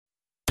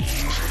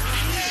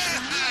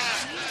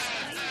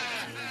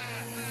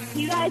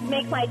You guys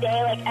make my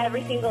day, like,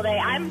 every single day.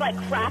 I'm, like,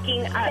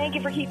 cracking up. Thank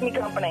you for keeping me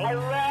company. I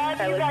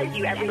love you guys.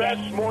 You every day.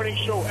 Best morning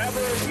show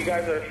ever. You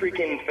guys are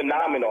freaking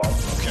phenomenal.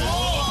 Okay.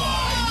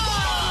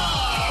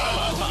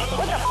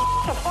 What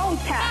the phone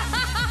tap?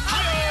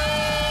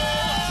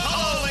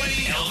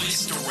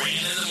 Elvis Duran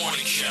in the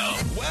morning show.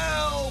 Well.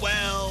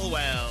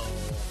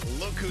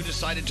 Look who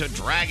decided to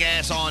drag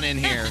ass on in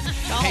here.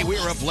 Hey, we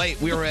were up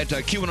late. We were at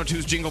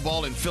Q102's Jingle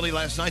Ball in Philly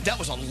last night. That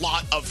was a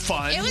lot of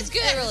fun. It was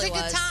good. It was a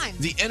good time.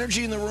 The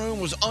energy in the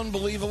room was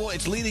unbelievable.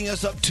 It's leading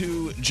us up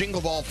to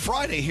Jingle Ball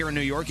Friday here in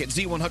New York at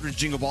Z100's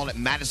Jingle Ball at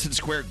Madison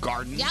Square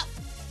Garden. Yep.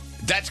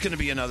 That's going to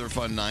be another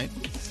fun night.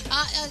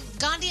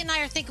 Gandhi and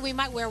I are thinking we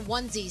might wear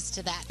onesies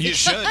to that. You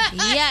should.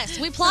 Yes,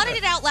 we plotted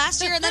it out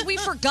last year and then we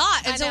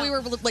forgot until we were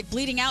like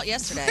bleeding out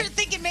yesterday. We're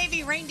thinking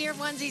maybe reindeer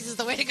onesies is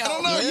the way to go. I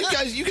don't know.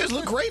 You guys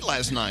look great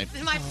last night.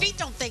 My feet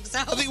don't think so.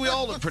 I think we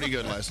all looked pretty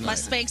good last night. My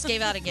Spanx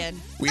gave out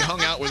again. We hung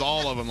out with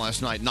all of them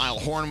last night. Niall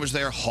Horan was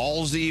there.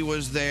 Halsey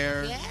was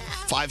there. Yeah.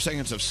 5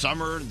 Seconds of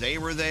Summer, they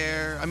were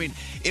there. I mean,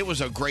 it was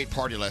a great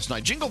party last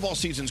night. Jingle Ball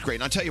season's great,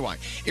 and I'll tell you why.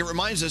 It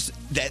reminds us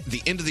that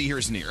the end of the year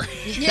is near.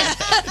 Yeah.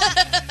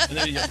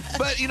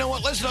 But you know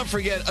what? Let's not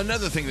forget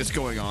another thing that's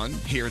going on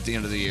here at the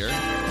end of the year.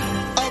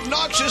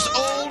 Obnoxious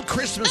old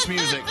Christmas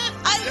music.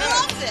 I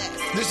love this.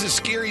 This is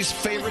Scary's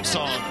favorite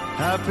song.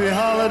 Happy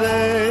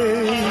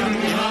holiday.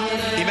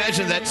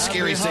 Imagine that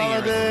Scary singing.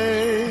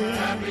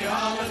 Happy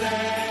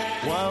holiday.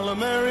 While the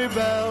merry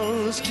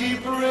bells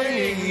keep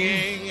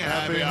ringing.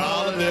 Happy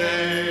holiday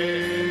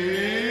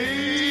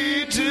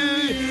to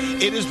you.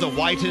 It is the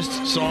whitest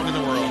song in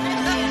the world.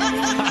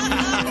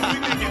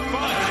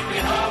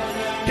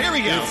 Here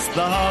we go. It's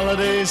the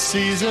holiday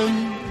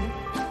season,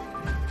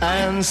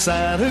 and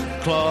Santa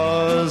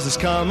Claus is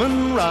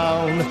coming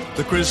round.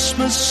 The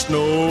Christmas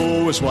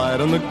snow is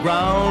white on the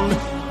ground.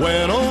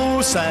 When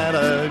old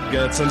Santa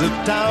gets into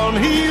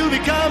town, he'll be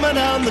coming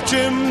down the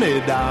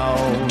chimney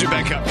down. Do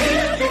back up.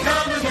 He'll be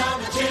coming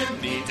down the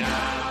chimney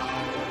down.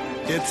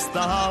 It's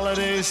the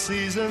holiday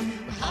season.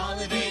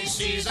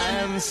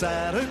 And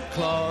Santa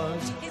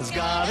Claus has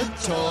got a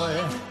toy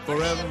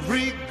for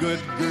every good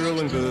girl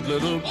and good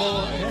little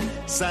boy.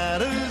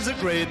 Santa's a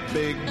great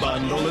big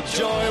bundle of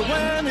joy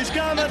when he's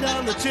coming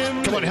down the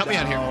chimney. Come on, help me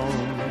out here.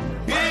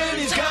 When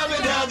he's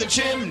coming down the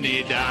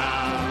chimney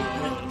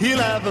down. He'll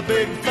have a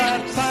big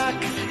fat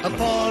pack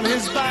upon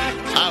his back.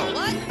 Oh.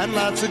 And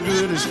lots of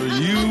goodies for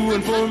you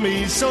and for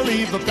me. So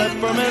leave a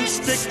peppermint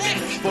stick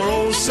for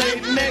old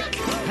Saint Nick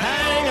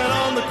hanging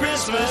on the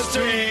Christmas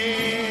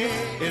tree.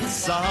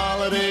 It's the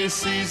holiday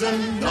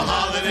season. The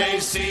holiday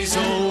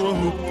season. So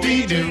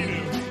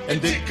whoop-dee-doo and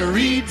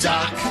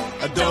dickory-dock.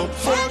 Don't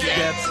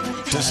forget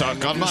to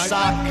suck on my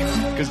sock.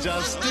 Cause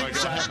just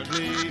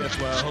exactly at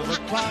 12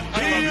 o'clock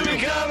he'll be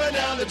coming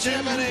down the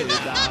chimney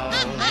down.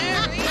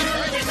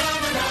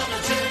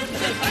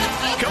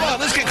 Come on,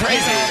 let's get crazy.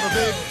 Have a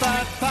big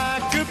fat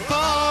pack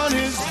upon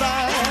his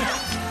back.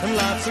 And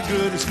lots of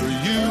goodies for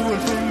you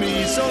and for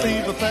me. So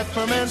leave a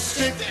peppermint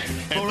stick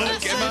for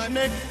old Saint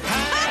Nick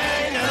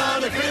hanging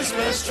on the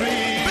Christmas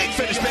tree. Big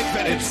finish, big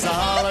finish. It's the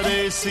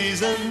holiday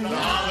season. The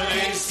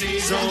holiday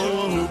season.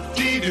 So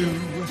whoop-dee-doo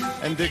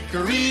and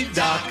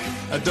dickory-dock.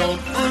 Don't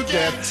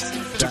forget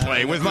to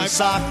play with my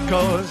sock.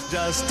 Cause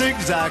just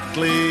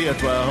exactly at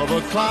 12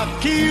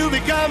 o'clock he'll be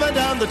coming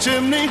down the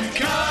chimney.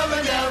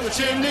 Coming down the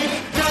chimney.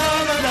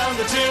 Coming down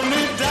the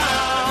chimney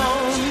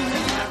down.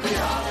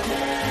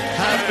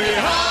 Happy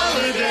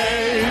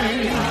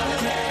holiday,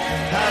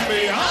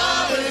 happy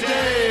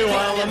holiday,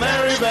 while the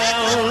merry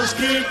bells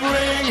keep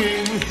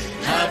ringing.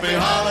 Happy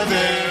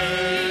holiday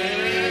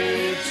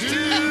to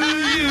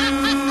you.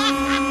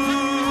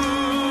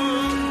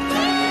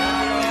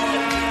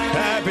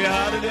 Happy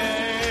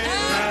holiday,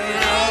 happy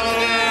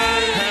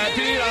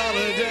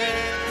holiday,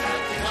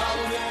 happy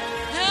holiday.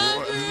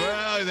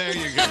 Well, there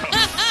you go.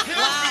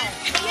 Wow.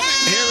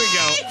 Here we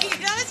go.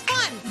 That was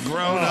fun.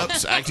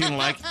 Grown-ups acting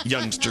like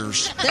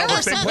youngsters. There were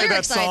they some play that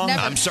lyrics I'd song?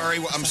 never. I'm sorry.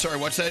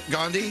 What's that,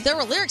 Gandhi? There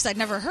were lyrics I'd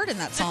never heard in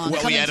that song.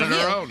 Well, we coming added from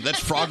our you. own. That's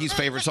Froggy's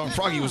favorite song.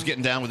 Froggy was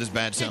getting down with his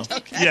bad self.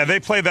 Yeah, they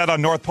play that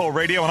on North Pole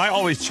Radio, and I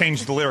always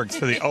change the lyrics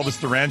to the Elvis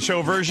Duran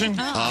Show version.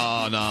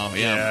 Oh, no.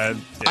 Yeah.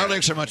 Yeah. Our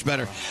lyrics are much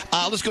better.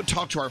 Let's go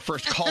talk to our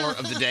first caller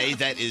of the day.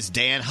 That is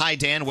Dan. Hi,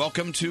 Dan.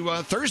 Welcome to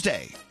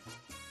Thursday.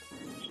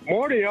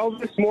 Morning,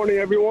 Elvis. Morning,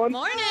 everyone.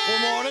 Morning.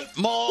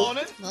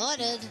 Morning.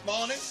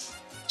 Morning.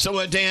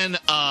 So, Dan,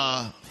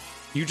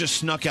 you just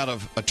snuck out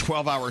of a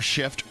 12-hour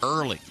shift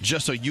early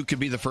just so you could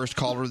be the first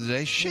caller of the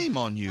day. Shame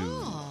on you.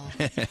 Oh.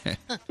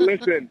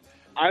 Listen,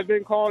 I've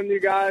been calling you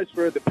guys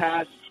for the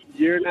past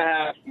year and a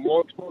half,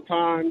 multiple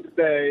times a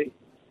day,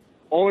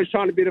 always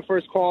trying to be the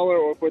first caller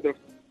or for the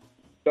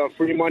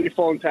free money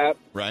phone tap.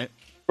 Right.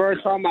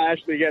 First time I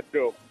actually get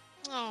through.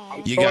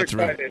 Oh. You so got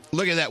excited. through.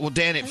 Look at that. Well,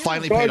 Dan, it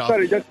finally So paid off.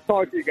 excited just to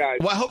talk to you guys.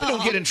 Well, I hope you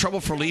don't get in trouble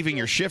for leaving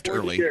your shift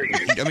early.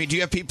 I mean, do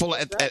you have people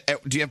at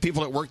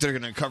work that are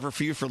going to cover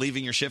for you for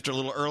leaving your shift a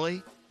little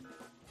early?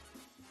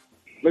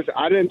 Listen,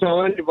 I didn't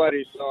tell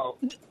anybody, so.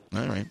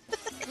 All right.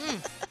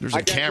 There's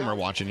a camera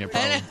watching you,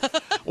 probably.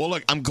 Well,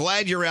 look, I'm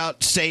glad you're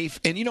out safe.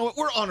 And you know what?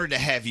 We're honored to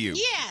have you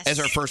as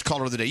our first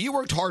caller of the day. You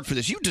worked hard for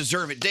this. You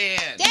deserve it, Dan.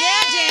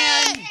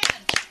 Dan!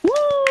 Woo!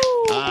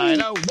 I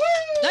know.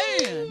 Woo!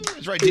 Dan!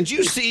 That's right. Did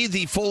you see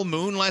the full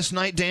moon last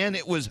night, Dan?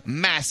 It was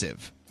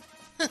massive.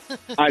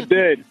 I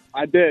did.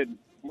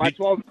 My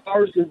 12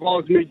 hours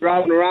involves me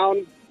driving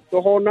around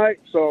the whole night,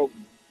 so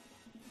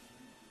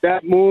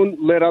that moon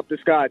lit up the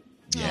sky.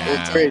 Yeah. It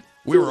was great.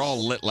 We were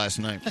all lit last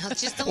night.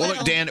 Well,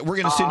 look, Dan, we're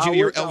going to send you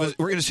your Elvis.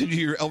 We're going to send you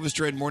your Elvis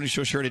Duran Morning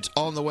Show shirt. It's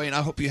on the way, and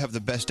I hope you have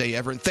the best day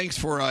ever. And thanks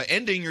for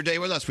ending your day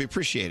with us. We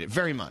appreciate it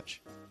very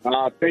much.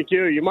 Thank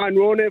you. You mind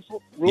ruining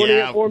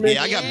it for me?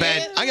 Yeah,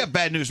 I got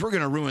bad news. We're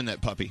going to ruin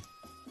that puppy.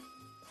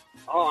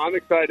 Oh, I'm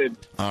excited.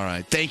 All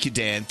right. Thank you,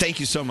 Dan. Thank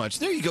you so much.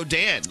 There you go,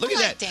 Dan. Look at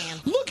that. Dan.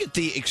 Look at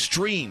the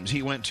extremes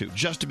he went to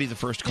just to be the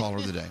first caller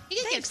of the day. He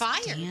didn't get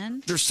fired.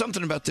 Dan. There's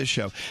something about this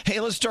show. Hey,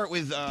 let's start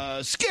with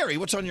Scary.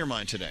 What's on your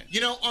mind today? You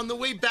know, on the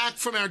way back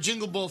from our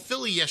Jingle Ball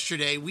Philly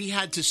yesterday, we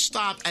had to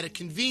stop at a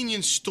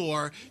convenience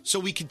store so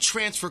we could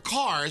transfer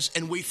cars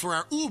and wait for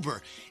our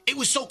Uber. It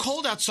was so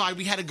cold outside,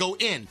 we had to go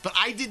in. But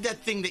I did that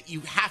thing that you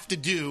have to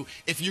do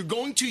if you're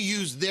going to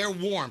use their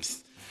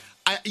warmth.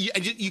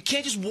 You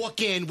can't just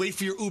walk in, wait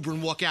for your Uber,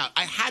 and walk out.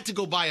 I had to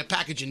go buy a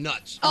package of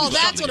nuts. Oh,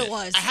 that's what it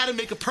was. I had to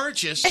make a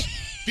purchase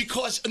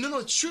because no,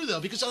 it's true though.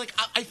 Because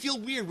I feel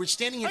weird. We're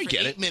standing here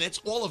for 8 minutes,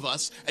 all of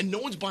us, and no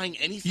one's buying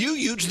anything. You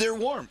used their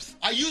warmth.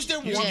 I used their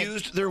warmth. You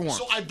used their warmth.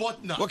 So I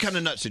bought nuts. What kind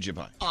of nuts did you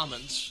buy?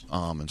 Almonds.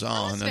 Almonds.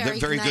 Oh, they're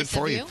very nice good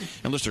for of you,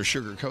 unless they're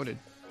sugar coated.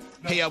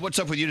 Hey, what's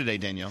up with you today,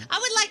 Danielle? I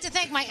would like to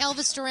thank my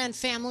Elvis Duran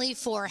family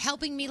for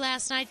helping me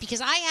last night because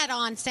I had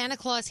on Santa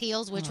Claus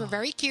heels, which were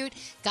very cute.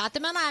 Got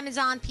them on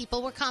Amazon.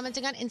 People were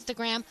commenting on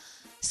Instagram.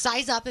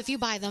 Size up if you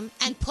buy them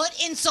and put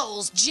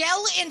insoles,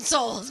 gel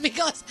insoles,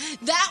 because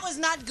that was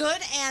not good.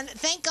 And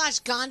thank gosh,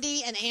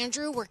 Gandhi and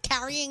Andrew were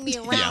carrying me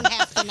around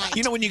half the night.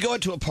 You know, when you go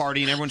out to a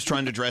party and everyone's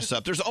trying to dress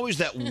up, there's always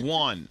that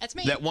one. That's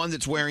me. That one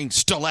that's wearing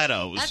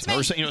stilettos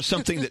or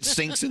something that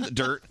sinks in the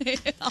dirt.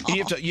 And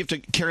you have to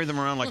carry them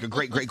around like a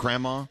great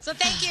grandma. So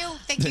thank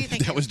you.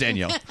 That was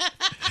Danielle.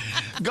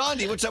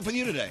 Gandhi, what's up with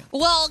you today?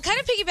 Well,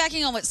 kind of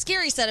piggybacking on what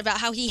Scary said about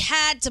how he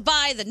had to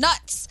buy the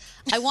nuts.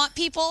 I want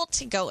people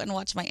to go and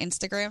watch my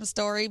Instagram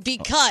story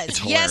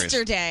because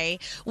yesterday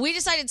we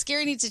decided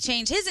Scary needs to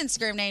change his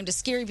Instagram name to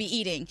Scary Be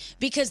Eating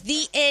because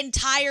the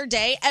entire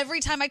day, every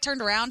time I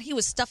turned around, he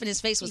was stuffing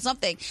his face with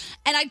something.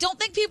 And I don't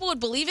think people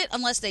would believe it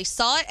unless they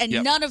saw it, and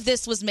none of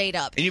this was made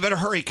up. And you better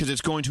hurry because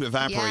it's going to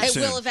evaporate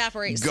soon. It will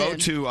evaporate soon. Go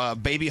to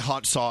Baby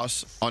Hot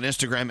Sauce on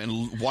Instagram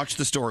and watch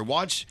the story.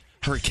 Watch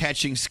her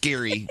catching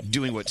Scary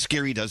doing what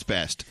Scary does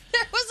best.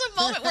 There was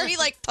a moment where he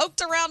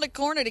poked around a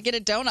corner to get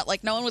a donut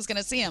like no one was going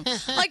to see him.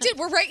 I'm like, dude,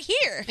 we're right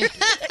here.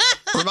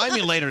 Remind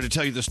me later to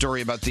tell you the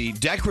story about the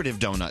decorative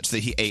donuts that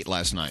he ate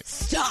last night.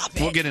 Stop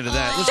it. We'll get into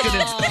that.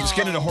 Let's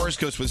get into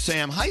horoscopes with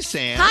Sam. Hi,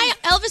 Sam. Hi,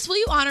 Elvis. Will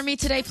you honor me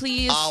today,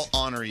 please? I'll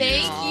honor you.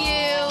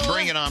 Thank you.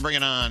 Bring it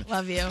on.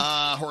 Love you.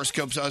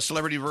 Horoscopes,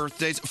 celebrity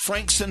birthdays.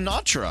 Frank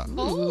Sinatra.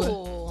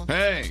 Ooh.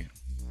 Hey.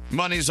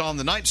 Money's on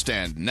the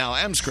nightstand. Now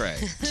Amscray.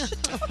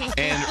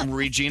 And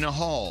Regina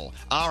Hall.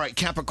 All right,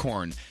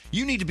 Capricorn.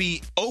 You need to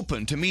be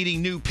open to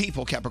meeting new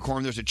people,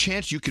 Capricorn. There's a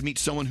chance you could meet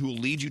someone who will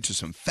lead you to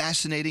some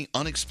fascinating,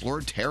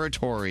 unexplored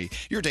territory.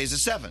 Your day's a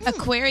 7.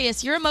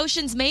 Aquarius, your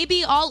emotions may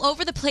be all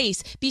over the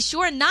place. Be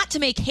sure not to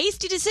make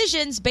hasty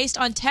decisions based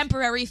on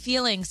temporary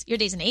feelings. Your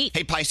day's an 8.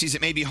 Hey, Pisces,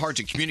 it may be hard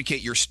to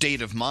communicate your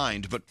state of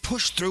mind, but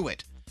push through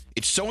it.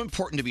 It's so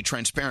important to be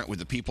transparent with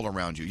the people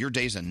around you. Your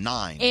day's a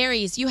 9.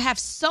 Aries, you have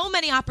so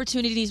many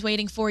opportunities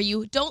waiting for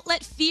you. Don't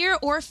let fear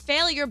or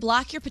failure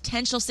block your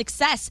potential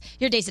success.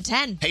 Your day's a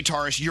 10. Hey,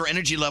 Taurus, your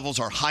energy levels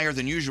are higher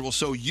than usual,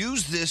 so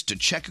use this to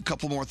check a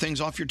couple more things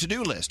off your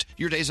to-do list.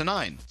 Your day's a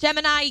 9.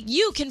 Gemini,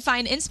 you can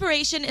find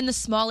inspiration in the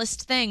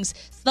smallest things.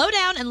 Slow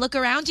down and look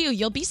around you.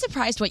 You'll be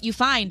surprised what you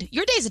find.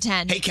 Your day's a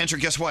 10. Hey, Cancer,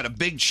 guess what? A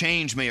big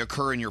change may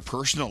occur in your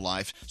personal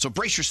life, so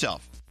brace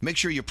yourself. Make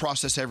sure you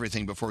process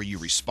everything before you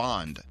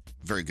respond.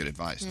 Very good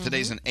advice.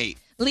 Today's an 8.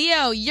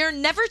 Leo, you're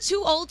never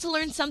too old to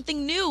learn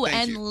something new.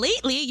 Thank you.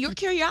 Lately, your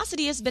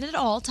curiosity has been at an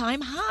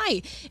all-time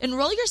high.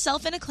 Enroll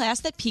yourself in a class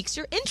that piques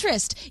your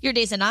interest. Your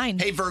day's a 9.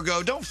 Hey,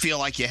 Virgo, don't feel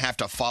like you have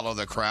to follow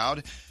the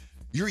crowd.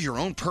 You're your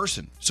own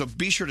person, so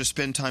be sure to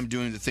spend time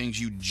doing the things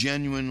you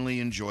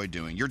genuinely enjoy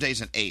doing. Your day's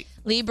an 8.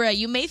 Libra,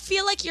 you may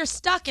feel like you're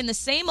stuck in the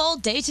same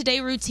old day-to-day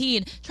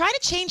routine. Try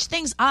to change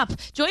things up.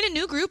 Join a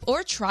new group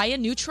or try a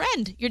new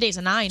trend. Your day's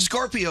a 9.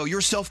 Scorpio,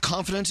 your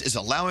self-confidence is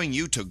allowing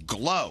you to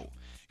glow.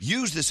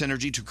 Use this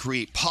energy to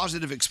create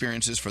positive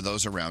experiences for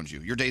those around you.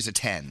 Your day's a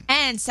 10.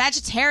 And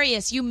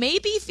Sagittarius, you may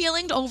be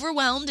feeling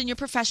overwhelmed in your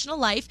professional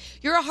life.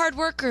 You're a hard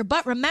worker,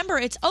 but remember,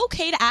 it's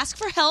okay to ask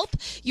for help.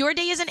 Your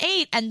day is an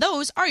 8, and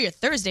those are your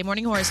Thursday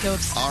morning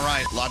horoscopes. All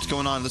right, lots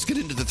going on. Let's get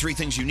into the 3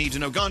 things you need to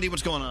know. Gandhi,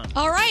 what's going on?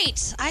 All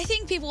right. I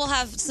think people will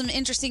have some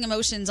interesting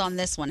emotions on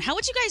this one. How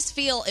would you guys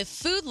feel if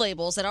food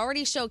labels that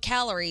already show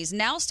calories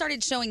now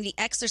started showing the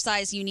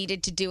exercise you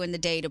needed to do in the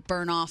day to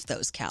burn off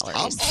those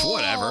calories?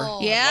 Whatever.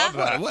 Yeah? Love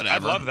that.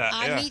 whatever. I love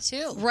that. Me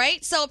too.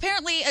 Right? So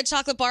apparently a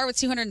chocolate bar with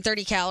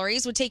 230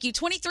 calories would take you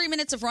 23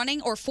 minutes of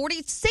running or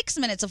 46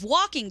 minutes of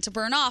walking to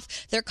burn off.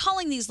 They're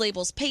calling these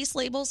labels PACE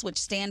labels, which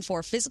stand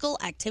for Physical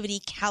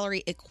Activity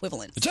Calorie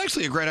Equivalent. It's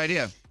actually a great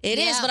idea. It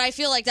is, but I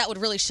feel like that would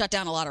really shut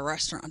down a lot of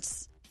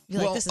restaurants. Be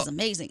like, this is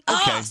amazing.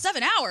 Okay.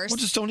 7 hours. Well,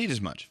 just don't eat as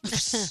much.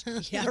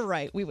 Yeah,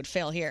 right. We would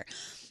fail here.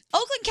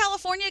 Oakland,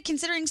 California,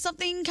 considering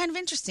something kind of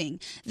interesting.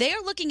 They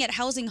are looking at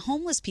housing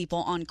homeless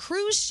people on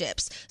cruise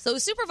ships. So a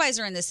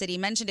supervisor in the city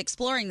mentioned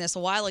exploring this a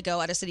while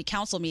ago at a city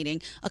council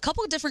meeting. A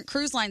couple of different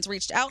cruise lines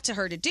reached out to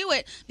her to do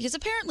it because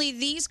apparently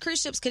these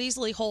cruise ships could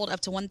easily hold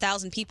up to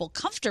 1,000 people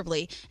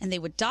comfortably, and they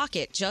would dock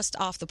it just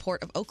off the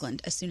port of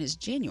Oakland as soon as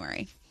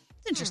January.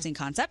 Interesting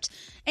concept.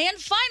 And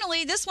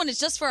finally, this one is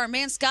just for our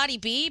man Scotty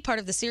B, part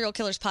of the Serial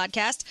Killers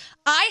podcast.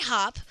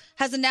 IHOP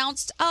has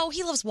announced,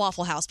 he loves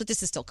Waffle House, but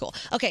this is still cool.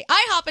 Okay,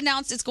 IHOP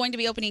announced it's going to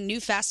be opening new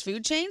fast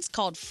food chains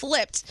called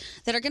Flipped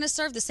that are going to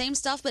serve the same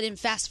stuff but in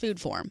fast food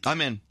form.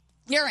 I'm in.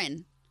 You're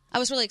in. I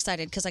was really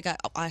excited because I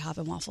got IHOP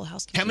and Waffle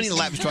House. How many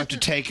laps do I have to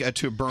take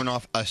to burn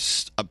off a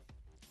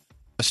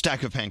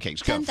stack of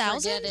pancakes? Go.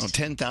 10,000?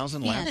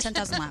 10,000 laps? Yeah,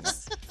 10,000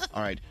 laps.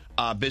 All right.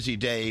 Busy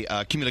day.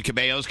 Camila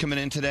Cabello's coming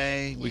in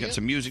today. We got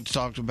some music to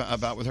talk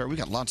about with her. We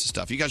got lots of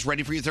stuff. You guys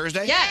ready for your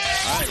Thursday?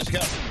 Yes. All right, let's go.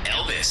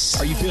 Elvis.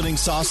 Are you feeling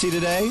saucy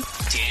today?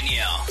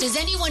 Danielle. Does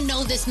anyone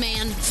know this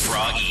man?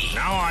 Froggy.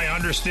 Now I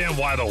understand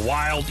why the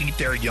wild eat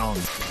their young.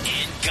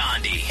 And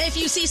Gandhi. If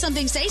you see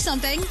something, say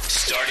something.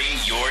 Starting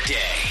your day.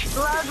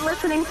 Love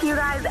listening to you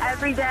guys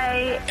every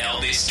day.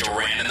 Elvis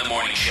Duran in the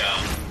Morning Show.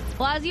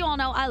 Well, as you all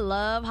know, I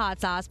love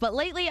hot sauce, but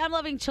lately I'm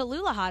loving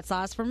Cholula hot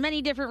sauce for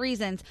many different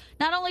reasons.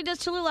 Not only does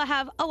Cholula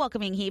have a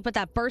welcoming heat, but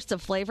that burst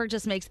of flavor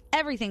just makes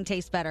everything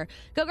taste better.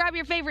 Go grab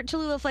your favorite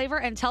Cholula flavor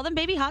and tell them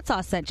Baby Hot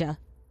Sauce sent you.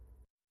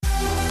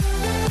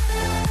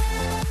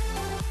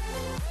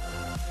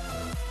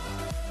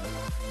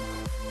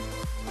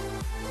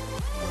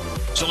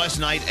 So last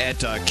night at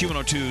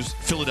Q102's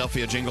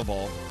Philadelphia Jingle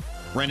Ball,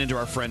 ran into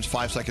our friends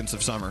 5 Seconds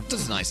of Summer. This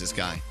is the nicest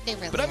guy. They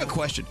really But I have a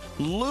question.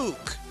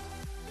 Luke,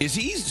 is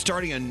he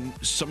starting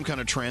some kind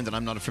of trend that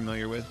I'm not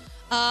familiar with?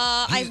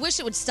 I wish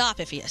it would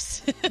stop if he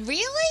is.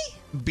 Really?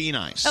 Be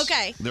nice.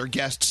 Okay. They're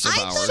guests of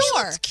I'm ours.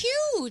 sure. It's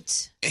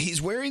cute. He's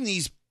wearing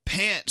these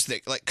pants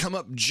that come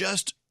up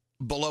just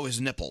below his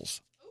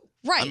nipples.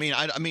 Right.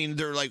 I mean,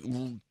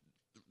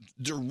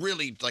 they're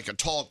really like a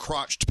tall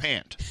crotched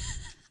pant.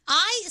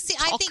 I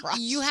think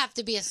you have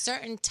to be a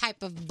certain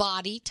type of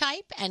body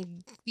type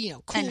and,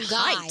 cool And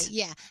guy. height.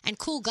 Yeah, and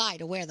cool guy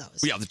to wear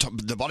those. Yeah,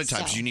 the body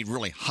types, you need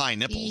really high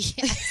nipples.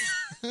 Yes.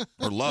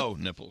 Or low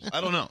nipples.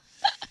 I don't know.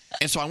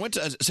 And so I went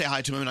to say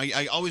hi to him, and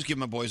I always give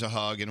my boys a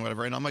hug and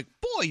whatever. And I'm like,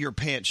 boy, your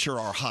pants sure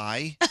are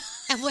high.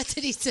 And what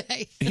did he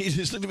say? He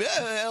just looked at me,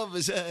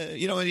 Elvis,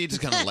 and he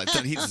just kind of like,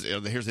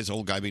 here's this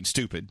old guy being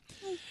stupid,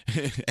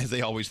 as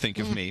they always think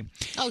of me.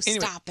 Oh,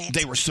 Anyway, stop it.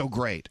 They were so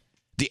great.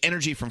 The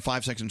energy from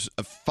 5 Seconds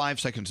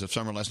of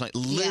Summer last night.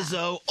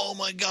 Lizzo, oh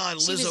my God,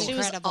 Lizzo. She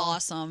was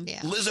awesome.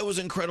 Yeah. Lizzo was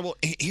incredible.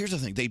 Here's the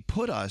thing. They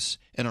put us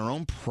in our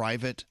own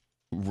private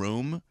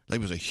room.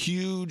 It was a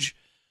huge,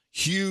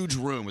 huge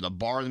room with a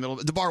bar in the middle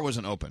of it. The bar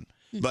wasn't open.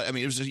 But, I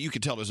mean, you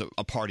could tell it was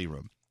a party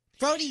room.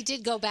 Brody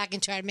did go back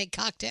and try to make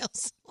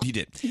cocktails. He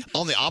did.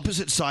 On the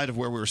opposite side of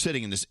where we were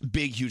sitting in this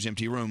big, huge,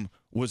 empty room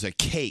was a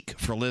cake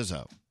for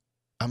Lizzo.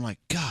 I'm like,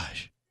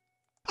 gosh,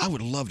 I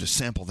would love to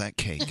sample that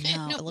cake.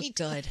 No, it looked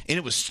good. And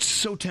it was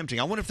so tempting.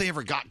 I wonder if they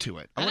ever got to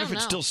it. I wonder if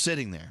it's still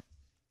sitting there.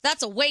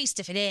 That's a waste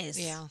if it is.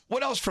 Yeah.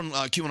 What else from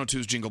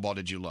Q102's Jingle Ball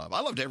did you love?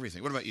 I loved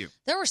everything. What about you?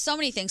 There were so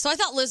many things. So I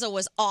thought Lizzo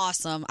was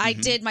awesome. I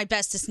did my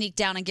best to sneak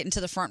down and get into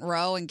the front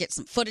row and get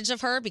some footage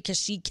of her because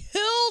she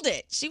killed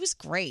it. She was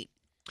great.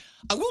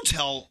 I will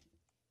tell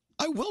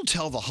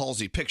the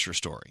Halsey picture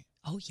story.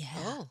 Oh,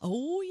 yeah.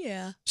 Oh,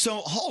 yeah.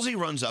 So Halsey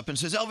runs up and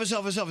says, Elvis,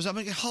 Elvis, Elvis. I'm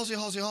like, Halsey,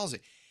 Halsey, Halsey.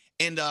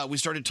 And we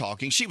started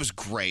talking. She was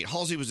great.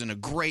 Halsey was in a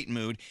great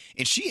mood.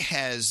 And she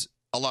has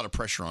a lot of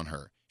pressure on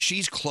her.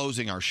 She's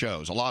closing our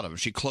shows, a lot of them.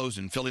 She closed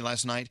in Philly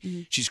last night.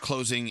 Mm-hmm. She's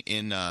closing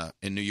in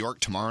New York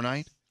tomorrow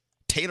night.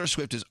 Taylor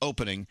Swift is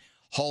opening.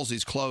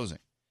 Halsey's closing.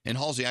 And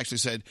Halsey actually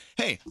said,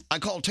 hey, I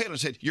called Taylor and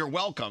said, you're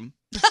welcome.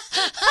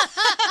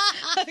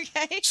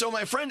 Okay. So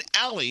my friend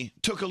Allie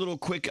took a little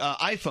quick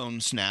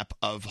iPhone snap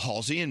of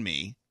Halsey and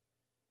me.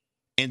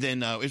 And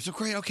then it was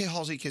great. Okay,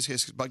 Halsey, kiss,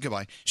 kiss, bye,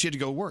 goodbye. She had to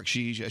go work.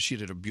 She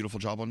did a beautiful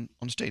job on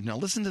stage. Now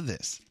listen to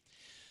this.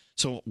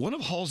 So one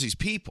of Halsey's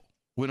people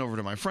went over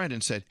to my friend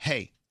and said,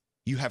 hey,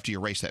 you have to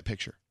erase that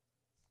picture.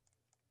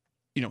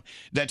 You know,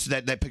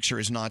 that picture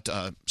is not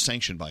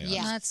sanctioned by us.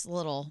 Yeah, that's a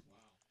little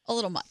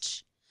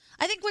much.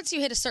 I think once you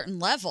hit a certain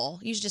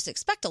level, you just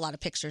expect a lot of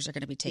pictures are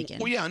going to be taken.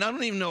 Well, yeah, and I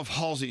don't even know if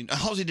Halsey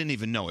didn't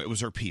even know it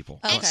was her people.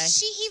 Okay. And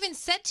she even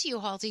said to you,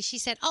 Halsey, she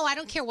said, I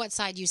don't care what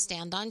side you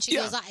stand on. She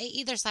goes,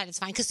 either side is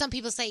fine. Because some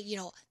people say,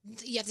 you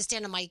have to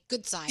stand on my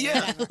good side.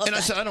 Yeah, and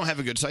I said, I don't have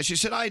a good side. She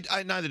said,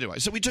 I neither do I.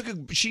 So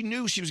she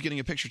knew she was getting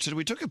a picture. So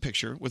we took a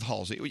picture with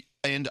Halsey.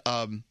 And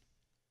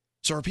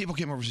so our people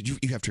came over and said,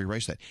 you have to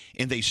erase that.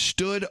 And they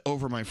stood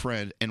over my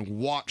friend and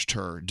watched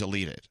her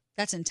delete it.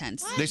 That's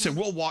intense. They said,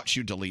 we'll watch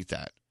you delete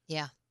that.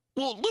 Yeah.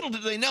 Well, little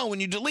did they know when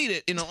you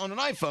delete it on an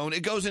iPhone,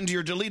 it goes into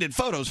your deleted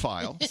photos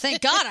file.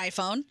 Thank God,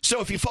 iPhone.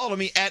 So if you follow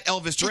me at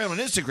Elvis Duran on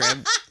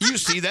Instagram, you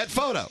see that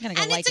photo. And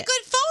it's a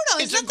good photo.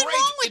 There's nothing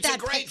wrong with that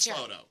great picture.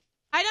 photo.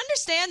 I'd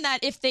understand that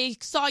if they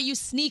saw you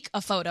sneak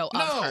a photo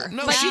of her.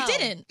 No, but she you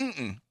didn't.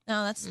 Mm-mm.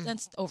 No, that's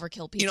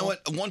overkill, people. You know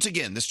what? Once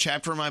again, this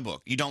chapter in my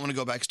book, you don't want to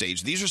go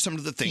backstage. These are some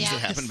of the things that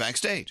happen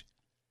backstage.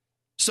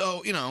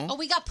 So, Oh,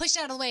 we got pushed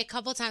out of the way a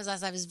couple of times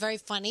last night. It was very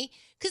funny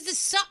because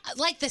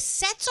the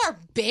sets are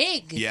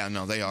big. Yeah,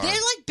 no, they are. They're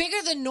like bigger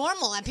than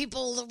normal, and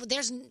people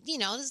there's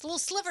little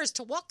slivers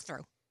to walk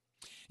through.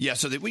 Yeah,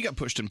 so we got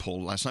pushed and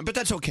pulled last night, but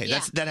that's okay.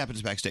 Yeah. That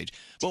happens backstage.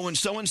 But when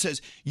someone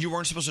says you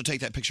weren't supposed to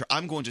take that picture,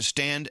 I'm going to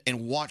stand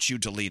and watch you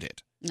delete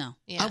it. No.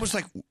 I was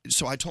like,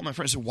 so I told my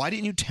friend, I said, why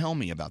didn't you tell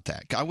me about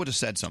that? I would have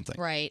said something.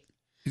 Right.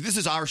 This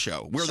is our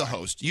show. We're the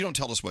host. You don't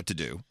tell us what to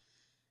do.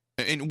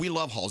 And we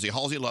love Halsey.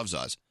 Halsey loves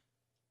us.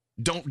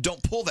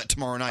 Don't pull that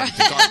tomorrow night at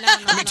the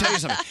Garden. Let me tell you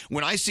something.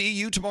 When I see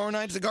you tomorrow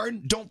night at the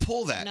Garden, don't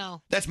pull that.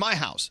 No. That's my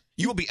house.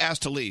 You will be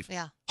asked to leave.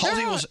 Yeah.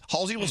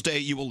 Halsey will stay.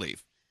 You will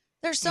leave.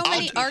 There's so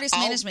many artist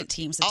management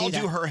teams that I'll do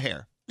that. do her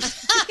hair.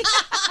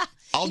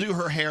 I'll do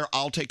her hair.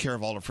 I'll take care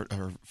of all of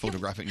her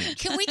photographic needs.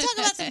 Can we talk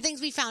about some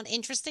things we found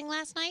interesting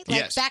last night? Like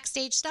Yes.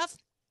 backstage stuff?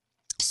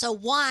 So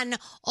one,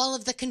 all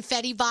of the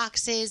confetti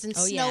boxes and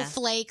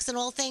snowflakes and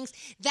all things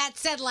that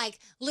said like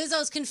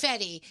Lizzo's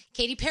confetti,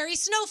 Katy Perry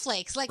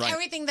snowflakes, like Right.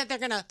 everything that they're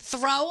going to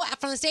throw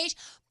from the stage.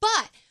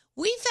 But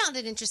we found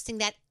it interesting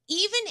that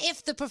even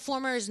if the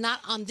performer is not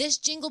on this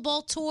Jingle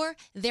Ball tour,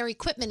 their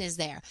equipment is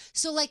there.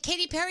 So like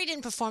Katy Perry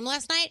didn't perform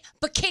last night,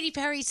 but Katy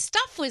Perry's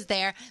stuff was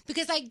there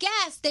because I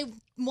guess they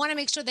want to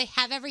make sure they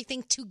have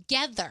everything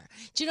together.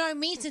 Do you know what I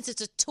mean? Since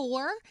it's a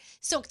tour.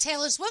 So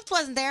Taylor Swift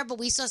wasn't there, but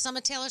we saw some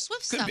of Taylor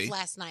Swift's Could stuff be.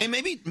 last night. And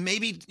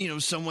maybe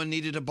someone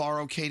needed to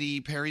borrow Katy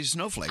Perry's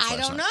snowflakes I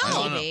last don't night. know.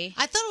 I don't know.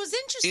 I thought it was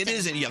interesting. It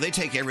isn't. Yeah, they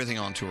take everything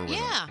on tour with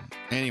Yeah. them.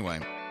 Anyway,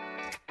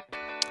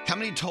 how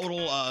many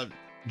total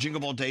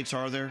Jingle Ball dates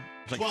are there?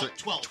 It's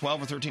like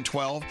 12 or 13?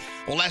 12.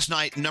 Well, last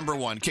night, number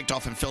one kicked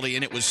off in Philly,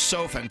 and it was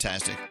so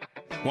fantastic.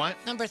 What?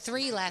 Number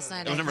 3 last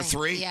night. Oh, I number think.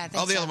 3? Yeah, I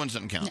think the so. other ones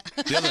didn't count.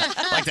 The other,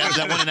 like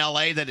that one in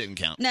L.A., that didn't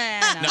count. No.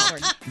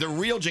 The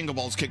real Jingle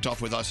Balls kicked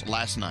off with us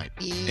last night,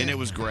 and it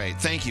was great.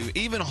 Thank you.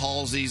 Even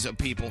Halsey's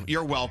people,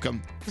 you're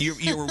welcome. You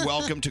were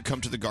welcome to come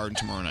to the Garden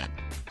tomorrow night.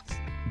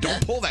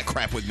 Don't pull that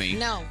crap with me.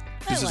 No.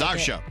 This is our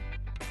show.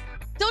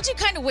 Don't you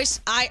kind of wish,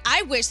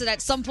 I wish that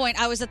at some point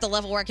I was at the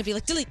level where I could be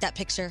like, delete that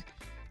picture.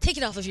 Take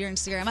it off of your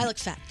Instagram. I look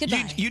fat.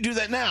 Goodbye. You do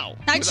that now.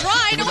 I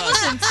try. No one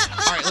listens.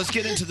 All right, let's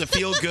get into the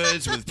feel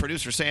goods with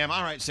producer Sam.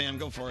 All right, Sam,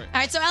 go for it. All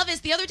right, so Elvis,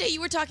 the other day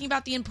you were talking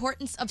about the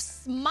importance of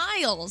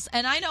smiles.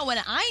 And I know when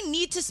I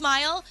need to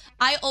smile,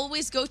 I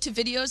always go to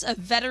videos of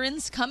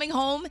veterans coming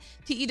home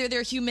to either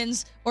their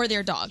humans or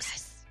their dogs.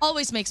 Yes.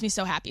 Always makes me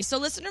so happy. So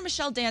listener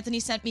Michelle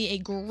D'Anthony sent me a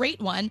great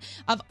one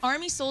of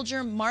Army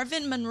soldier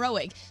Marvin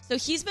Monroig. So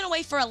he's been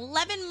away for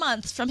 11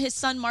 months from his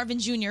son Marvin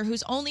Jr.,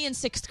 who's only in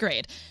 6th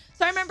grade.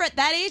 So I remember at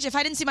that age, if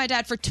I didn't see my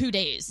dad for 2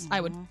 days, I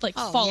would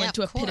fall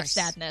into a pit of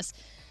sadness.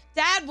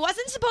 Dad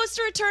wasn't supposed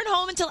to return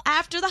home until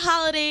after the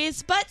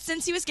holidays, but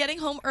since he was getting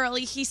home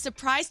early, he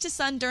surprised his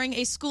son during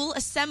a school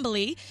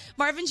assembly.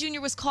 Marvin Jr.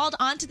 was called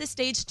onto the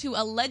stage to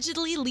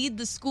allegedly lead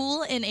the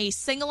school in a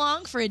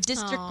sing-along for a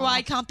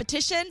district-wide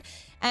competition.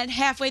 And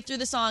halfway through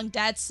the song,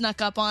 Dad snuck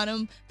up on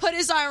him, put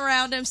his arm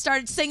around him,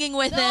 started singing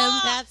with him.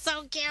 That's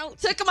so cute.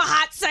 Took him a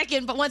hot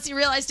second, but once he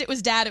realized it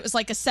was Dad, it was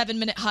like a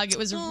 7-minute hug. It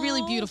was a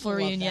really beautiful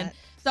reunion. that.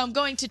 So I'm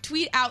going to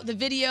tweet out the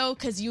video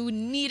because you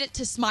need it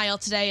to smile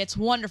today. It's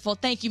wonderful.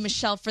 Thank you,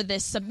 Michelle, for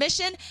this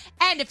submission.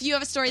 And if you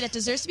have a story that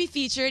deserves to be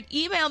featured,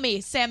 email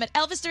me,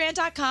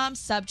 sam@elvisduran.com,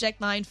 subject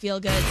line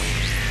feel good.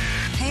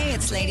 Hey,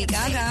 it's Lady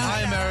Gaga.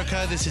 Hi,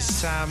 America. This is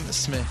Sam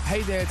Smith.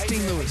 Hey there, it's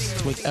Dean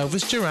Lewis with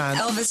Elvis Duran.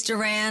 Elvis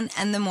Duran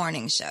and the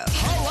Morning Show.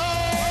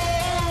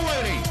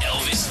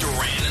 Elvis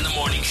Duran in the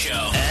Morning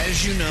Show.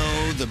 As you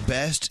know, the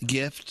best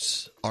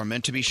gifts are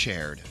meant to be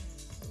shared.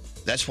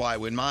 That's why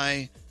when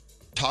my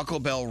Taco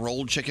Bell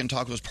rolled chicken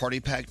tacos party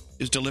pack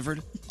is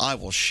delivered, I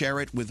will share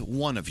it with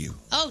one of you.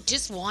 Oh,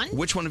 just one?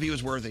 Which one of you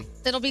is worthy?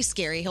 It'll be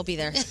scary. He'll be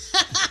there.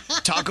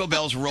 Taco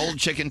Bell's rolled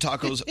chicken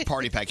tacos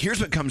party pack.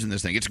 Here's what comes in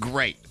this thing. It's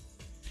great.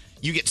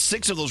 You get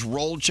 6 of those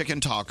rolled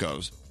chicken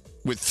tacos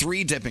with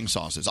 3 dipping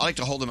sauces. I like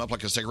to hold them up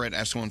like a cigarette and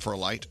ask someone for a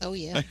light. Oh,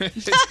 yeah.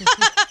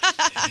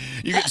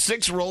 You get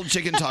 6 rolled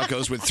chicken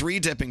tacos with 3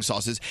 dipping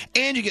sauces,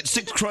 and you get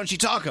 6 crunchy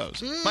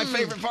tacos. My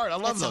favorite part. I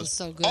love that those. sounds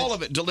so good. All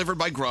of it delivered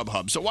by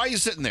Grubhub. So why are you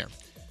sitting there?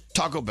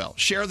 Taco Bell.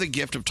 Share the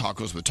gift of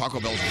tacos with Taco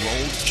Bell's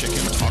rolled chicken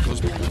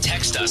tacos.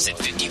 Text us at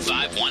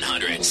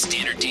 55100.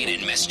 Standard data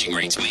and messaging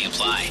rates may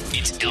apply.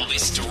 It's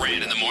Elvis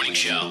Duran in the Morning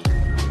Show.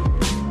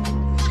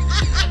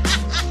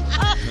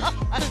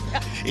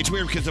 It's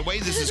weird because the way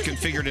this is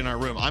configured in our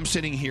room, I'm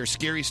sitting here,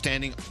 Scary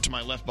standing to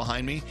my left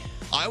behind me.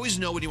 I always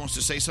know when he wants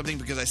to say something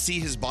because I see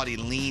his body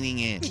leaning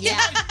in. Yeah.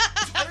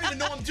 I don't even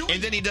know I'm doing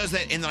And then he does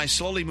that, and then I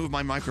slowly move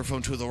my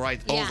microphone to the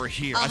right Yeah. over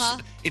here. Uh-huh.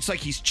 It's like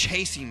he's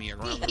chasing me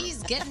around the room.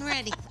 He's getting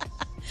ready.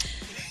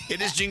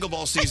 It is Jingle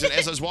Ball season.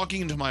 As I was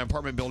walking into my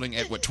apartment building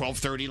at,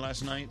 12:30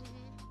 last night?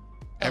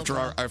 After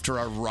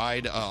our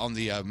ride on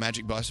the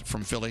Magic Bus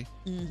from Philly,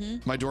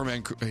 my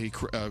doorman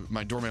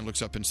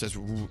looks up and says,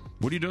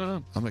 "What are you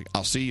doing?" I'm like,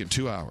 "I'll see you in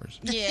 2 hours."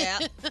 Yeah.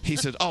 He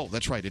said, "Oh,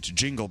 that's right. It's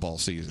Jingle Ball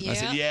season." I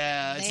said,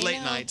 "Yeah, it's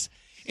late nights."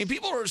 And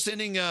people are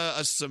sending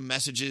us some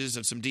messages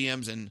and some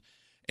DMs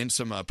and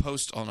some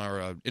posts on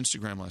our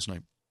Instagram last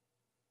night.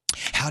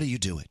 How do you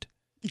do it?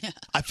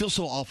 I feel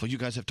so awful. You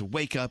guys have to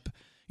wake up,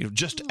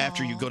 just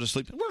after you go to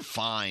sleep. We're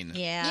fine.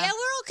 Yeah,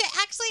 we're okay.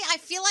 Actually, I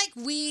feel like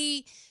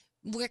we're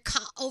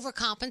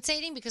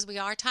overcompensating because we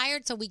are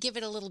tired, so we give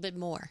it a little bit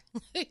more.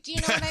 Do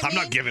you know what I mean? I'm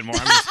not giving more.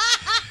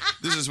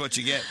 This is what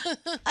you get.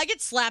 I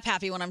get slap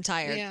happy when I'm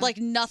tired. Yeah. Like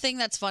nothing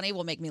that's funny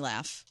will make me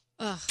laugh.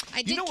 Ugh,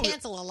 I did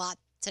cancel a lot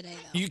today,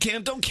 though. You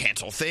don't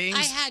cancel things.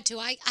 I had to.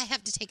 I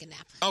have to take a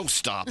nap. Oh,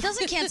 stop.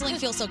 Doesn't canceling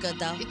feel so good,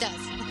 though? It does.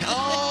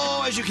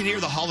 Oh, as you can hear,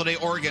 the holiday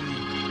organ.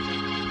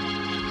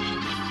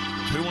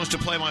 Who wants to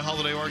play my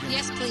holiday organ?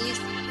 Yes, please.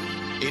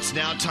 It's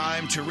now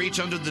time to reach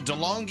under the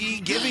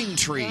DeLonghi Giving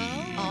Tree.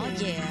 Oh,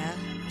 yeah.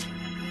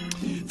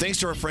 Thanks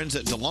to our friends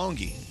at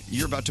DeLonghi,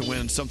 you're about to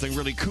win something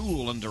really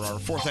cool under our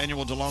 4th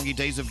annual DeLonghi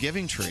Days of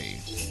Giving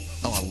Tree.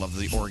 Oh, I love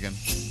the organ.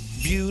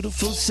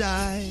 Beautiful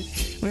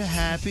sight, we're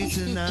happy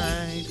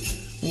tonight,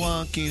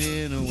 walking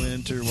in a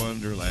winter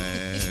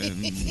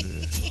wonderland.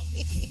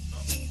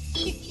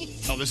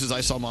 Oh, this is I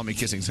Saw Mommy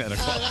Kissing Santa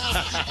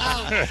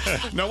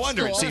Claus. No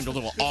wonder it seemed a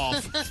little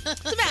off. It's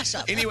a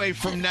mashup. Anyway,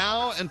 from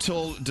now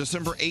until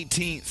December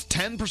 18th,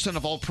 10%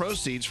 of all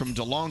proceeds from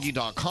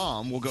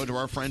DeLonghi.com will go to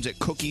our friends at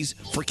Cookies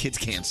for Kids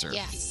Cancer.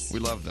 Yes. We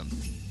love them.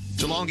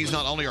 DeLonghi's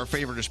not only our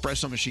favorite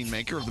espresso machine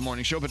maker of the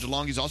morning show, but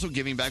DeLonghi's also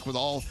giving back with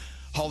all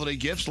holiday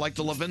gifts like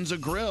the Lavenza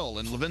Grill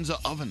and Lavenza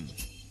Oven,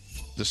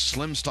 the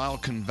Slim Style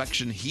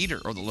Convection Heater,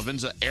 or the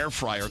Lavenza Air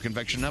Fryer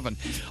Convection Oven.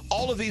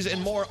 All of these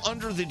and more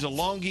under the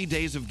DeLonghi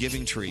Days of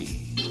Giving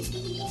Tree.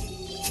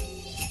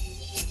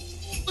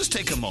 Let's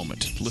take a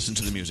moment to listen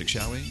to the music,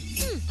 shall we?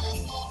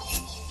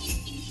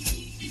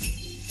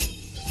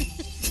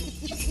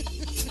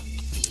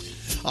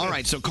 All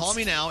right, so call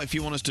me now if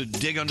you want us to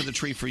dig under the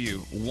tree for you.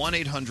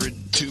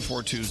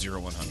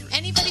 1-800-242-0100.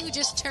 Anybody who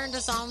just turned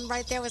us on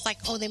right there was like,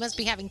 oh, they must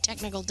be having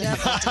technical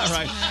difficulties.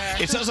 Right.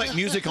 It sounds like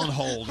music on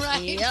hold.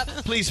 Right. Yep.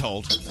 Please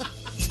hold.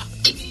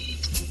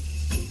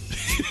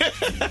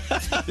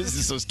 This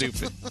is so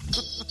stupid.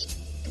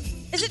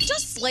 Is it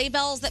just sleigh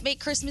bells that make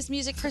Christmas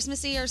music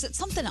Christmassy, or is it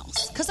something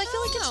else? Because I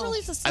feel like it's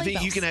really the sleigh I think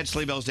bells. you can add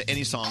sleigh bells to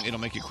any song. It'll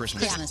make it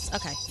Christmas. Christmas.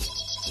 Okay.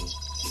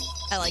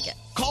 I like it.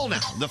 Call now.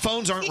 The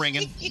phones aren't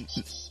ringing.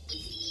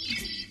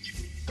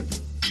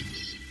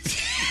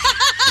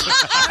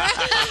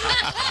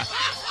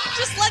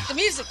 Just let the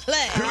music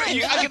play.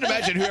 I can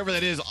imagine whoever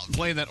that is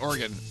playing that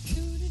organ.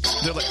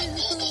 They're like,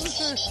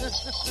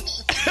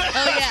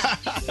 oh, yeah.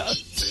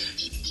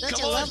 Don't Come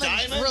you on, love it?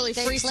 Diamond. Really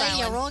They play freestyling.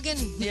 your organ?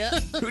 Yeah.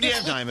 who do you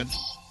have, Diamond?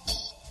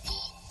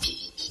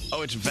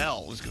 Oh, it's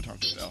Vel. Let's go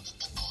talk to Vel.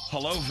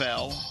 Hello,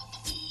 Vel.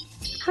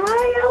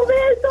 Hi,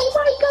 Elvis. Oh,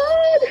 my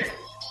God.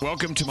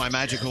 Welcome to my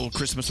magical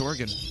Christmas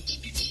organ.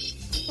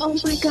 Oh,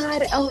 my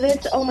God,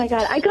 Elvis. Oh, my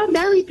God. I got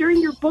married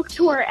during your book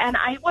tour, and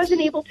I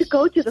wasn't able to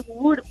go to the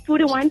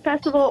Food and Wine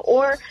Festival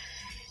or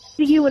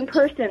see you in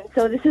person.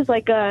 So this is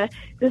like a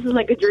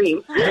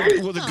dream.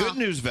 Well, the good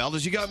news, Vel,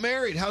 is you got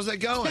married. How's that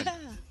going?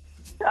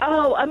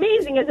 Oh,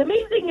 amazing. As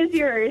amazing as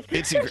yours.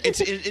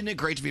 Isn't it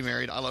great to be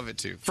married? I love it,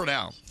 too. For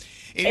now.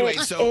 Anyway,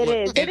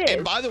 It is.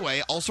 And by the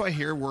way, also I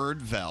hear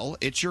word, Vel,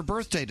 it's your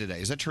birthday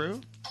today. Is that true?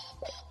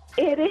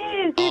 It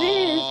is.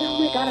 Oh,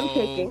 my God, I'm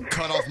shaking.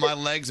 Cut off my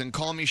legs and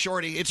call me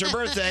Shorty. It's her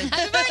birthday.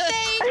 Happy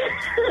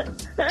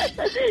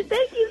birthday!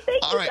 Thank you,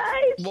 All right.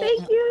 guys. Well,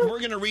 Thank you. We're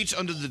going to reach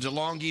under the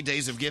DeLonghi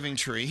Days of Giving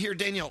tree. Here,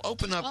 Danielle,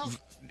 open up. Oh.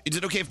 Is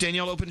it okay if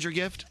Danielle opens your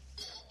gift?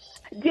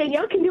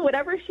 Danielle can do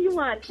whatever she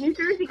wants. New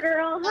Jersey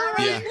girl.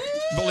 Hi. Yeah.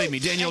 Believe me,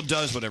 Danielle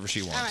does whatever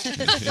she wants. Here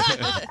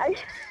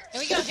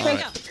we go. Here we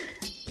go.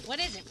 What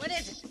is it? What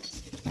is it?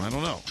 I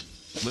don't know.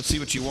 Let's see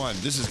what you won.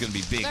 This is going to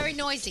be big. Very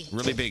noisy.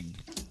 Really big.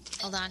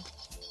 Hold on.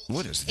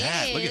 What is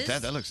that? It Look at is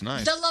that. That looks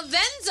nice. The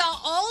Lavenza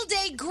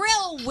all-day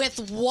grill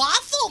with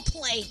waffle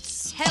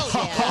plates. Hell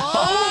yeah.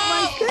 Oh,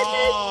 my goodness.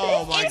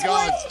 Oh, my It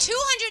God. was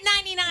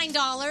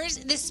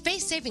 $299. This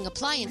space-saving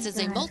appliance is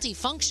a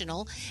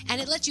multifunctional, and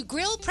it lets you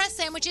grill, press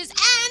sandwiches,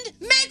 and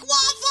make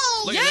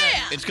waffles. Look at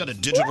that. It's got a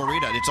digital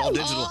readout. It's all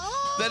digital.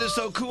 That is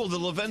so cool. The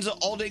Lavenza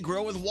all-day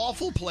grill with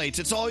waffle plates.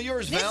 It's all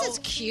yours, Val. This is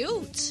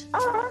cute.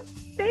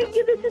 Thank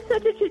you. This is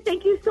such a treat.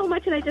 Thank you so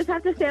much. And I just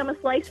have to say I'm a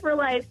slice for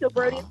life. So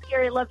Brody and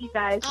Scary, I love you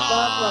guys.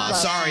 Love.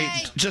 Sorry,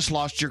 just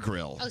lost your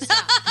grill. Oh,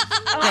 stop.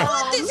 I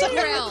want this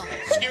grill.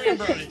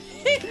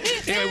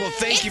 Anyway, well,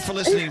 thank you for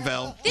listening,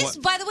 Vel. This,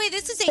 by the way,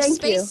 this is a Thank you.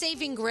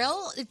 space-saving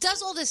grill. It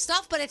does all this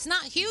stuff, but it's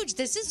not huge.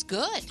 This is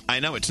good. I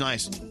know, it's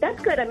nice.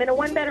 That's good. I'm in a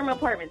one-bedroom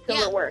apartment, so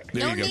it works.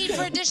 There No you go. need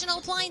for additional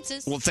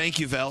appliances. Well, thank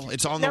you, Vel.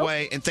 It's on the Nope.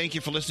 way. And thank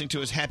you for listening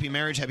to us. Happy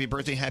marriage, happy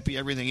birthday, happy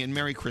everything, and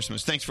Merry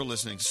Christmas. Thanks for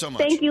listening so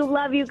much. Thank you.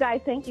 Love you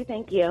guys. Thank you.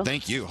 Thank you.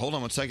 Thank you. Hold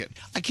on one second.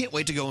 I can't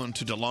wait to go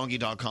into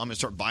DeLonghi.com and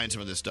start buying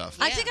some of this stuff.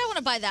 I think I want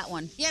to buy that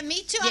one. Yeah,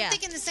 me too. Yeah. I'm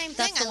thinking the same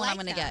That's thing. the I one like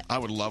I'm gonna get. I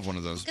would love one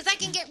of those. Because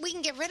we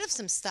can get rid of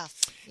some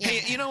stuff. Yeah.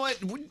 Hey, you know what?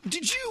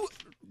 Did you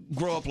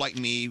grow up like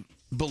me,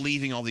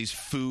 believing all these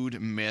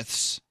food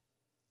myths?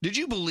 Did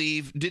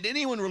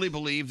anyone really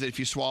believe that if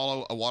you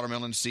swallow a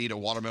watermelon seed, a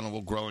watermelon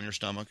will grow in your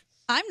stomach?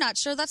 I'm not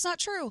sure that's not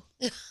true.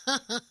 I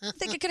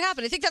think it could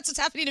happen. I think that's what's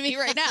happening to me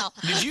right now.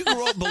 Did you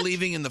grow up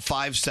believing in the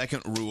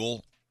 5-second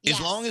rule? As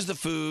long as the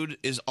food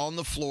is on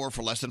the floor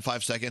for less than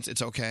 5 seconds,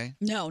 it's okay?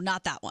 No,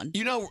 not that one.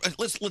 You know,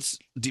 let's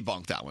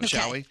debunk that one, Okay,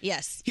 shall we?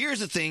 yes. Here's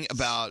the thing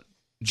about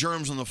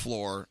germs on the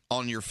floor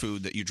on your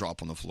food that you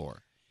drop on the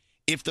floor.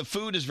 If the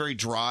food is very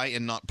dry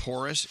and not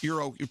porous,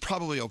 you're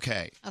probably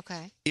okay.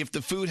 Okay. If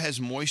the food has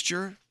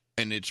moisture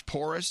and it's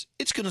porous,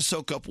 it's going to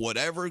soak up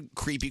whatever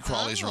creepy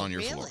crawlies are on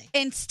your floor.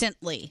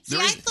 Instantly.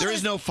 There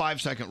is no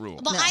 5-second rule.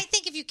 Well, I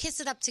think if you kiss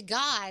it up to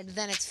God,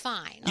 then it's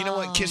fine. You know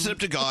what? Kiss it up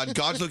to God.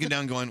 God's looking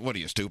down going, what are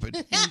you, stupid?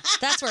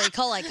 That's where E.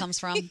 coli comes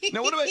from.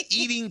 Now, what about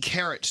eating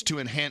carrots to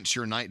enhance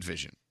your night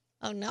vision?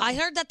 Oh, no. I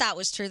heard that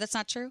was true. That's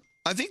not true.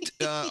 I think,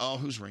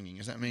 who's ringing?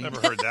 Is that me?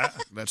 Never heard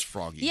that. That's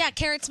Froggy. Yeah,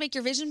 carrots make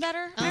your vision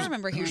better. I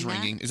remember hearing Who's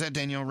ringing? Is that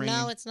Danielle ringing?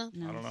 No, it's not.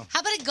 I don't know.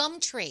 How about a gum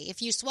tree?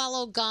 If you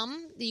swallow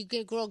gum, you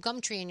could grow a gum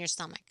tree in your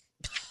stomach.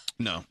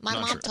 No, My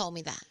not mom true. told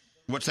me that.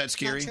 What's that,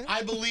 Scary?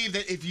 I believe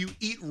that if you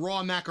eat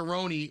raw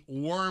macaroni,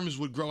 worms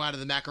would grow out of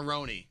the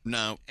macaroni.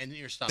 No. And in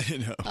your stomach.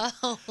 No.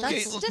 Oh,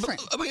 that's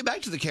different. But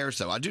back to the carrots,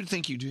 though. I do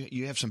think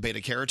you have some beta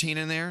carotene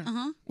in there,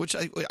 which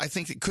I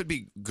think it could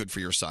be good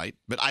for your sight,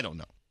 but I don't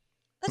know.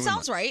 That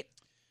sounds right.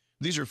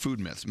 These are food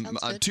myths.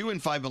 2 in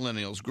 5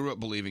 millennials grew up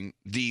believing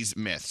these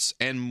myths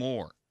and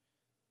more.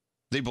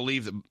 They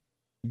believe that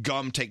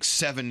gum takes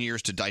 7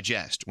 years to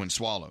digest when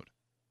swallowed.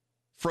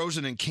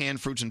 Frozen and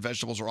canned fruits and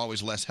vegetables are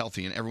always less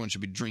healthy, and everyone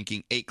should be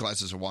drinking 8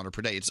 glasses of water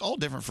per day. It's all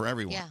different for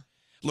everyone. Yeah.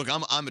 Look,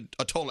 I'm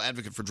a total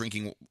advocate for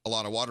drinking a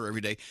lot of water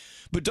every day,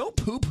 but don't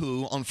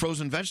poo-poo on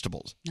frozen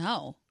vegetables.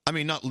 No. I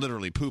mean, not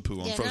literally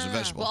poo-poo on frozen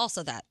vegetables. Well,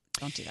 also that.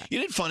 Don't do that.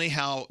 Isn't it funny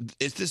how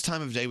it's this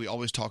time of day we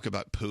always talk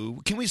about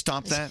poo? Can we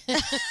stop that? I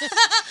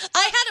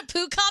had a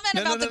poo comment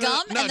No, about no, the no,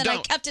 gum, no, and then I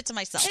don't. kept it to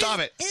myself. Stop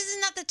it.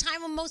 Isn't that the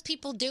time when most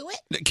people do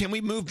it? Can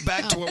we move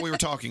back to what we were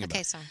talking about?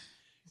 Okay, sorry.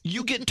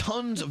 You get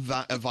tons of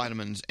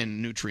vitamins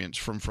and nutrients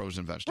from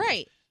frozen vegetables.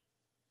 Right.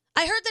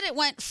 I heard that it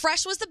went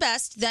fresh was the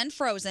best, then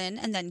frozen,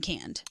 and then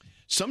canned.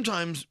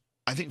 Sometimes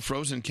I think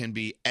frozen can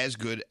be as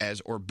good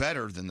as or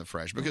better than the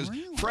fresh because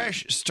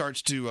fresh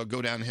starts to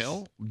go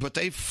downhill, but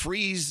they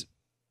freeze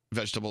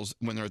vegetables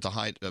when they're at the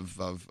height of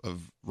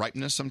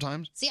ripeness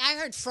sometimes. See, I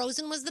heard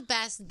Frozen was the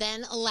best,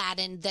 then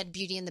Aladdin, then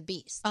Beauty and the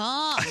Beast.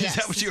 Oh, Is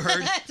that what you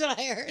heard? That's what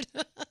I heard.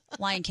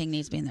 Lion King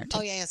needs to be in there, too.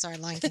 Oh, yeah, sorry,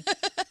 Lion King.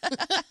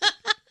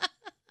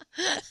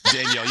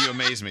 Danielle, you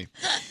amaze me.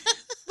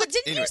 But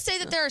didn't Anyway. you say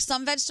that there are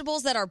some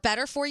vegetables that are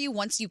better for you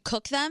once you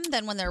cook them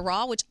than when they're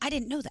raw, which I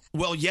didn't know that.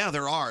 Well, yeah,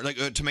 there are. Like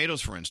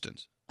tomatoes, for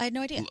instance. I had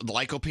no idea.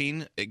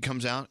 Lycopene, it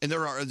comes out. And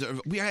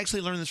we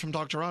actually learned this from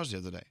Dr. Oz the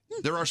other day.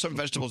 There are some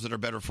vegetables that are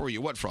better for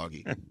you. What,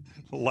 Froggy?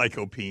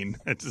 Lycopene.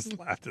 I just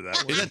laughed at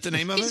that. Is that the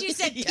name of Because it? you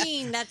said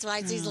peen, that's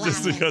why he's Just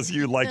laughing. because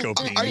you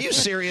lycopene. Are you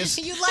serious?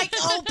 You like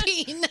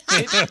opine.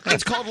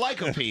 It's called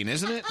lycopene,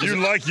 isn't it? You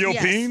like your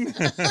Yes. peen?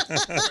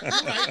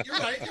 You're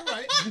right.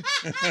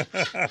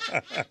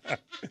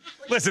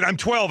 Listen, I'm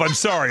 12. I'm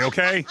sorry,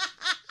 okay?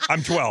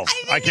 I'm 12.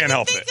 I can't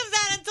help it. Think of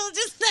that until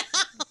just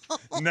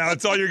now. Now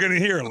that's all you're going to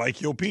hear,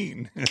 like your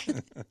peen.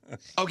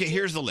 Okay,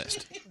 here's the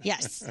list.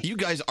 Yes. You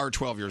guys are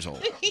 12 years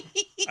old.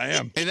 I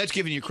am. And that's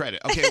giving you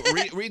credit. Okay,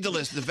 read the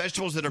list. The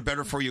vegetables that are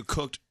better for you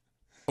cooked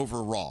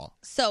over raw.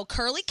 So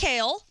curly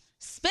kale,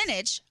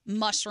 spinach,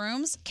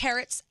 mushrooms,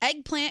 carrots,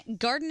 eggplant,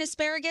 garden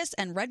asparagus,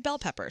 and red bell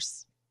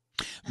peppers.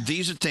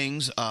 These are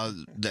things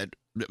that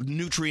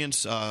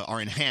nutrients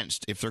are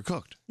enhanced if they're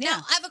cooked.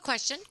 Now, I have a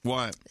question.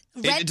 What?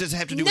 Red- It does it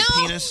have to do no,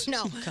 with penis?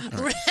 No.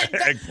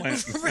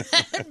 Eggplant.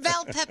 Red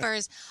bell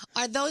peppers,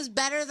 are those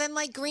better than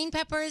like green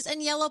peppers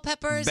and yellow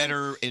peppers?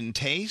 Better in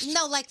taste?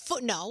 No, like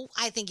no.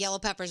 I think yellow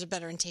peppers are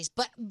better in taste.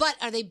 But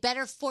are they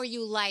better for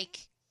you,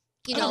 like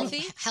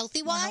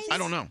healthy wise? I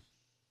don't know.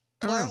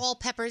 Or are all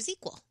peppers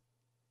equal?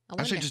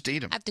 I should just eat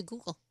them. I have to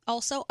Google.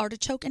 Also,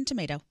 artichoke and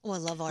tomato. Oh, I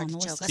love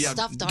artichoke. A Yeah,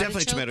 stuffed definitely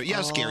artichoke. tomato.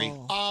 Yeah, scary.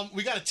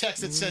 We got a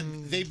text that said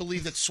they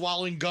believe that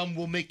swallowing gum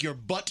will make your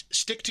butt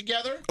stick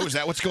together. Oh, is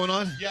that what's going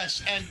on?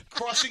 Yes, and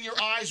crossing your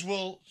eyes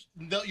will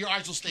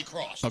stay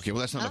crossed. Okay,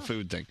 well, that's not a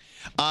food thing.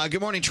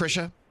 Good morning,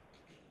 Trisha.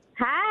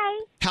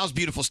 Hi. How's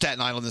beautiful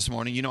Staten Island this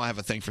morning? You know I have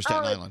a thing for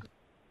Staten Oh, Island.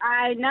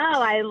 I know.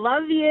 I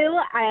love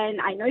you, and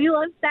I know you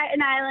love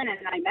Staten Island, and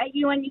I met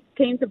you when you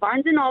came to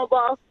Barnes &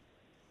 Noble.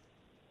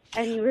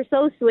 and you were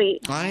so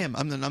sweet. I am.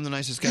 I'm the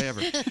nicest guy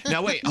ever.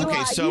 Now, wait. You Okay,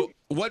 are. so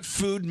what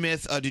food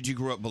myth did you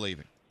grow up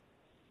believing?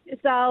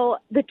 So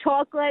the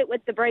chocolate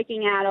with the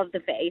breaking out of the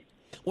face.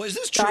 Was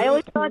this true? So I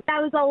always thought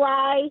that was a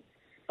lie,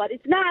 but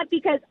it's not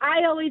because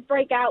I always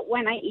break out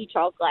when I eat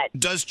chocolate.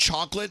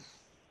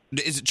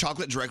 Is it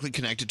chocolate directly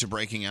connected to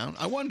breaking out?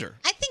 I wonder.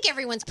 I think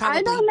everyone's I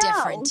probably don't know.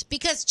 different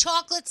because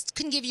chocolates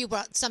can give you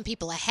some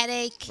people a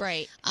headache.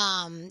 Right.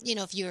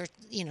 If you're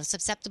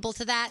susceptible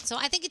to that. So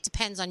I think it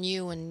depends on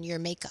you and your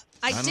makeup.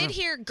 I did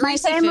hear My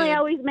greasy family food.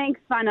 always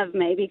makes fun of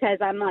me because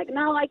I'm like,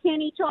 no, I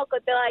can't eat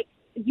chocolate. They're like,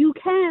 you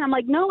can. I'm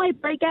like, no, I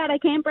break out. I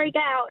can't break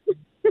out.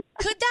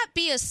 Could that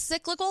be a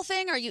cyclical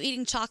thing? Are you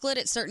eating chocolate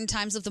at certain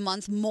times of the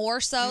month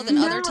more so than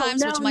other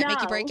times, which might make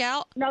you break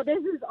out? No, this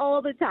is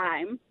all the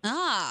time.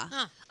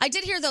 I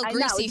did hear, though, I know,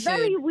 greasy it's food.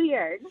 very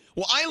weird.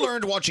 Well, I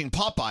learned watching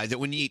Popeye that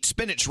when you eat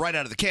spinach right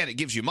out of the can, it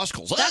gives you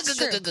muscles. That's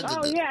true.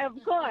 Oh, yeah,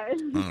 of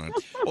course. All right.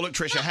 Well, look,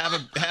 Tricia,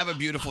 have a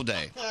beautiful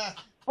day.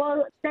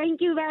 Well,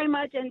 thank you very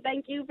much, and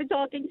thank you for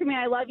talking to me.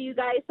 I love you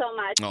guys so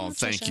much. Oh,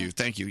 thank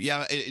you.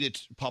 Yeah,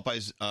 it's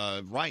Popeye's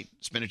right.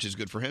 Spinach is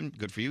good for him,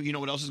 good for you. You know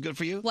what else is good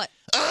for you? What?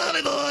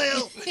 Olive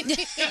oil.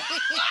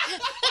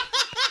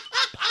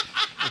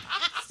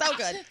 So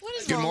good.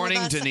 Good morning,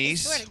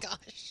 Denise.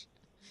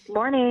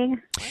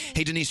 Morning.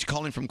 Hey, Denise,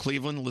 calling from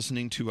Cleveland,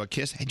 listening to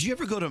Kiss. Hey, did you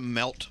ever go to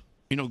Melt?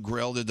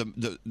 Grill,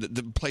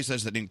 the place that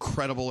has that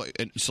incredible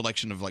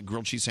selection of like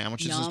grilled cheese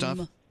sandwiches and stuff.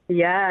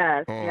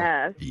 Yes, Oh,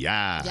 yes.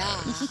 Yeah.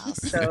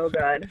 So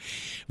good.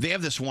 They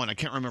have this one. I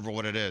can't remember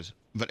what it is,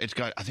 but it's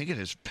got, I think it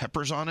has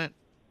peppers on it,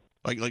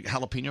 like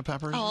jalapeno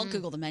peppers. Oh, I'll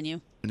Google the menu.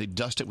 And they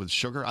dust it with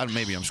sugar.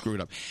 Maybe I'm screwed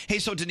up. Hey,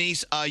 so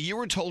Denise, you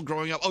were told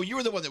growing up. Oh, you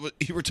were the one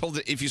you were told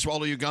that if you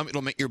swallow your gum,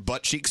 it'll make your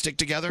butt cheeks stick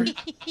together.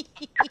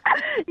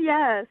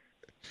 Yes.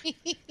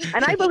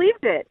 And I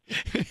believed it.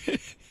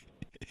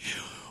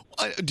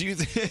 Do you?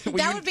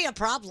 That would be a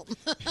problem.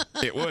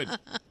 It would.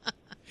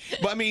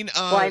 But I mean,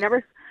 Well,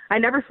 I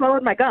never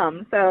swallowed my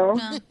gum, so.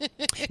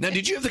 Now,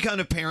 did you have the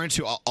kind of parents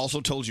who also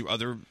told you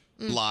other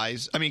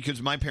lies? I mean,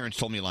 because my parents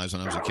told me lies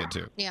when I was a kid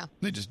too. Yeah.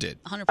 They just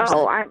did. 100%.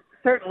 Oh, I'm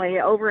certainly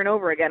over and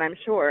over again, I'm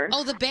sure.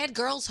 Oh, the bad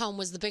girls' home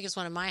was the biggest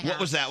one in my house. What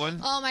was that one?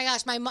 Oh my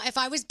gosh, if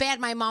I was bad,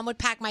 my mom would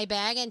pack my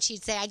bag and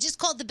she'd say, "I just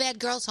called the bad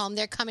girls' home.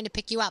 They're coming to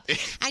pick you up."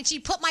 And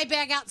she'd put my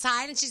bag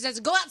outside and she says,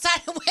 "Go outside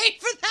and wait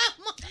for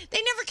them."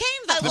 They never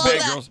came. The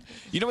bad girls.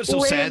 You know what's so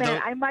Wait sad a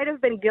minute, though? I might have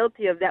been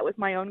guilty of that with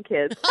my own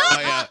kids.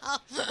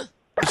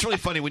 It's really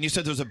funny when you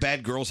said there was a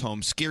bad girls'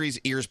 home. Scary's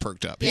ears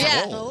perked up. He's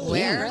Yeah. like, "Whoa."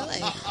 Where?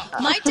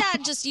 My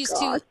dad just used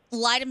to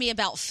lie to me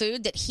about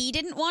food that he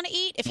didn't want to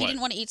eat. If he What? didn't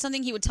want to eat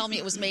something, he would tell me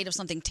it was made of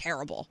something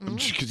terrible.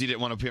 Because you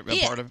didn't want to be a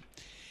Yeah. part of it.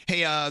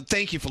 Hey,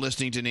 thank you for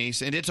listening,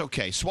 Denise. And it's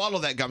okay. Swallow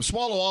that gum.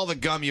 Swallow all the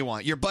gum you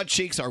want. Your butt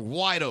cheeks are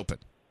wide open.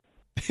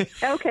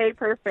 Okay,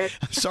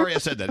 perfect. Sorry I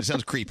said that. It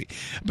sounds creepy.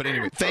 But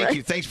anyway, thank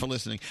you. Thanks for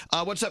listening.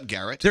 What's up,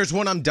 Garrett? There's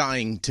one I'm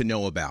dying to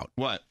know about.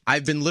 What?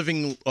 I've been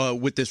living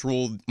with this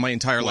rule my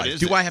entire What life. is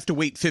Do it? I have to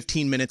wait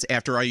 15 minutes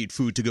after I eat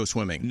food to go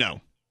swimming?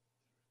 No.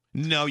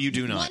 No, you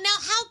do not. Well,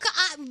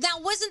 now,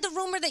 that wasn't the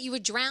rumor that you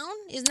would drown?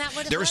 Isn't that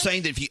what it They were was?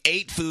 saying that if you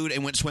ate food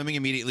and went swimming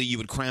immediately, you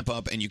would cramp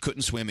up and you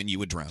couldn't swim and you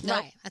would drown.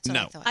 Right. That's what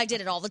I No. thought. I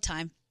did it all the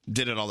time.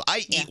 Did it all.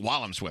 I eat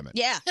while I'm swimming.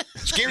 Yeah.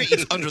 Scary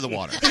eats under the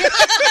water.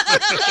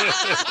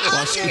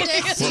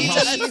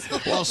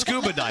 while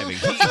scuba diving.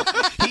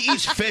 He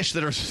eats fish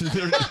that are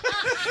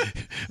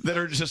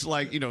just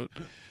like,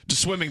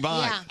 just swimming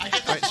by. Yeah.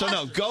 Right, so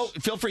no,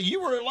 feel free.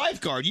 You were a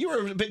lifeguard. You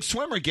were a big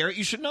swimmer, Garrett.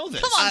 You should know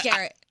this. Come on,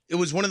 Garrett. It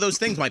was one of those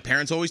things my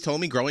parents always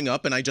told me growing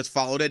up, and I just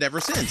followed it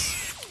ever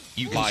since.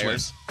 You can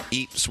Liars. swim.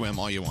 Eat, swim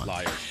all you want.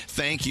 Liar.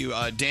 Thank you.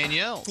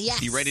 Danielle.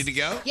 Yes. You ready to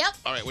go? Yep.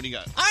 All right, what do you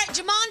got? All right,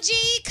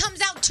 Jumanji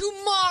comes out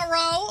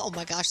tomorrow. Oh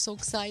my gosh, so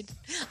excited.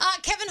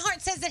 Kevin Hart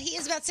says that he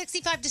is about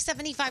 65 to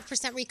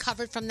 75%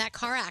 recovered from that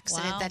car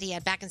accident Wow. that he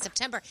had back in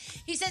September.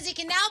 He says he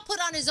can now put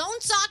on his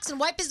own socks and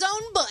wipe his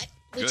own butt,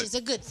 which Good. is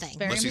a good thing.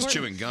 Unless he's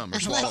chewing gum or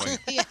swallowing.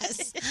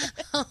 Yes.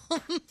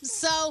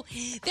 So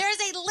there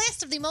is a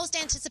list of the most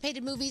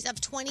anticipated movies of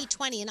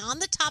 2020, and on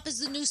the top is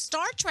the new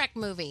Star Trek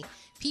movie.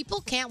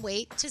 People can't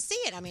wait to see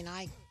it. I mean,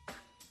 I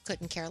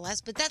couldn't care less,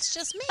 but that's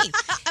just me.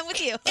 I'm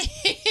with you.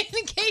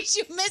 In case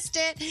you missed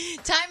it,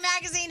 Time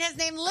Magazine has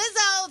named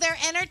Lizzo their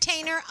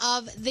Entertainer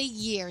of the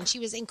Year. And she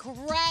was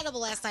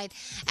incredible last night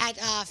at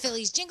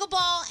Philly's Jingle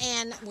Ball,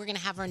 and we're going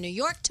to have her in New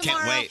York tomorrow.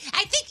 Can't wait.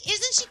 I think,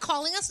 isn't she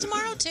calling us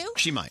tomorrow, too?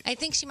 She might. I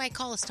think she might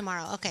call us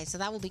tomorrow. Okay, so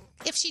that will be,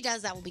 if she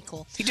does, that will be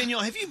cool. Hey,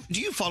 Danielle, do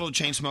you follow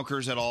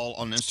Chainsmokers at all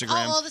on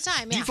Instagram? Oh, all the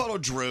time, Do yeah. you follow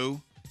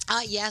Drew?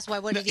 Yes, why?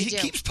 What did he do?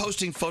 He keeps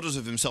posting photos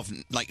of himself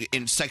like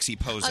in sexy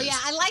poses. Oh, yeah,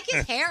 I like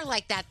his hair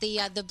like that.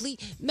 The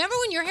bleach. Remember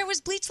when your hair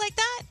was bleached like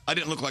that? I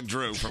didn't look like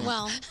Drew from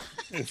Well.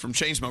 from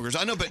Chainsmokers.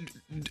 I know, but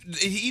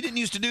he didn't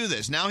used to do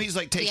this. Now he's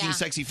like taking Yeah.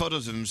 sexy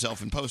photos of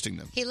himself and posting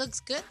them. He looks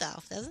good,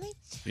 though, doesn't he?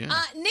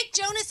 Yeah. Nick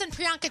Jonas and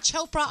Priyanka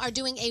Chopra are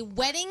doing a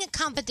wedding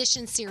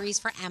competition series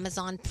for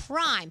Amazon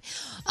Prime.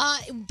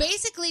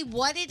 Basically,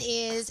 what it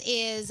is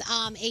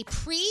a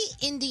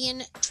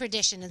pre-Indian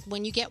tradition.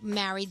 When you get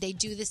married, they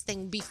do this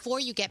thing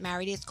before you get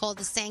married. It's called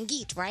the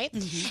Sangeet, right?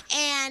 Mm-hmm.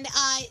 And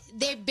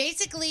they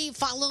basically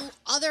follow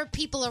other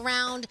people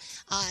around.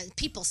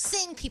 People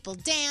sing, people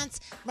dance,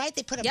 right?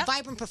 They put up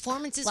vibrant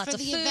performances Lots for of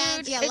the food.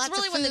 event. Yeah, it's lots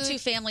really of when the food. two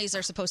families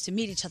are supposed to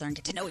meet each other and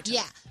get to know each other.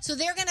 Yeah, so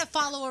they're going to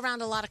follow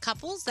around a lot of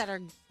couples that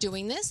are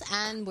doing this,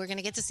 and we're going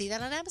to get to see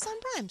that on Amazon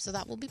Prime, so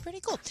that will be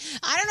pretty cool.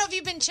 I don't know if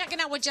you've been checking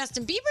out what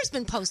Justin Bieber's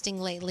been posting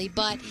lately,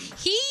 but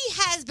he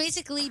has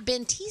basically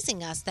been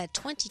teasing us that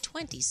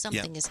 2020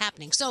 something is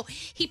happening. So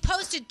he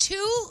posted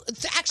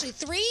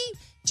three,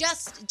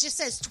 just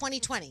says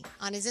 2020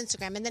 on his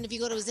Instagram. And then if you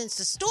go to his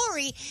Insta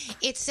story,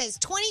 it says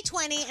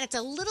 2020, and it's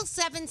a little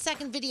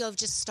 7-second video of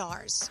just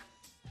stars.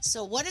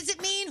 So what does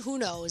it mean? Who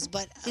knows?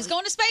 But he's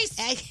going to space.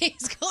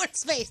 He's going to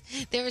space.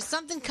 There is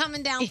something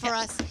coming down for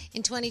us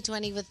in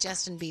 2020 with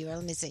Justin Bieber.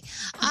 Let me see.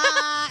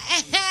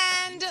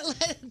 And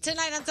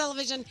tonight on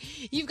television,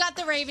 you've got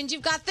the Ravens,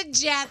 you've got the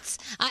Jets.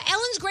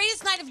 Ellen's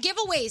greatest night of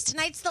giveaways.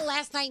 Tonight's the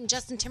last night, and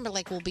Justin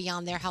Timberlake will be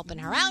on there helping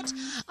her out.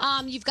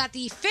 You've got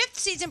the 5th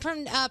season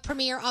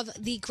premiere of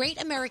the Great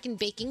American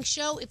Baking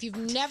Show. If you've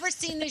never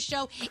seen this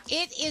show,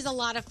 it is a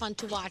lot of fun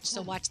to watch,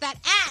 so watch that.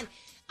 And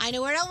I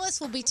know where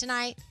Elvis will be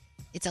tonight.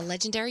 It's a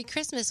legendary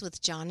Christmas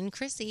with John and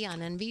Chrissy on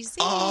NBC.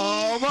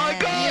 Oh, my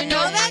God. You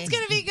know that's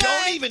going to be good.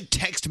 Don't even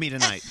text me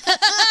tonight.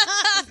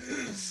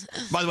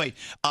 By the way,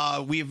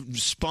 we've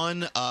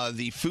spun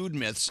the food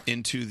myths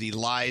into the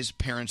lies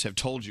parents have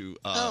told you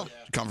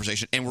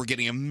conversation, and we're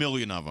getting a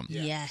million of them.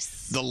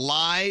 Yes. The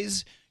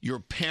lies your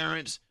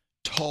parents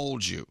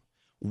told you.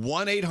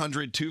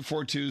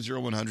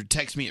 1-800-242-0100.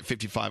 Text me at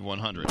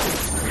 55100.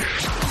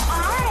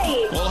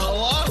 Hi. Well,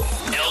 hello.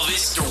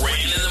 Elvis Duran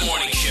in the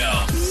Morning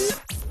Show.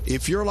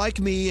 If you're like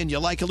me and you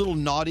like a little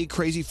naughty,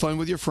 crazy fun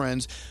with your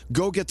friends,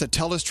 go get the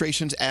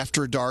Telestrations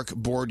After Dark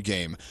board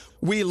game.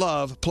 We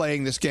love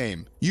playing this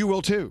game. You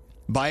will too.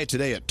 Buy it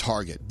today at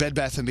Target, Bed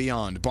Bath &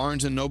 Beyond,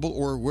 Barnes & Noble,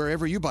 or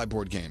wherever you buy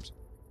board games.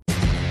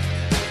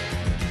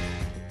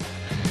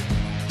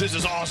 This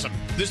is awesome.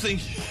 This thing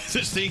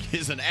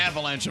is an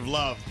avalanche of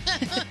love.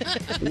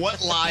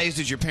 What lies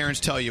did your parents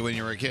tell you when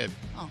you were a kid?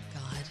 Oh,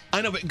 God.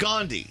 I know, but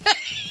Gandhi.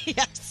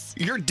 Yes.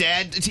 Your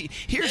dad... See,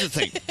 here's the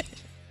thing.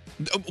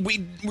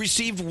 We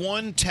received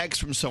one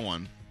text from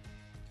someone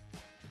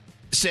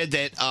said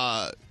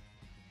that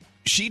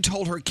she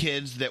told her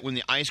kids that when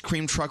the ice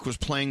cream truck was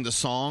playing the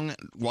song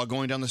while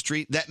going down the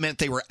street, that meant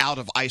they were out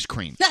of ice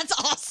cream. That's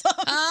awesome.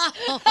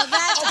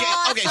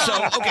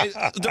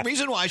 The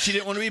reason why she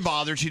didn't want to be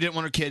bothered, she didn't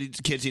want her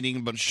kids eating a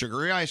bunch of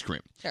sugary ice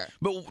cream. Sure.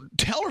 But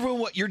tell everyone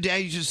what your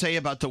dad used to say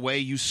about the way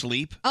you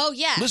sleep. Oh,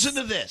 yes. Listen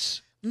to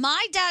this.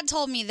 My dad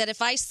told me that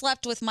if I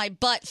slept with my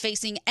butt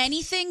facing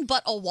anything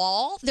but a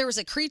wall, there was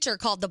a creature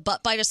called the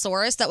butt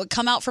bitosaurus that would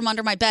come out from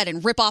under my bed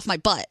and rip off my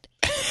butt.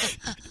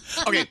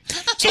 Okay.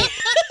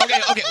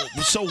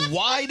 So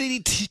why did he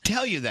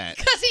tell you that?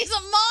 Because he's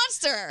a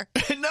monster.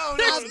 No,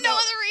 There's no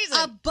other reason.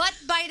 A butt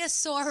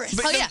bitosaurus.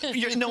 But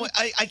you know,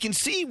 I can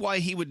see why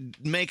he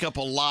would make up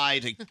a lie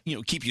to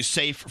keep you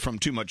safe from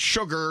too much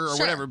sugar or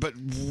whatever. But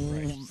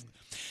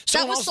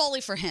that was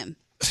solely for him.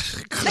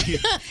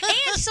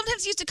 And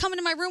sometimes he used to come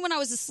into my room when I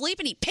was asleep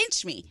and he'd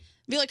pinch me.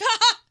 Be like, ha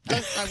ha!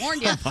 I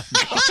warned you. Be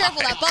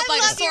careful, that butt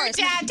bitosaurus.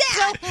 Dad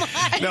so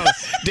much. No,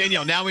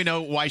 Danielle, now we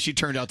know why she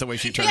turned out the way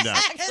she turned out.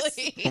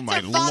 Exactly. Oh,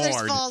 my father's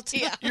Lord. fault.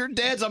 Yeah. Your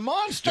dad's a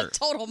monster. A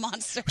total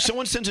monster.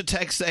 Someone sends a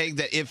text saying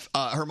that if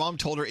her mom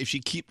told her if she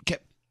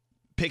kept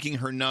picking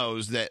her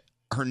nose, that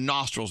her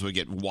nostrils would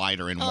get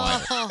wider and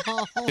wider.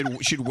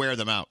 She'd wear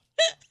them out.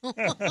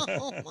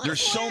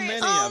 There's so many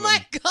of them. Oh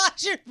my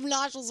gosh, your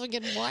nostrils will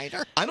get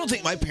wider. I don't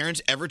think my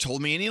parents ever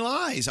told me any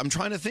lies. I'm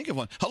trying to think of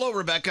one. Hello,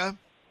 Rebecca.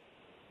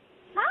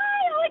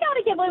 Hi. Oh my God,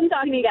 I can't believe I'm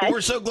talking to you guys.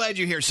 We're so glad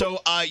you're here. So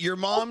your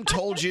mom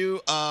told you,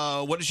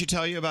 what did she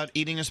tell you about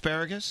eating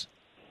asparagus?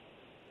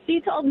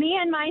 She told me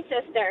and my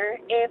sister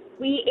if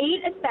we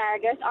ate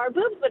asparagus, our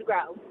boobs would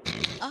grow.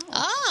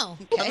 Oh.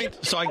 I mean,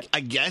 so I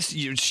guess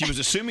she was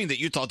assuming that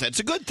you thought that's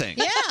a good thing.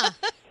 Yeah.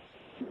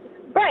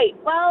 Right.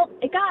 Well,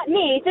 it got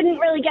me. It didn't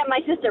really get my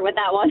sister with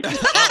that one.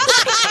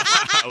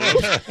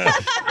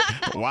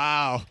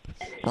 Wow.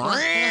 And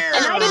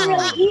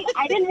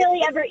I didn't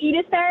really ever eat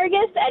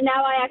asparagus, and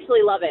now I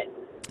actually love it.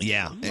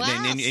 Yeah.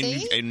 Wow,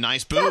 and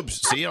nice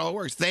boobs. See, it all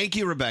works. Thank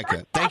you,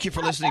 Rebecca. Thank you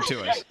for listening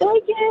to us.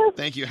 Thank you.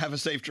 Thank you. Have a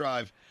safe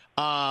drive.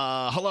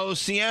 Hello,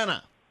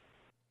 Sienna.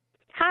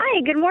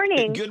 Hi, good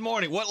morning. Good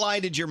morning. What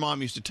lie did your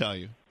mom used to tell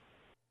you?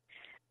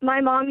 My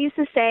mom used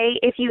to say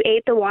if you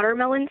ate the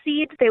watermelon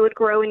seeds, they would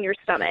grow in your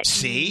stomach.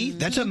 See?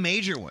 That's a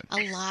major one.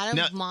 A lot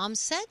of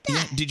moms said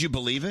that. Yeah, did you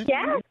believe it?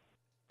 Yeah.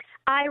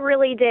 I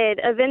really did.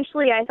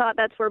 Eventually, I thought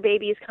that's where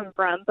babies come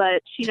from,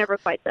 but she never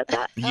quite said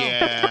that.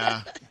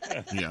 Yeah.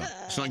 Yeah.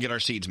 Let's not get our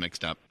seeds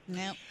mixed up.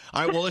 Nope.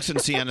 All right, well, listen,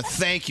 Sienna,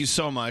 thank you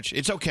so much.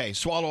 It's okay.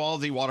 Swallow all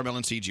the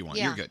watermelon seeds you want.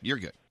 Yeah. You're good. You're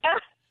good.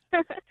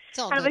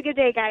 Have a good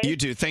day, guys. You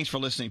too. Thanks for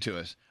listening to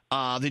us.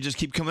 They just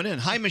keep coming in.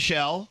 Hi,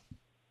 Michelle.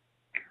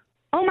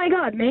 Oh, my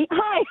God, mate.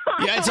 Hi.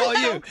 Yeah, it's all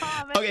you.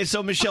 Okay,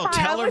 so, Michelle,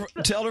 Hi,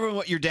 tell everyone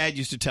what your dad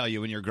used to tell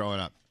you when you were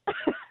growing up.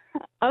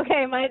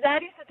 Okay, my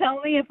dad used to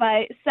tell me if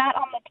I sat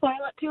on the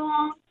toilet too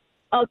long,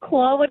 a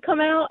claw would come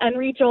out and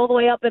reach all the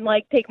way up and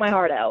like take my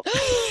heart out.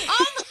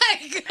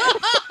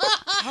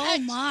 Oh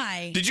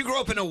my! Did you grow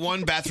up in a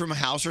one-bathroom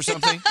house or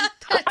something?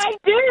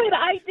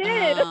 I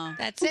did.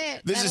 That's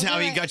it. This is how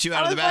he got you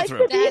out of the Like,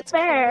 bathroom. to be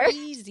fair.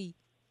 Crazy.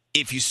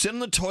 If you sit on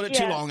the toilet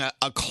too Yeah. long,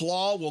 a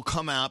claw will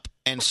come up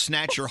and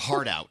snatch your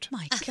heart out.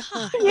 My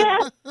God.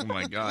 Yeah, Oh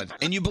my God!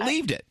 And you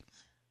believed it.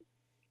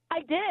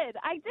 I did.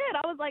 I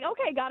was like,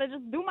 okay, gotta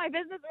just do my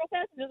business real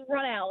fast and just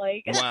run out.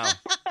 Like, Wow.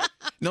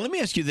 Now let me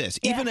ask you this: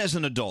 even as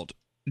an adult,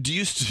 do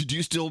you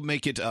still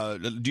make it?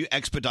 Do you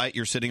expedite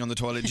your sitting on the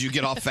toilet? Do you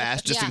get off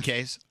fast just in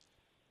case?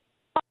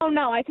 oh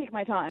no, I take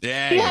my time.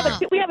 Yeah, we yeah.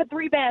 have a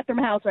 3-bathroom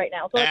house right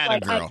now, so it's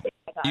like I Girl. take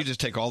my time. You just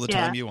take all the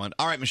time you want.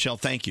 All right, Michelle,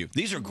 thank you.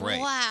 These are great.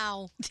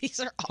 Wow. These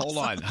are awesome. Hold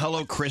on.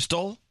 Hello,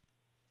 Crystal.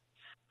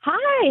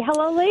 Hi,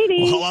 hello,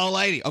 lady. Well, hello,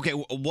 lady. Okay,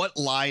 what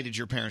lie did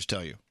your parents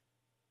tell you?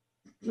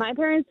 My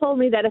parents told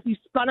me that if you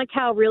spun a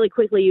cow really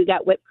quickly, you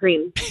got whipped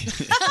cream.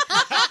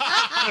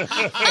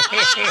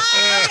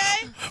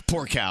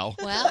 Poor cow.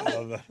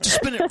 Well,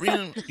 Spin it.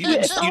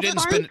 You didn't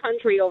spin it.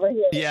 Country over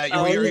here. Yeah,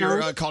 so,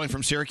 you're calling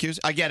from Syracuse.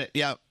 I get it.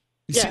 Yeah.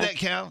 You see Yeah. that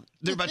cow?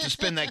 They're about to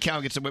spin that cow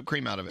and get some whipped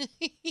cream out of it.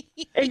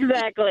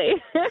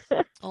 Exactly.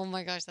 oh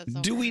my gosh, that's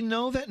so Do we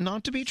know that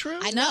not to be true?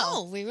 I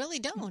know. We really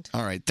don't.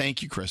 All right.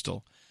 Thank you,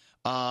 Crystal.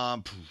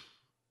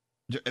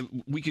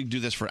 We could do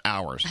this for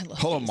hours.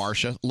 Hello,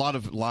 Marcia. A lot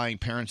of lying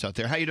parents out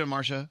there. How you doing,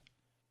 Marcia?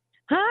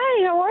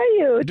 Hi, how are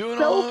you? Doing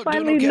so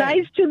finally okay.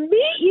 nice to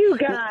meet you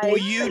guys. Well,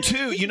 you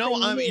too. You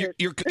know,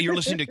 you're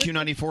listening to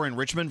Q94 in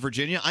Richmond,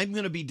 Virginia. I'm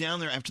going to be down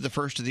there after the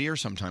first of the year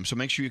sometime, so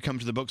make sure you come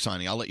to the book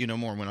signing. I'll let you know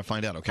more when I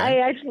find out, okay?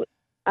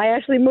 I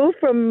actually moved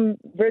from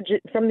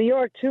New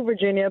York to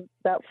Virginia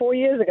about 4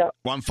 years ago.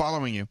 Well, I'm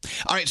following you.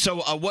 All right, so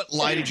what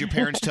lie did your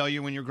parents tell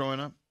you when you were growing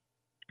up?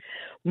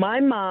 My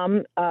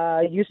mom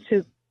used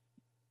to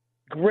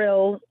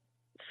grill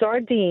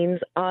sardines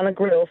on a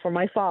grill for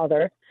my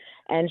father.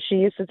 And she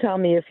used to tell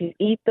me if you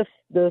eat the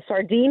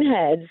sardine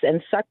heads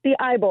and suck the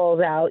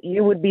eyeballs out,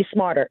 you would be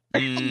smarter.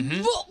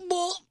 Mm-hmm.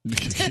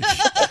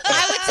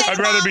 I'd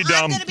rather be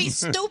dumb. I'm going to be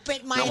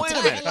stupid my Now, wait a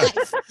entire minute.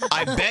 life.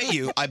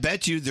 I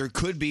bet you there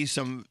could be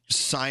some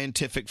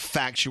scientific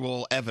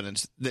factual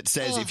evidence that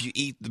says if you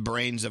eat the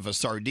brains of a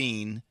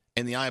sardine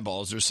and the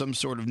eyeballs, there's some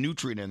sort of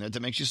nutrient in there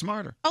that makes you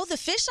smarter. Oh, the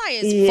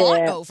fisheye is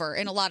fought over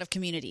in a lot of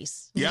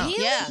communities. Yeah.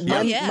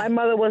 Yeah. My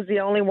mother was the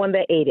only one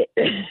that ate it.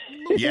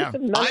 Yeah.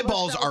 None of us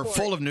Eyeballs fell are for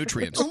full it. of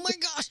nutrients. Oh my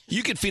gosh.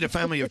 You could feed a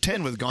family of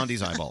 10 with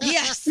Gandhi's eyeballs.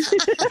 Yes.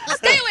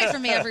 Stay away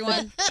from me,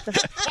 everyone.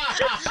 But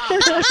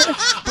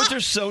they're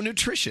so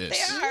nutritious.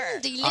 They are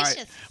delicious. All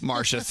right,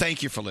 Marcia,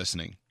 thank you for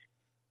listening.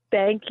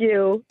 Thank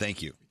you.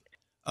 Thank you.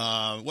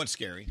 What's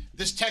scary?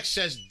 This text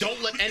says,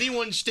 don't let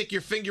anyone stick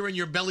your finger in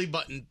your belly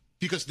button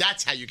because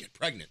that's how you get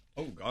pregnant.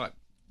 Oh, God.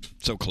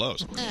 So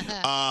close.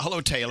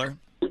 Hello, Taylor.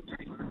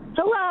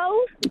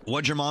 Hello.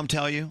 What'd your mom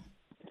tell you?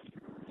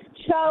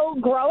 So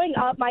growing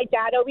up, my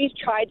dad always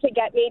tried to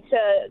get me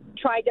to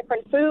try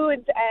different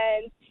foods,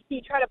 and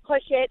he tried to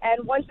push it.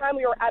 And one time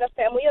we were at a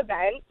family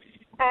event,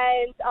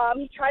 and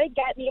he tried to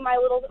get me, my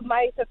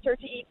sister,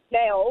 to eat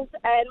snails.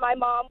 And my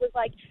mom was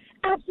like,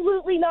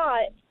 absolutely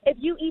not. If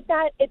you eat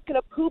that, it's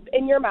going to poop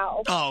in your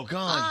mouth. Oh,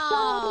 God.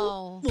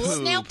 Oh, Poop.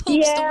 snail poop's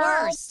the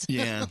worst.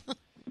 Yeah.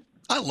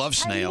 I love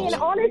snails. I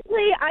mean,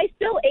 honestly, I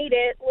still ate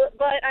it,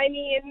 but I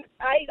mean,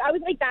 I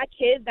was like that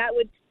kid that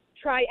would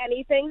try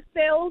anything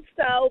still.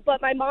 So,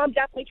 but my mom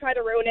definitely tried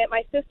to ruin it.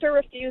 My sister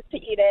refused to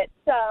eat it.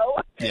 So.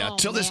 Yeah,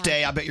 till this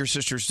day, I bet your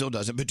sister still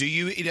does it. But do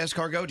you eat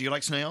escargot? Do you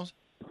like snails?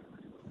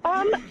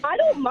 I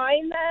don't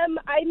mind them.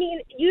 I mean,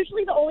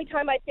 usually the only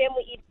time my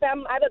family eats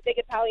them, I have a big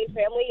Italian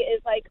family,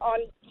 is like on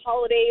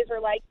holidays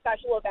or like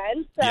special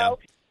events. So,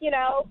 you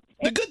know.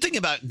 The good thing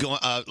about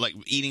like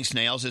eating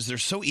snails is they're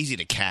so easy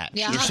to catch.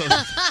 Yeah.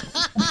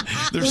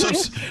 They're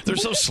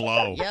so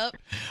slow. Yep.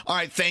 All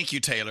right, thank you,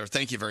 Taylor.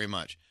 Thank you very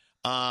much.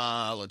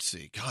 Let's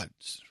see. God.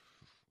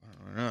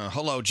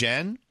 Hello,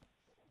 Jen.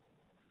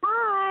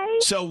 Hi.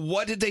 So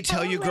what did they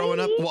tell you growing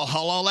up? Well,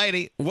 hello,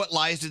 lady. What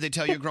lies did they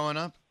tell you growing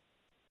up?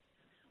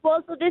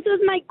 Well, so this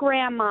was my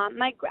grandma.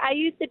 I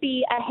used to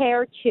be a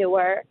hair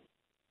chewer.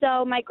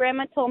 So my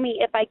grandma told me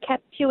if I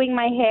kept chewing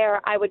my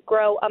hair, I would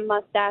grow a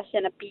mustache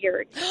and a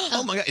beard.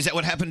 Oh, my God. Is that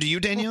what happened to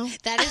you, Danielle?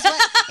 That is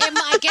what,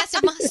 I guess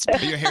it must be. Are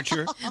you a hair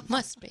chewer?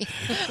 Must be.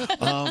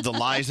 Oh, the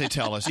lies they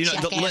tell us. You know,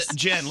 Jackass.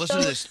 Jen, listen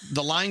to this.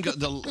 The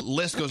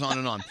list goes on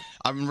and on.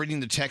 I'm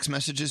reading the text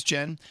messages,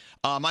 Jen.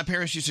 My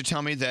parents used to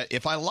tell me that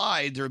if I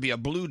lied, there would be a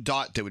blue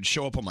dot that would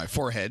show up on my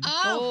forehead.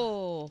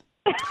 Oh,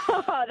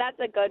 that's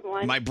a good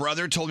one. My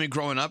brother told me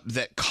growing up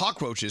that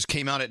cockroaches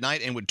came out at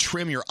night and would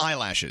trim your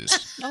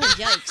eyelashes. Oh,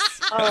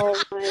 yikes.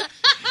 Oh, my.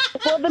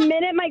 Well, the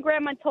minute my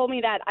grandma told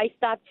me that, I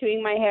stopped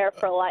chewing my hair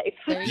for life.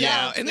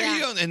 Yeah, and there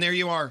you go. And there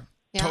you are.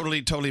 Yeah.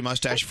 Totally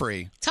mustache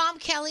free. Tom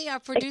Kelly, our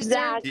producer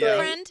Exactly.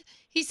 friend,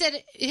 he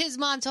said his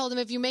mom told him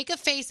if you make a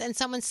face and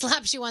someone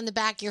slaps you on the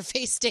back, your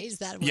face stays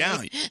that way.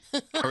 Yeah.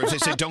 Or if they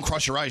say don't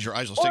cross your eyes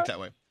will stick that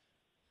way.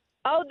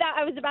 Oh, that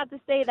I was about to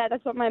say that.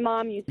 That's what my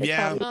mom used to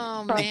Yeah,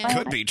 tell me. it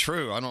could be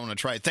true. I don't want to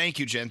try it. Thank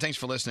you, Jen. Thanks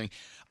for listening.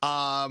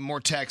 More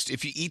text.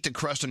 If you eat the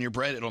crust on your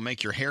bread, it'll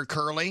make your hair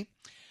curly.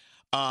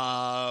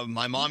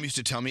 My mom used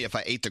to tell me if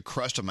I ate the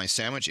crust of my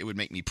sandwich, it would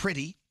make me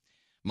pretty.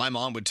 My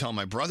mom would tell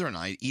my brother and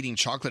I eating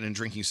chocolate and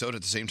drinking soda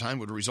at the same time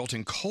would result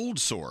in cold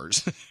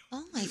sores.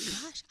 Oh my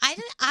gosh! I'm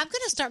going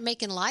to start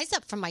making lies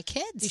up for my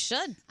kids. You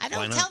should. I Why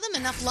don't not? tell them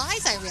enough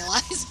lies. I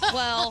realize.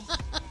 Well,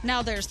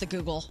 now there's the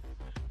Google.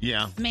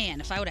 Yeah.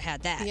 Man, if I would have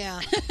had that. Yeah.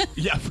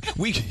 Yeah,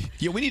 we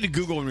need to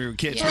Google when we were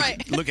kids. Yeah.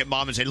 Right. Look at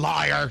mom and say,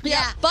 liar.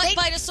 Yeah, but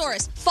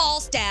Vitasaurus.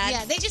 False, Dad.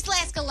 Yeah, they just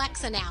ask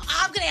Alexa now.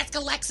 I'm going to ask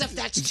Alexa if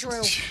that's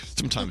true.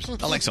 Sometimes.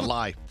 Alexa,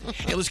 lie.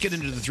 Hey, let's get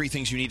into the 3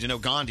 things you need to know.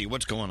 Gandhi,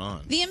 what's going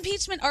on? The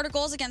impeachment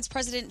articles against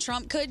President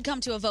Trump could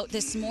come to a vote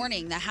this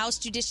morning. The House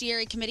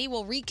Judiciary Committee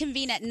will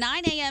reconvene at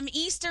 9 a.m.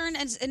 Eastern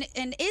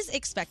and is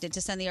expected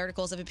to send the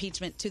articles of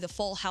impeachment to the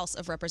full House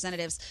of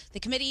Representatives. The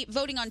committee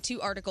voting on 2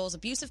 articles,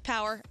 abuse of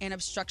power and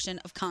obstruction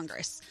of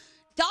Congress.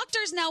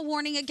 Doctors now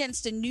warning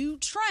against a new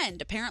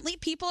trend. Apparently,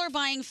 people are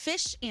buying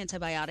fish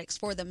antibiotics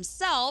for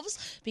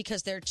themselves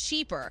because they're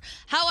cheaper.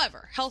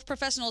 However, health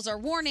professionals are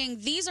warning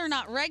these are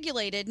not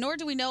regulated, nor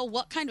do we know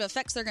what kind of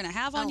effects they're going to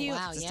have on you.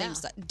 wow, It's the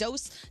same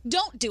dose.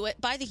 Don't do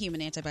it. Buy the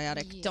human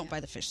antibiotic. Don't buy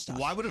the fish stuff.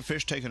 Why would a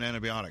fish take an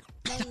antibiotic?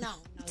 No.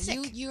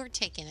 You're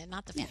taking it,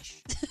 not the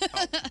fish.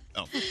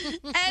 Oh.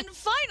 And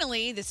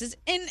finally, this is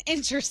an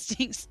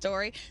interesting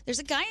story. There's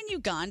a guy in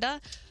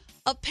Uganda,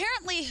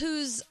 apparently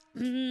whose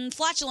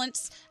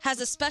flatulence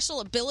has a special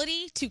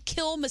ability to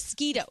kill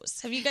mosquitoes.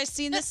 Have you guys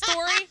seen this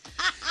story?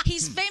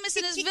 He's famous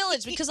in his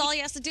village because all he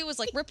has to do is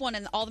rip one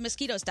and all the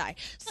mosquitoes die.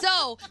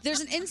 So there's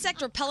an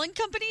insect repellent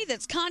company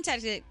that's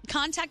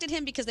contacted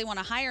him because they want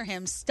to hire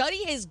him,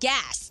 study his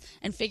gas,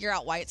 and figure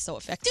out why it's so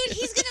effective. Dude,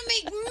 he's going to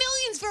make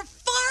millions for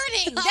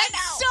farting.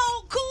 That's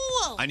so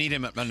cool. I need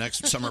him at my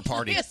next summer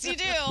party. Yes, you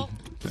do.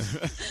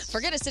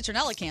 Forget a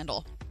citronella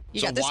candle. You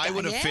So got this why guy.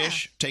 would a Yeah.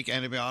 fish take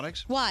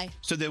antibiotics? Why?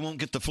 So they won't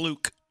get the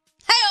fluke.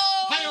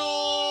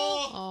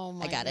 Oh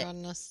my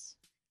goodness.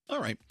 All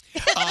right.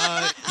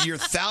 Your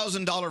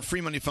 $1,000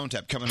 free money phone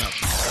tap coming up.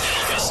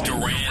 Elvis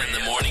Duran in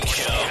the morning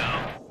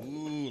show.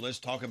 Ooh, let's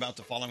talk about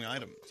the following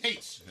item.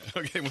 Tates.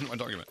 Okay, what am I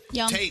talking about?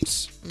 Yum.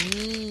 Tates.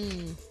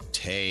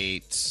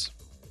 Tates.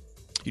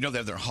 You know, they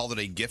have their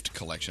holiday gift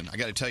collection. I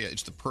got to tell you,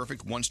 it's the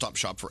perfect one-stop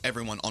shop for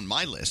everyone on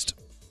my list.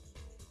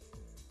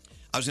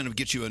 I was going to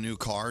get you a new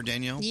car,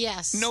 Danielle.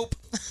 Yes. Nope.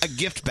 A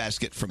gift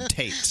basket from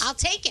Tate's. I'll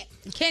take it.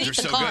 Can't They're eat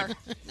the so car.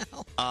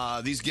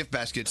 good. These gift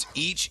baskets,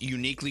 each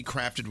uniquely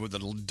crafted with a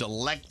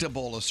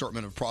delectable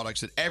assortment of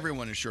products that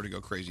everyone is sure to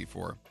go crazy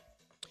for.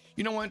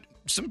 You know what?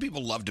 Some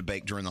people love to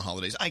bake during the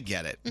holidays. I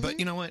get it. But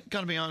you know what?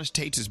 Got to be honest,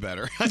 Tate's is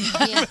better.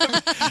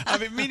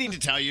 I've been meaning to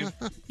tell you.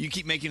 You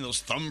keep making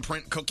those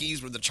thumbprint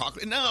cookies with the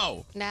chocolate.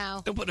 No.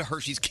 Don't put a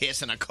Hershey's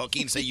Kiss in a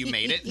cookie and say you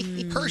made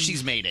it.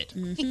 Hershey's made it.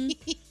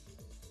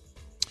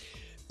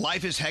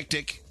 Life is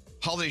hectic.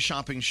 Holiday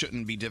shopping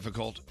shouldn't be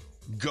difficult.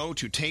 Go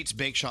to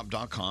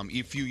TatesBakeShop.com.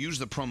 If you use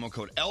the promo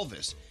code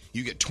Elvis,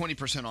 you get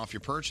 20% off your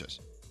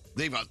purchase.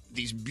 They've got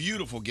these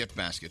beautiful gift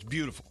baskets.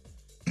 Beautiful.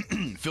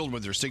 Filled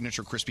with their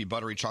signature crispy,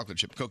 buttery chocolate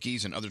chip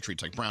cookies and other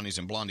treats like brownies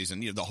and blondies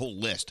and the whole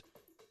list.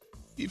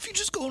 If you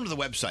just go onto the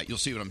website, you'll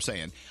see what I'm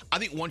saying. I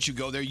think once you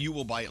go there, you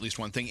will buy at least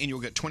one thing, and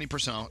you'll get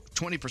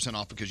 20%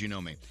 off because you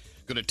know me.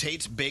 Go to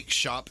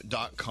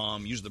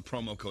TatesBakeShop.com. Use the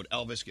promo code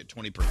Elvis. Get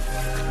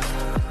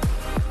 20%.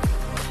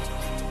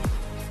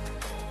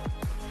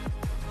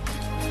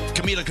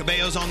 Camila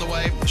Cabello's on the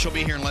way. She'll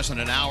be here in less than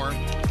an hour.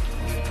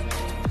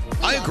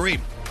 I agree.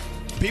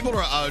 People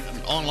are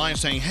online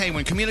saying, hey,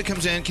 when Camila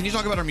comes in, can you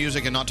talk about her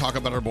music and not talk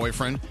about her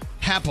boyfriend?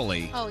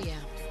 Happily. Oh, yeah.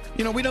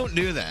 You know, we don't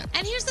do that.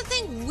 And here's the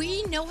thing.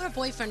 We know her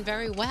boyfriend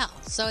very well.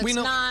 So it's We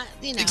know- not,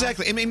 you know.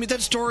 Exactly. I mean,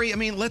 that story,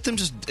 let them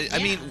just,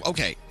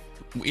 okay.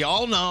 We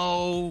all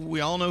know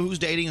who's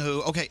dating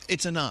who. Okay,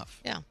 it's enough.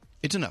 Yeah.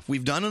 It's enough.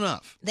 We've done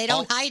enough. They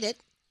don't hide it.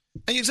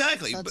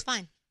 Exactly. So it's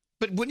fine.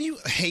 But wouldn't you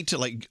hate to,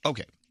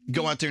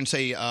 go out there and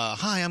say,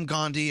 hi, I'm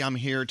Gandhi. I'm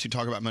here to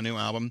talk about my new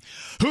album.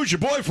 Who's your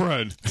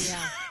boyfriend?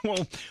 Yeah.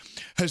 Well,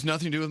 has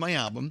nothing to do with my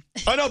album.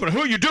 I know, but who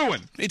are you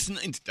doing? It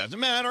doesn't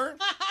matter.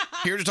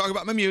 Here to talk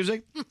about my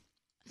music.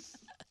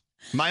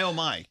 My Oh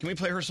My. Can we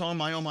play her song,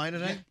 My Oh My,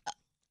 today?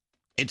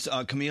 It's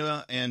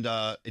Camila, and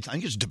I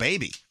think it's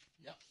DaBaby.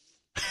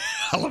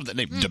 I love that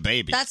name,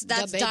 DaBaby. That's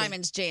DaBaby.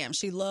 Diamond's jam.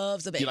 She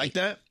loves a baby. You like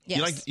that?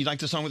 Yes. You like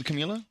the song with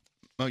Camila?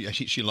 Oh, yeah,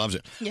 she loves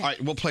it. Yeah. All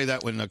right, we'll play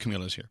that when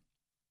Camila's here.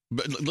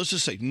 But let's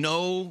just say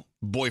no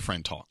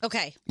boyfriend talk.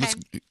 Okay. Let's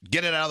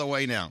get it out of the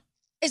way now.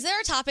 Is there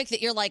a topic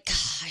that you're like,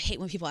 I hate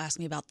when people ask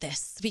me about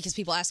this because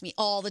people ask me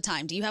all the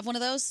time. Do you have one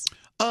of those?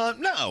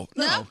 No,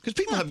 because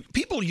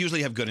people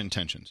usually have good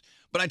intentions.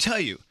 But I tell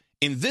you,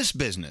 in this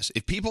business,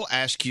 if people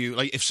ask you,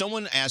 if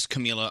someone asks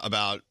Camila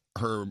about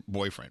her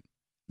boyfriend,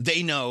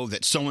 they know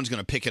that someone's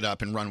going to pick it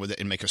up and run with it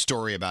and make a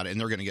story about it,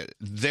 and they're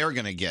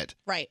going to get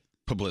right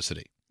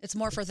publicity. It's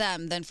more for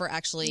them than for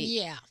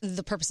actually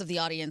the purpose of the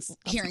audience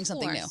hearing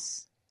something new.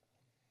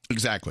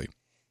 Exactly.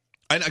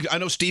 I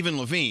know Stephen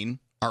Levine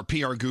our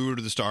PR guru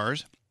to the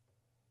stars.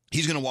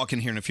 He's going to walk in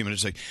here in a few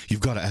minutes and say, you've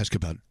got to ask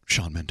about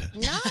Shawn Mendes.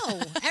 No,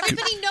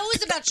 everybody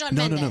knows about Shawn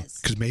No,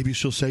 Mendes. because maybe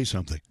she'll say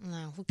something.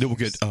 No, who Then we'll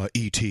get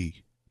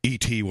E.T.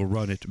 E.T. will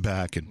run it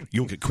back, and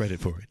you'll get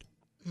credit for it.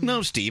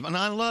 No, Steve, and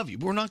I love you.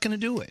 We're not going to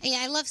do it. Yeah,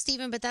 I love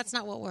Steven, but that's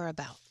not what we're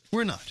about.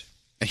 We're not.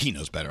 And he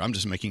knows better. I'm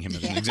just making him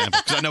as an example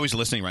because I know he's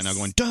listening right now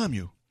going, damn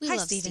you. We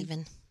love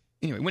Steven.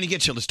 Anyway, when he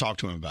gets here, let's talk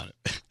to him about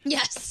it.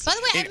 Yes. By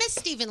the way, I missed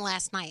Steven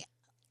last night.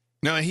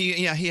 No,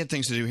 he had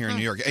things to do here in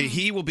New York.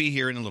 He will be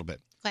here in a little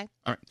bit. Okay.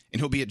 All right.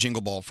 And he'll be at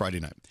Jingle Ball Friday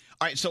night.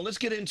 All right, so let's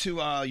get into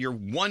your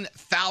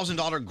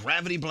 $1,000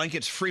 Gravity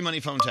Blankets free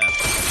money phone tap.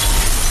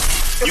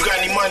 You got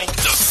any money?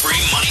 The free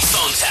money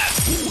phone tap.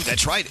 Ooh,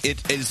 that's right.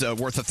 It is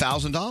worth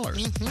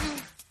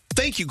 $1,000.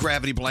 Thank you,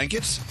 Gravity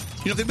Blankets.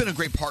 You know, they've been a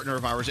great partner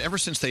of ours ever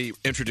since they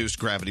introduced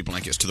Gravity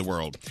Blankets to the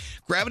world.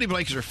 Gravity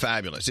Blankets are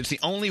fabulous. It's the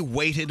only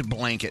weighted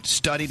blanket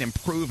studied and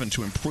proven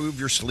to improve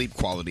your sleep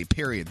quality,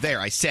 period. There,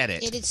 I said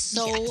it. It is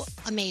so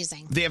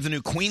amazing. They have the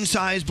new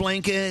queen-size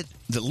blanket,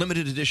 the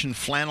limited edition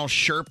flannel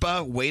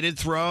Sherpa weighted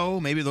throw.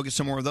 Maybe they'll get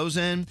some more of those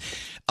in.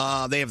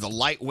 They have the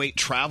lightweight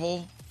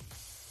travel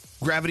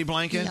Gravity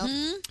Blanket.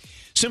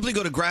 Simply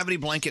go to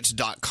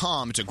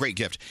gravityblankets.com. It's a great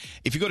gift.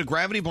 If you go to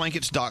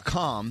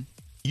gravityblankets.com,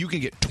 you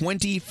can get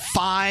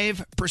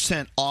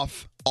 25%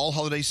 off all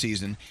holiday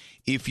season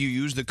if you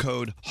use the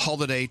code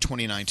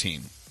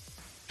HOLIDAY2019.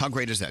 How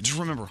great is that? Just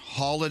remember,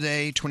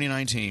 HOLIDAY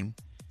 2019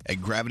 at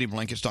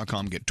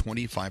gravityblankets.com. Get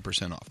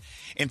 25% off.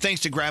 And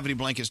thanks to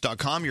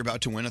gravityblankets.com, you're about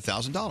to win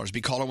 $1,000.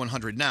 Be caller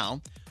 100 now.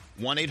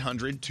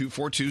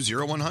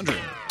 1-800-242-0100.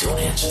 Don't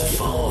answer the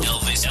phone.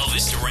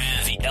 Elvis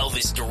Duran, the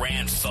Elvis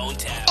Duran phone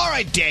tap. All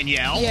right,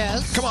 Danielle.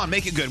 Yes. Come on,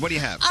 make it good. What do you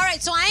have? All right,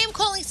 so I am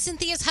calling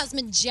Cynthia's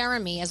husband,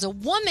 Jeremy, as a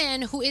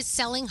woman who is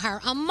selling her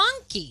a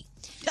monkey.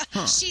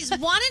 She's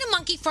wanted a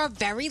monkey for a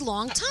very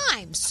long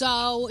time.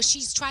 So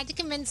she's tried to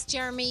convince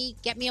Jeremy,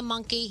 get me a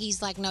monkey.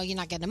 He's like, no, you're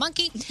not getting a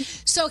monkey.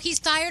 So he's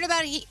tired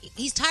about it.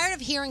 He's tired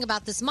of hearing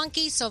about this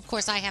monkey. So, of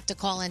course, I have to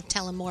call and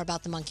tell him more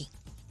about the monkey.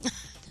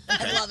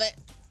 I love it.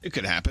 It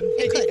could happen.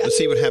 It could. Let's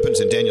see what happens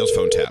in Danielle's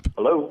phone tap.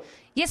 Hello.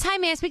 Yes, hi,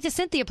 may I speak to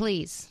Cynthia,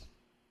 please?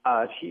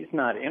 She's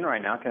not in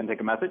right now. Can I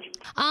take a message?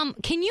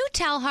 Can you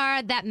tell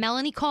her that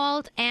Melanie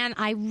called and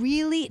I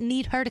really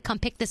need her to come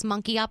pick this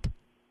monkey up?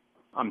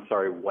 I'm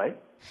sorry,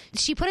 what?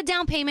 She put a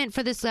down payment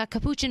for this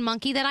capuchin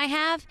monkey that I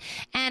have,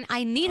 and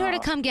I need her to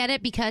come get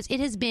it because it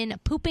has been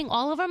pooping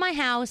all over my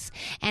house,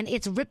 and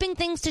it's ripping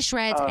things to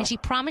shreds, and she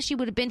promised she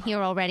would have been here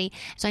already,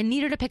 so I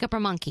need her to pick up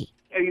her monkey.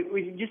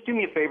 Would you just do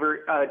me a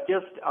favor?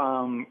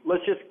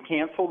 Let's just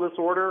cancel this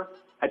order.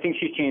 I think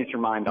she's changed her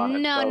mind on it.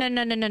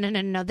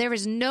 No. There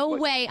is no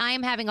way I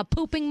am having a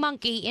pooping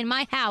monkey in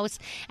my house,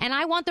 and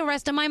I want the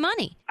rest of my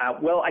money.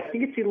 Well, I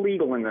think it's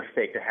illegal in this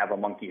state to have a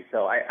monkey,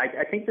 so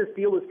I think this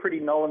deal is pretty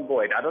null and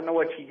void. I don't know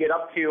what you get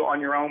up to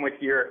on your own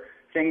with your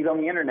things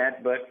on the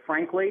internet, but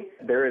frankly,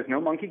 there is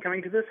no monkey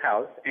coming to this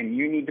house, and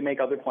you need to make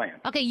other plans.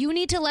 Okay, you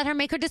need to let her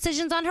make her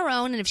decisions on her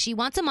own, and if she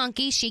wants a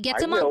monkey, she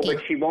gets a monkey. I will,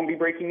 but she won't be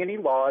breaking any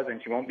laws,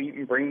 and she won't be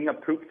bringing a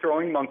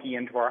poop-throwing monkey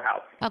into our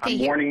house. Okay,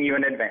 I'm warning you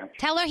in advance.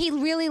 Tell her he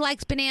really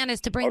likes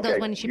bananas to bring those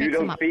when she makes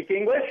them up. You don't speak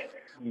English?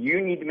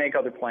 You need to make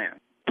other plans.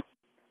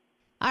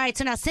 All right,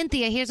 so now,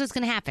 Cynthia, here's what's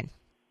going to happen.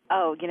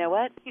 Oh, you know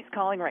what? He's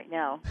calling right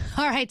now.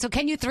 All right, so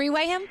can you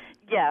three-way him?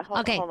 Yeah,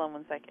 hold on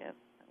 1 second.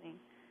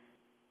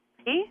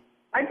 He?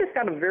 I just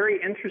got a very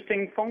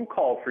interesting phone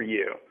call for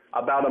you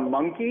about a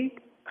monkey.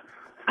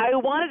 I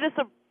wanted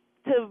to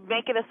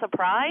make it a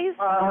surprise.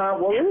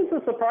 Well, it is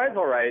a surprise,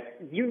 all right.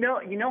 You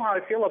know how I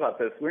feel about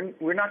this.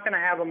 We're not going to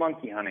have a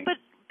monkey, honey. But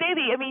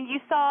baby, I mean,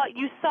 you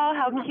saw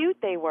how cute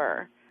they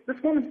were. This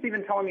woman's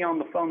even telling me on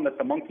the phone that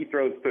the monkey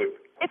throws poop.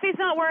 If he's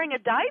not wearing a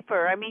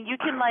diaper, I mean, you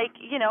can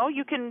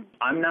you can.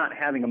 I'm not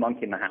having a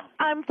monkey in the house.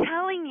 I'm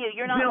telling you,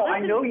 you're not. No, I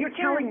listening. know you're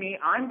telling me.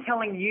 I'm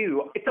telling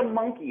you, it's a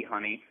monkey,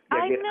 honey.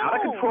 They get out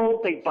of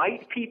control. They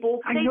bite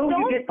people. They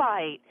don't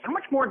bite. How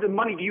much more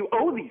money do you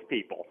owe these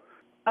people?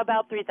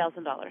 About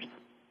 $3,000.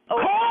 Call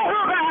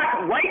her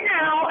back right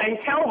now and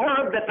tell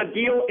her that the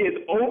deal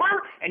is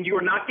over and you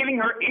are not giving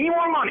her any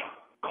more money.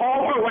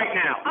 Call her right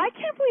now. I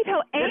can't believe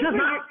how angry. This is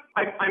not.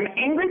 I'm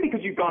angry because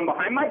you've gone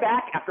behind my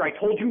back after I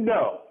told you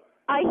no.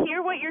 I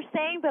hear what you're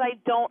saying, but I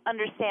don't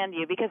understand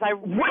you because I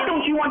really... What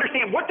don't you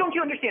understand? What don't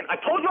you understand? I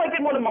told you I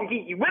didn't want a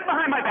monkey. You went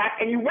behind my back,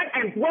 and you went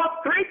and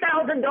brought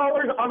 $3,000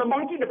 on a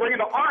monkey to bring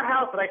it to our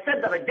house that I said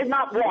that I did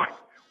not want.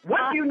 What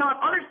do you not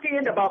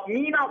understand about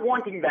me not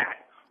wanting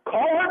that?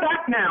 Call her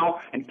back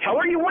now and tell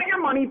her you want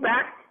your money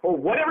back or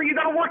whatever you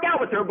got to work out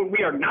with her, but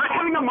we are not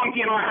having a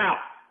monkey in our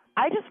house.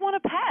 I just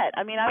want a pet.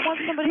 I mean, I want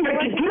somebody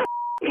to...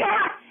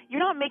 You're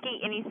not making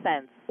any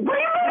sense. What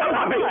do you mean I'm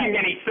not making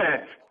any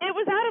sense? It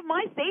was out of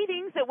my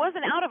savings. It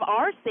wasn't out of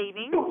our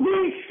savings. We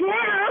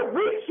share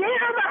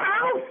the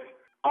house.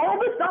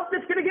 All the stuff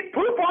that's going to get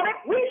poop on it,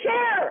 we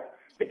share.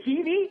 The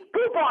TV,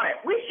 poop on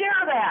it, we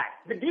share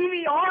that. The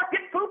DVR,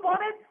 get poop on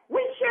it,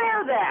 we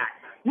share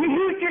that. You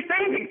use your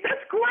savings.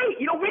 That's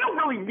great. You know, we don't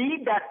really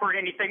need that for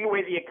anything the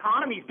way the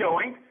economy's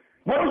going.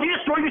 Why don't you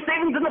just store your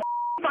savings in the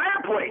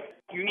fireplace?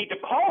 You need to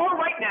call her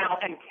right now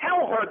and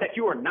tell her that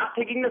you are not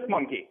taking this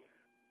monkey.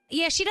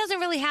 Yeah, she doesn't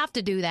really have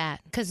to do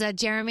that because,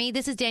 Jeremy,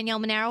 this is Danielle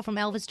Monaro from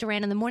Elvis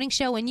Duran in the Morning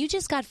Show, and you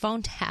just got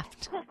phone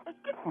tapped.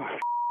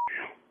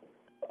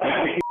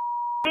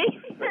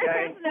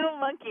 There's no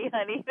monkey,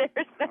 honey. There's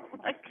no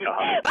monkey.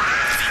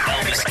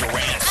 Elvis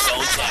Duran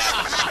phone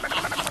tap.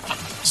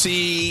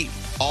 See,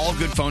 all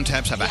good phone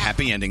taps have a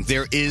happy ending.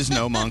 There is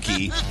no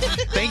monkey.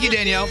 Thank you,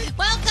 Danielle.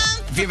 Welcome.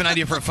 If you have an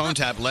idea for a phone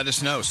tap, let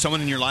us know.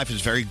 Someone in your life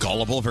is very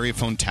gullible, very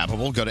phone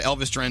tappable. Go to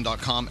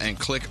ElvisDuran.com and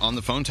click on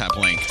the phone tap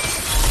link.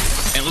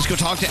 And let's go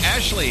talk to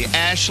Ashley.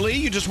 Ashley,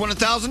 you just won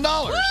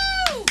 $1,000.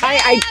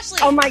 Ashley.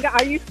 Oh my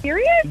God, are you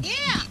serious?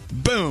 Yeah.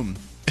 Boom.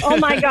 Oh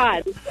my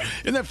God.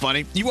 Isn't that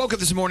funny? You woke up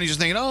this morning just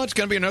thinking, oh, it's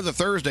going to be another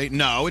Thursday.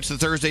 No, it's the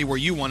Thursday where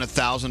you won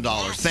 $1,000.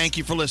 Yes. Thank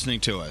you for listening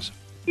to us.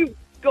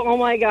 Oh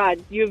my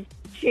God, you've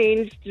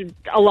changed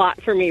a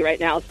lot for me right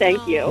now.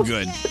 Thank you.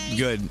 Good.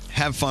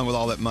 Have fun with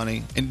all that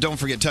money. And don't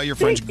forget, tell your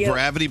friends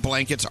gravity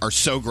blankets are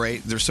so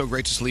great. They're so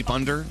great to sleep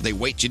under. They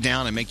weight you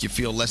down and make you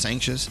feel less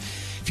anxious.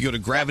 If you go to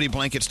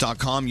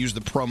gravityblankets.com, use the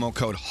promo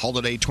code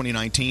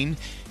HOLIDAY2019.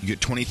 You get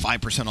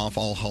 25% off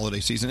all holiday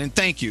season. And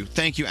thank you,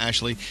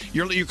 Ashley.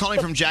 You're calling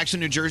from Jackson,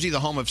 New Jersey,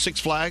 the home of Six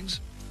Flags?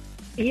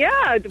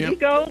 Yeah, we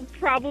go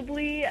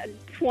probably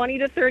 20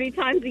 to 30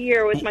 times a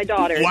year with my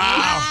daughter.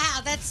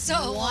 Wow, that's so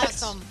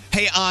awesome.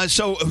 Hey,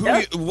 so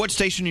what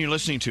station are you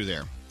listening to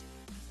there?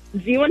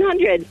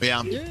 Z100.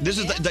 Yeah, this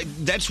is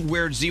that's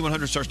where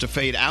Z100 starts to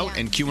fade out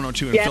and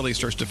Q102 in Philly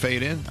starts to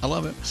fade in. I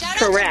love it.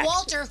 Shout out to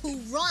Walter, who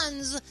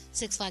runs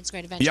Six Flags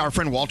Great Adventure. Yeah, our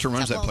friend Walter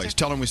runs that place.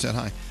 Tell him we said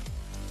hi.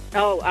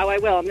 Oh, I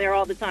will. I'm there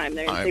all the time.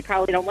 They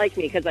probably don't like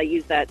me because I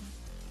use that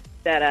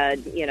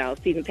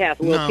season pass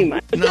a little too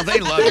much. No, they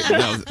love you.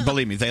 No,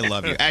 believe me, they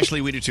love you.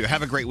 Ashley, we do too.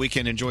 Have a great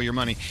weekend. Enjoy your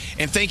money.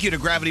 And thank you to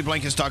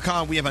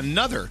gravityblankets.com. We have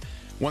another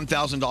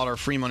 $1,000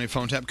 free money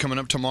phone tap coming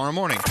up tomorrow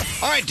morning.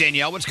 All right,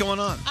 Danielle, what's going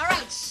on? All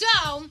right, so,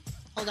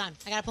 hold on.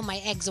 I got to put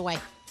my eggs away.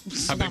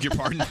 I beg your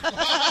pardon?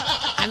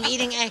 I'm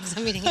eating eggs.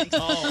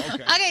 Oh,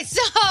 okay. Okay,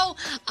 so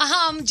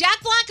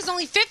Jack Black is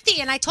only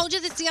 50, and I told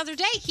you this the other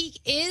day. He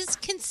is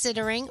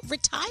considering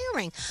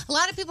retiring. A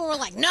lot of people were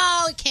like,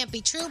 no, it can't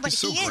be true, but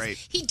he is. Great.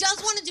 He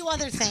does want to do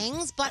other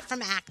things, but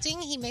from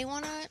acting, he may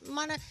want to.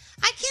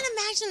 I can't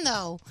imagine,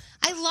 though.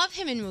 I love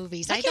him in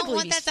movies. I don't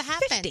want that to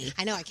happen. 50.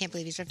 I know, I can't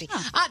believe he's 50.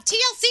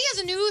 TLC has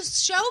a new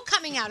show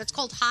coming out. It's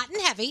called Hot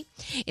and Heavy.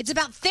 It's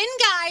about thin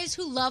guys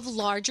who love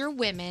larger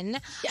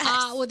women. Yes.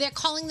 Well, they're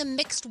calling them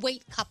mixed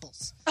weight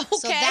couples. Okay.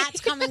 So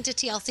that's coming to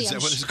TLC. Is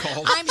that what it's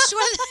called? I'm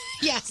sure.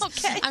 Yes.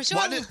 Okay. I'm sure.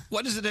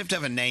 Why does it have to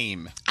have a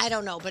name? I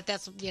don't know, but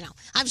that's,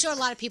 I'm sure a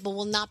lot of people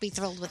will not be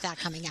thrilled with that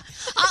coming out.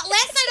 Last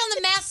night on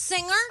The Masked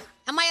Singer,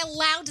 am I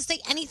allowed to say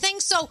anything?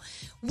 So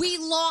we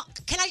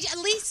lost. Can I at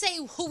least say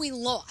who we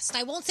lost?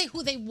 I won't say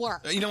who they were.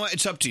 You know what?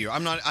 It's up to you.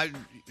 I'm not.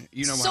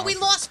 So we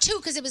lost two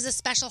because it was a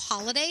special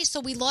holiday.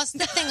 So we lost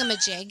the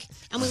thingamajig,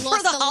 and we lost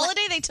for the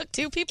holiday. They took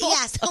two people.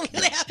 Yes.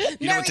 Okay.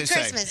 Merry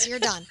Christmas. You're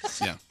done.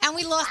 Yeah. And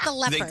we lost the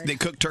leopard. They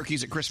cook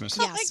turkeys at Christmas.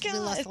 Yes, we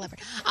lost the leopard.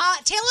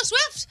 Taylor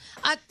Swift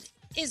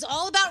is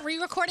all about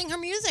re-recording her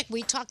music.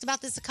 We talked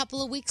about this a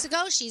couple of weeks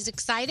ago. She's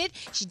excited.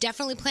 She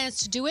definitely plans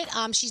to do it.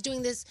 She's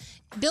doing this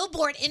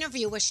Billboard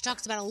interview where she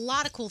talks about a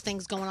lot of cool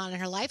things going on in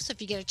her life. So if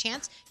you get a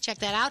chance, check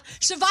that out.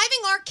 Surviving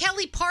R.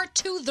 Kelly Part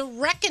 2, The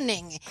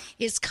Reckoning,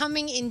 is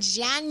coming in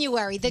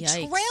January. The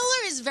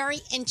trailer is very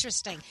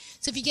interesting.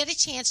 So if you get a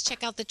chance,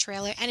 check out the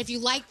trailer. And if you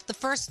liked the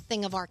first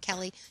thing of R.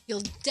 Kelly,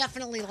 you'll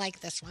definitely like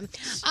this one.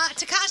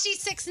 Tekashi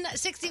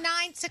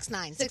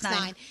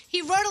 69.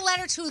 He wrote a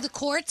letter to the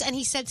courts and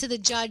he said to the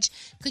judge,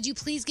 could you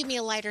please give me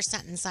a lighter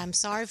sentence? I'm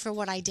sorry for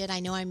what I did. I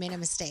know I made a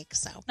mistake.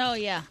 So. Oh,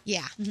 yeah.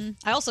 Yeah.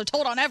 Mm-hmm. I also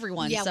told on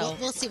everyone. Yeah, so.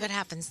 we'll see what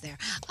happens there.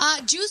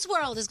 Juice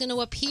WRLD is going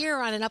to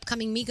appear on an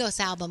upcoming Migos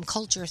album,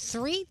 Culture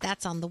 3.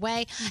 That's on the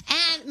way.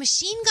 And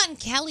Machine Gun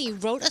Kelly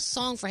wrote a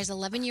song for his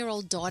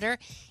 11-year-old daughter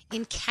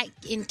in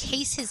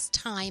case his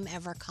time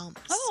ever comes.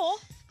 Oh.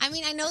 I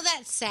mean, I know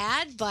that's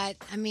sad, but,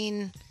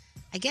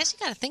 I guess you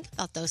got to think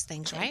about those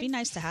things, right? It'd be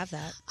nice to have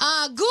that.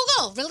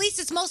 Google released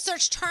its most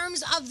searched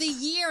terms of the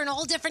year in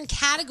all different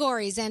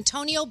categories.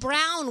 Antonio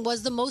Brown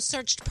was the most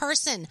searched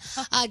person.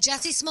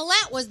 Jussie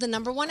Smollett was the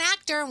number one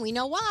actor, and we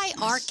know why.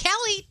 R.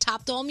 Kelly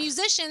topped all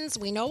musicians.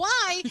 We know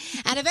why.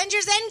 And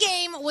Avengers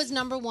Endgame was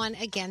number one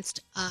against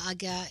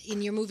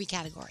in your movie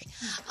category.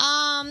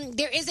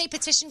 There is a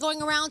petition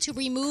going around to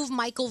remove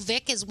Michael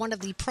Vick as one of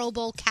the Pro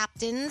Bowl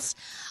captains.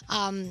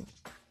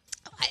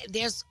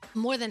 There's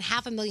more than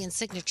 500,000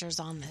 signatures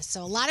on this.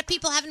 So a lot of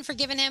people haven't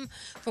forgiven him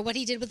for what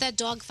he did with that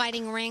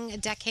dogfighting ring a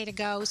decade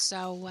ago.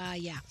 So,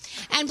 yeah.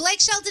 And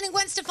Blake Shelton and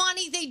Gwen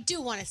Stefani, they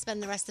do want to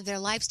spend the rest of their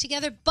lives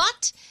together,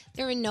 but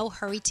they're in no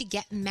hurry to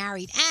get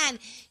married. And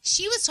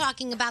she was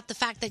talking about the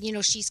fact that,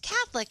 she's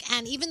Catholic,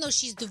 and even though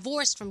she's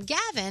divorced from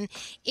Gavin,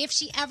 if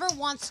she ever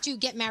wants to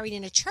get married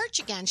in a church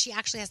again, she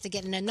actually has to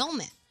get an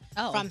annulment.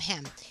 From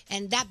him.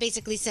 And that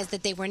basically says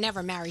that they were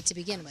never married to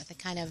begin with. It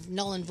kind of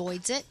null and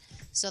voids it.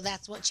 So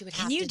that's what you would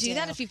have Can to you do. do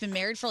that if you've been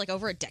married for like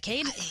over a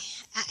decade?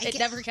 It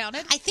never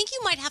counted? I think you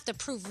might have to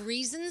prove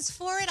reasons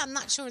for it. I'm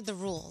not sure of the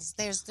rules.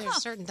 There's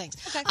certain things.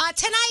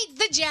 Tonight,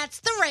 the Jets,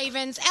 the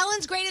Ravens,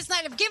 Ellen's greatest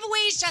night of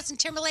giveaways. Justin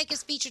Timberlake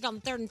is featured on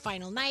the third and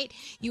final night.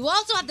 You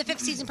also have the 5th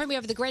season premiere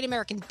of The Great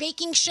American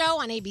Baking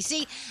Show on ABC.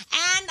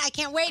 And I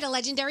can't wait, a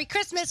legendary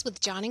Christmas with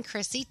John and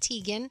Chrissy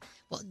Teigen.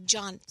 Well,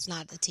 John's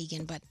not a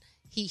Teigen, but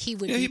he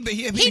would be. He'd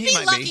be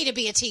lucky to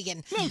be a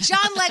Teigen.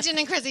 John Legend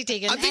and Chrissy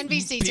Teigen, I think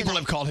NBC people tonight.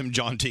 have called him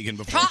John Teigen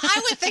before.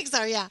 I would think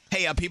so, yeah.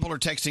 Hey, people are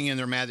texting in.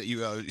 They're mad that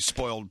you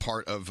spoiled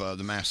part of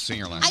The Masked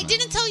Singer last night. I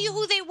didn't tell you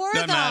who they were,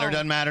 Doesn't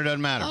matter.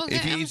 Okay,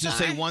 if he I'm needs to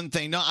say one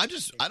thing,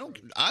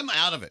 I'm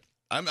out of it.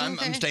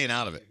 I'm staying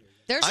out of it.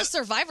 There's a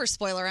Survivor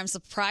spoiler I'm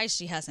surprised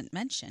she hasn't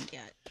mentioned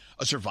yet.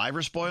 A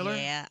Survivor spoiler?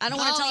 Yeah. I don't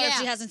want to tell her if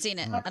she hasn't seen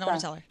it. I don't want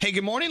to tell her. Hey,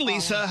 good morning,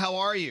 Lisa. How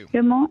are you?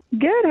 Good morning.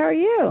 Good. How are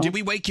you? Did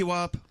we wake you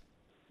up?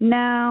 No,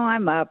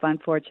 I'm up,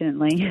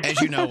 unfortunately. As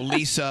you know,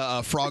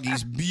 Lisa,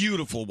 Froggy's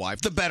beautiful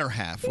wife, the better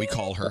half, we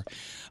call her.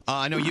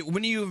 I know you.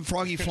 When are you and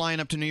Froggy flying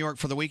up to New York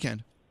for the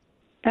weekend?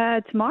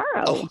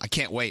 Tomorrow. Oh, I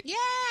can't wait. Yeah,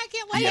 I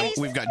can't wait. Yeah,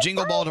 we've got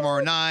Jingle Ball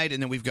tomorrow night,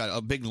 and then we've got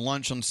a big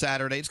lunch on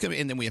Saturday. It's gonna be,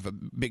 and then we have a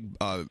big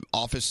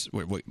office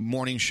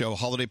morning show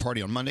holiday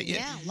party on Monday.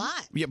 Yeah, a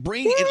lot. Yeah,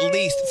 bring at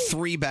least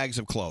 3 bags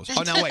of clothes.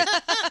 Oh, no, wait.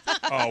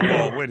 Oh,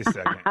 whoa, wait a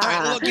second. All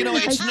right, look,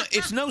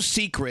 it's no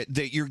secret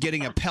that you're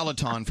getting a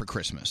Peloton for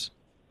Christmas.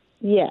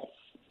 Yes.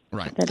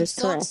 Right. That is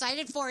So correct.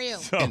 excited for you.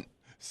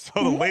 So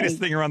the latest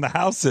thing around the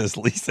house is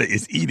Lisa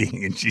is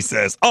eating, and she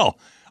says, "Oh,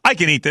 I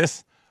can eat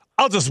this.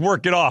 I'll just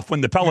work it off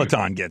when the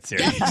Peloton gets here."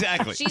 Yep,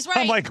 exactly. She's right.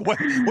 I'm like,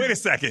 wait a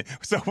second.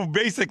 So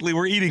basically,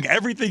 we're eating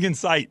everything in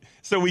sight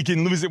so we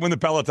can lose it when the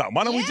Peloton.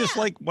 Why don't we just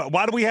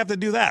why do we have to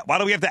do that? Why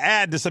do we have to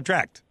add to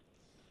subtract?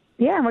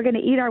 Yeah, and we're going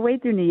to eat our way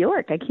through New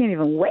York. I can't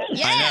even wait.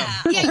 Yeah,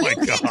 Oh, you my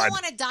can't God. go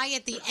on a diet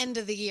at the end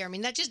of the year. I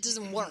mean, that just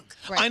doesn't work.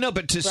 I know,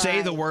 but to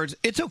say the words,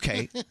 it's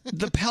okay.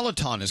 The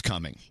Peloton is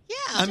coming. Yeah.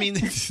 I mean,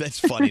 that's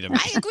funny to me.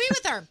 I agree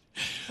with her.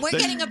 We're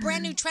getting a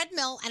brand new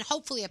treadmill and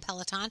hopefully a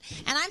Peloton.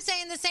 And I'm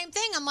saying the same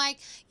thing. I'm like,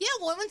 yeah,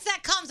 well, once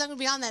that comes, I'm going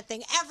to be on that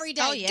thing every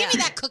day. Oh, yeah. Give me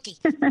that cookie.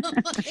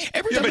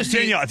 Every Yeah, time I but see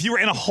Danielle, if you were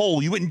in a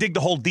hole, you wouldn't dig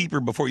the hole deeper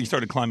before you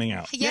started climbing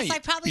out. Yes, I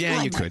probably Yeah,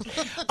 would. you could.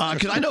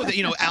 Because I know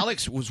that,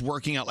 Alex was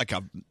working out like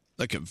a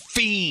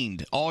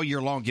fiend all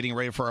year long getting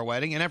ready for our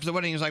wedding. And after the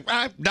wedding, he was like,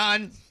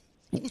 done.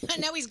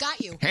 Now he's got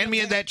you. Hand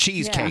me that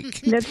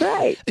cheesecake. That's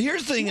right.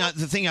 Here's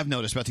the thing I've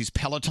noticed about these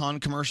Peloton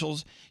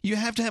commercials. You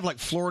have to have like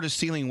floor to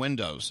ceiling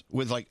windows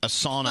with like a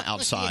sauna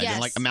outside Yes.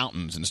 and like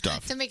mountains and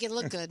stuff. To make it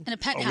look good. And a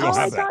pet we don't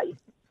have that.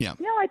 Yeah.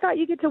 No, I thought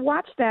you get to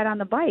watch that on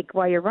the bike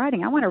while you're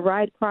riding. I want to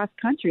ride cross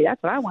country.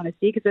 That's what I want to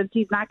see, because since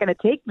he's not going to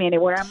take me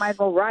anywhere, I might as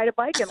well ride a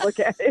bike and look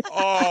at it.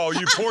 Oh,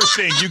 you poor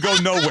thing. You go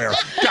nowhere.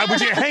 God,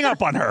 would you hang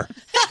up on her?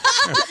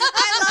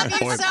 I love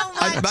you so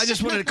much. I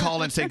just wanted to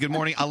call and say good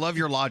morning. I love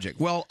your logic.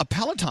 Well, a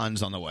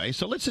Peloton's on the way,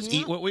 so let's just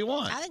eat what we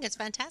want. I think it's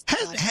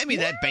fantastic. Hand me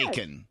that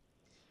bacon.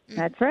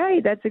 That's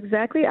right. That's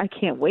exactly. I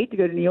can't wait to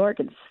go to New York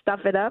and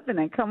stuff it up, and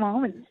then come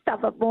home and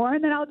stuff up more,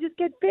 and then I'll just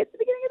get fit at the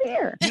beginning of the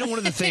year. You know,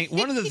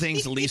 one of the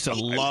things Lisa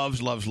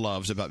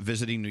loves about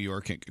visiting New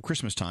York at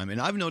Christmas time,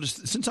 and I've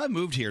noticed since I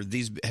moved here,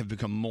 these have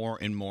become more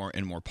and more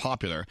and more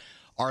popular.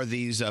 Are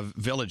these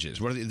villages?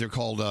 What are they? They're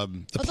called the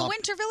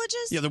winter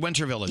villages? Yeah, the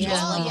winter villages.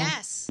 Oh,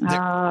 yes.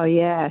 Oh,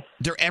 yes.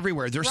 They're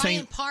everywhere. They're Bryant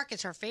saying Park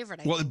is her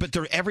favorite. well, but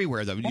they're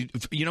everywhere though.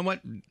 You know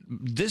what?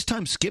 This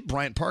time, skip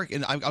Bryant Park,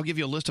 and I'll give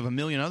you a list of a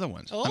million other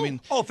ones. I mean,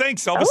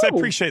 thanks, Elvis. I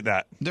appreciate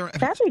that.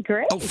 That'd be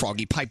great. Oh,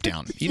 Froggy, pipe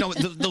down. You know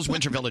those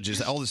winter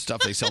villages. All this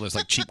stuff they sell is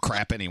like cheap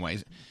crap,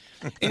 anyways.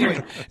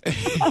 Anyway,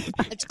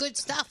 it's good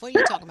stuff. What are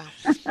you talking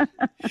about?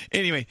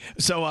 Anyway,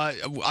 so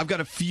I've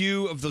got a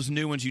few of those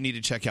new ones you need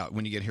to check out.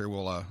 When you get here,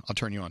 I'll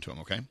turn you on to them.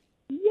 Okay?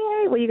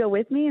 Yay! Will you go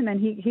with me, and then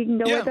he can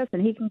go with us,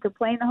 and he can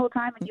complain the whole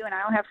time, and you and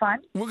I will have fun.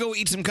 We'll go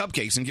eat some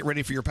cupcakes and get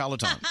ready for your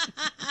Peloton.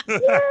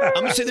 I'm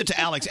gonna say that to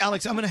Alex.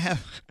 Alex, I'm gonna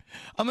have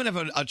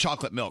a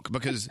chocolate milk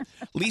because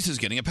Lisa's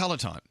getting a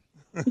Peloton.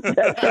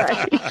 That's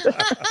right.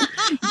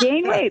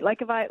 Gain weight,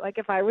 like if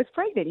I was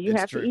pregnant, you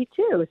have to eat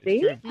too.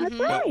 See, that's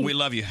right. Well, we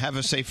love you. Have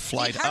a safe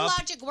flight Her up.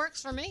 logic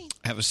works for me.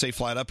 Have a safe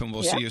flight up, and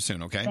we'll Yep. see you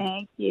soon. Okay?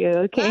 Thank you.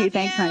 Okay,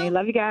 thanks, honey.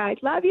 Love you guys.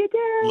 Love you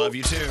too. Love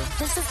you too.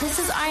 This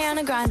is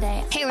Ariana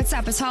Grande. Hey, what's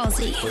up? It's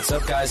Halsey. What's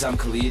up, guys? I'm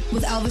Khalid.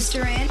 With Elvis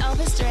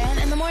Duran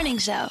and The Morning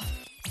Show.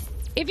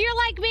 If you're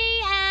like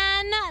me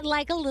and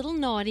like a little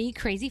naughty,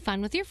 crazy fun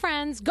with your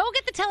friends, go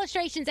get the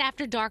Telestrations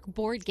After Dark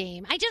board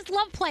game. I just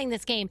love playing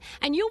this game,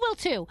 and you will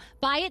too.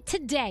 Buy it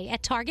today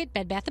at Target,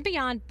 Bed Bath &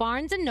 Beyond,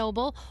 Barnes &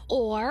 Noble,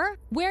 or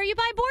where you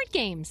buy board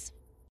games.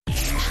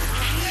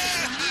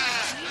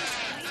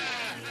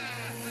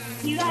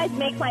 You guys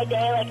make my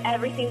day like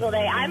every single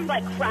day. I'm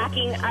like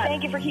cracking up.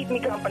 Thank you for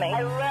keeping me company.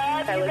 I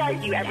love you guys.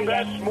 Listen to you every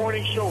day. Best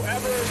morning show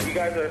ever. You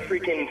guys are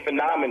freaking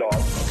phenomenal.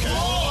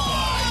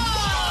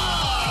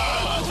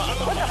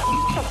 What the f***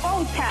 the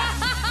phone tap?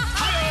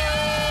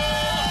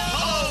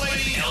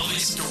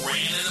 Elvis Duran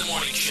in the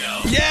Morning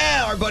Show.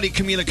 Yeah, our buddy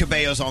Camila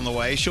Cabello's on the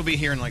way. She'll be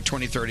here in like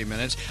 20, 30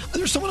 minutes.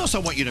 There's someone else I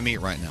want you to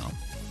meet right now.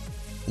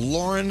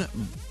 Lauren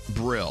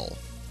Brill.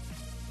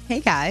 Hey,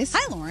 guys.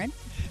 Hi, Lauren.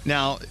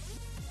 Now,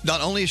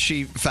 not only is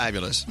she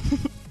fabulous,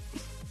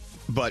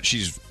 but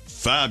she's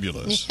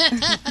fabulous.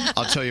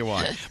 I'll tell you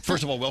why.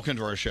 First of all, welcome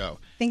to our show.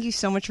 Thank you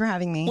so much for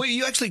having me. Wait,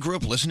 you actually grew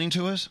up listening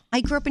to us?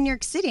 I grew up in New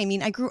York City. I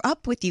mean, I grew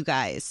up with you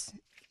guys.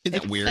 Isn't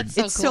that weird?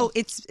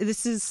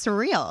 This is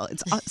surreal.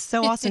 It's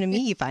so awesome to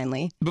meet you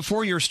finally.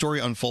 Before your story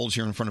unfolds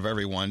here in front of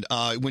everyone,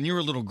 when you were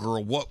a little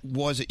girl, what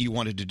was it you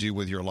wanted to do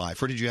with your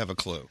life? Or did you have a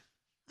clue?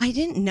 I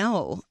didn't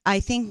know. I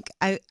think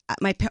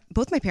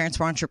both my parents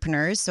were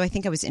entrepreneurs, so I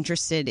think I was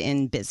interested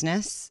in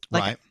business.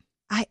 Right.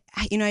 I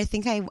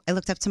think I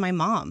looked up to my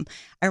mom.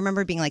 I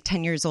remember being like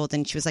 10 years old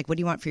and she was like, "What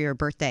do you want for your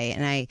birthday?"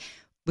 And I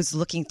was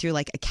looking through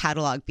like a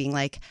catalog being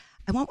like,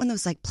 I want one of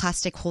those like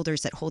plastic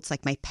holders that holds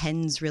like my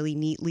pens really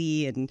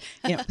neatly. And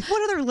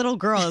what other little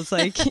girl is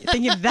like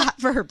thinking of that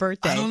for her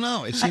birthday? I don't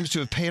know. It seems to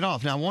have paid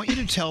off. Now, I want you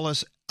to tell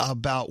us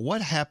about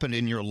what happened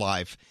in your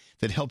life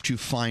that helped you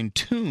fine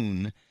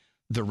tune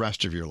the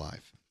rest of your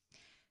life.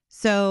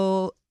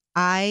 So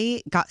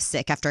I got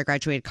sick after I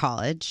graduated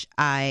college.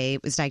 I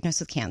was diagnosed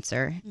with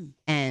cancer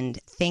and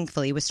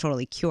thankfully was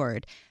totally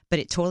cured, but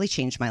it totally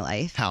changed my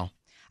life. How?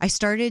 I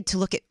started to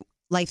look at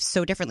life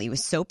so differently. It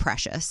was so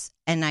precious.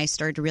 And I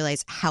started to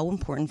realize how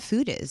important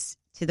food is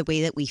to the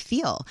way that we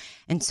feel.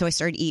 And so I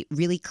started to eat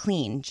really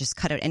clean, just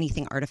cut out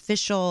anything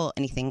artificial,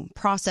 anything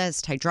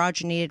processed,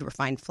 hydrogenated,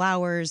 refined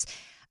flours,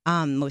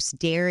 most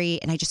dairy.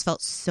 And I just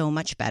felt so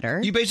much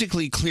better. You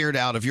basically cleared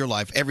out of your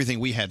life everything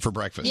we had for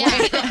breakfast. Yeah,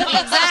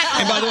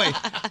 exactly. And by the way,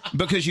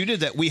 because you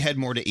did that, we had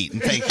more to eat.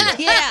 And thank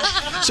you.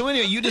 Yeah. So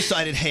anyway, you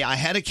decided, hey, I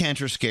had a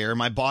cancer scare.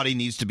 My body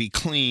needs to be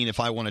clean if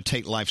I want to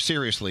take life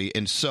seriously.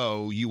 And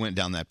so you went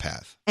down that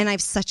path. And I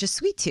have such a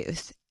sweet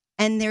tooth.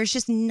 And there's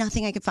just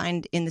nothing I could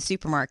find in the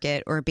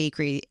supermarket or a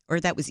bakery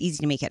or that was easy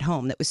to make at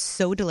home that was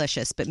so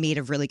delicious but made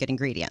of really good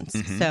ingredients.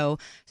 Mm-hmm. So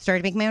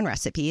started making my own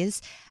recipes.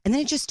 And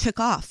then it just took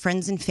off.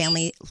 Friends and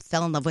family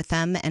fell in love with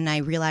them. And I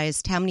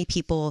realized how many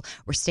people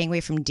were staying away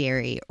from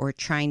dairy or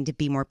trying to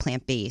be more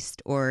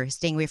plant-based or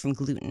staying away from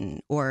gluten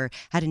or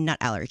had a nut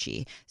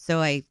allergy. So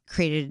I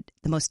created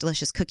the most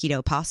delicious cookie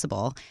dough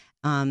possible.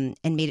 And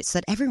made it so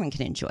that everyone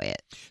can enjoy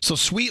it. So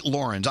Sweet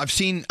Lauren's, I've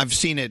seen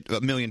it a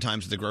million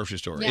times at the grocery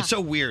store. Yeah. It's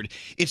so weird.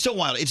 It's so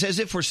wild. It's as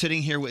if we're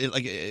sitting here with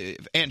like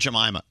Aunt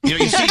Jemima.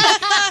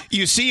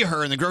 You see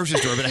her in the grocery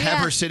store, but have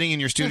her sitting in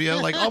your studio,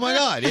 like, oh my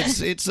God,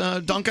 it's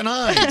Duncan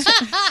Hines.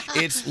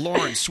 It's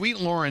Lauren,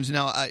 Sweet Lauren's.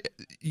 Now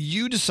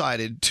you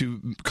decided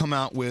to come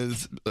out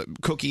with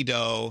cookie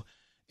dough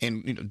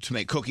and to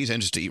make cookies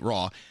and just to eat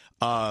raw.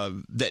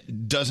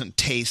 That doesn't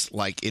taste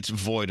like it's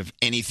void of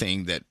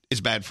anything that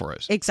is bad for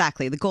us.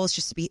 Exactly. The goal is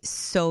just to be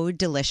so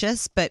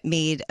delicious, but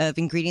made of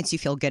ingredients you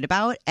feel good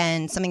about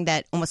and something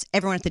that almost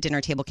everyone at the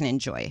dinner table can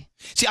enjoy.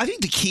 See, I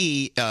think the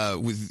key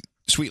with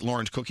Sweet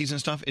Lauren's cookies and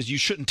stuff is you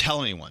shouldn't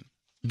tell anyone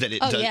that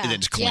that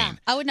it's clean. Yeah.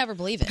 I would never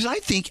believe it. Because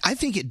I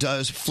think it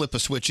does flip a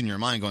switch in your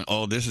mind going,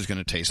 oh, this is going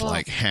to taste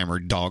like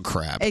hammered dog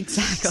crap.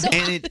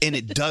 Exactly. And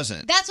it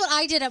doesn't. That's what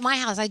I did at my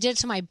house. I did it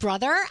to my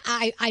brother.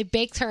 I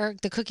baked her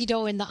the cookie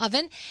dough in the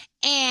oven.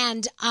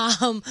 And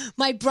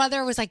my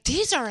brother was like,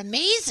 these are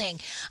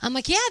amazing. I'm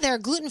like, yeah, they're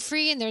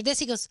gluten-free and they're this.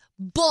 He goes,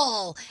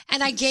 bull.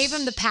 And I gave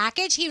him the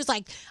package. He was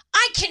like,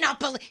 I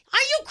cannot believe. Are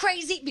you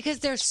crazy? Because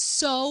they're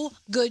so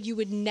good you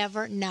would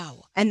never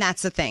know. And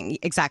that's the thing.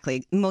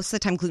 Exactly. Most of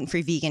the time,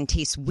 gluten-free vegan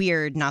tastes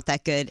weird, not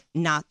that good.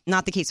 Not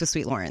the case with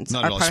Sweet Lauren's.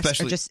 Not Our at all, products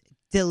especially are just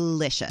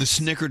delicious. The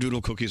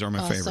snickerdoodle cookies are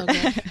my favorite. So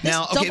good.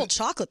 Now, This double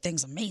chocolate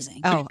thing's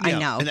amazing. Oh, I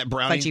know. And that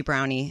brownie. Fudgy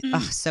brownie. Oh,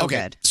 so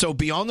good. So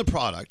beyond the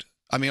product,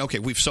 I mean, okay,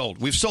 we've sold.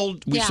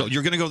 Yeah.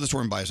 You're going to go to the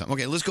store and buy something.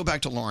 Okay, let's go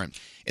back to Lauren.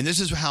 And this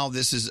is how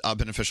this is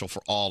beneficial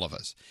for all of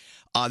us.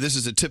 This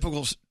is an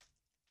atypical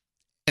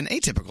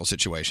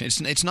situation.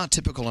 It's not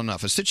typical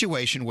enough. A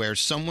situation where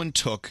someone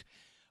took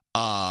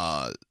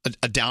a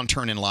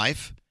downturn in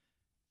life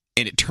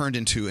and it turned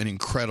into an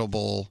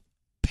incredible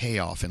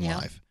payoff in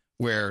life.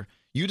 Where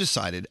you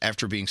decided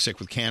after being sick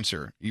with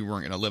cancer, you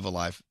weren't going to live a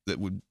life that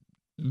would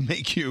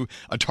make you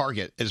a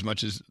target as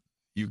much as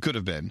you could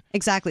have been.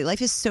 Exactly.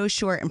 Life is so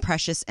short and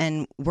precious,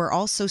 and we're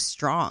all so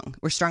strong.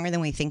 We're stronger than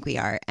we think we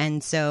are.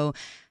 And so,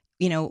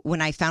 when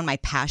I found my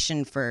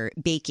passion for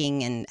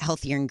baking and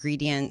healthier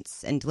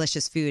ingredients and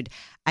delicious food,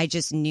 I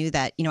just knew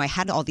that, I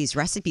had all these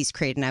recipes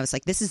created, and I was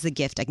like, this is the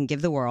gift I can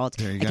give the world.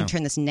 I can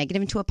turn this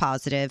negative into a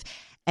positive.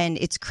 And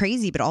it's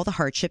crazy, but all the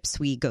hardships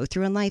we go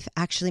through in life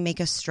actually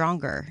make us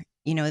stronger.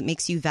 It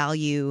makes you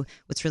value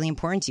what's really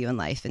important to you in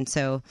life. And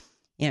so,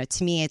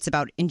 to me, it's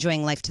about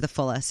enjoying life to the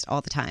fullest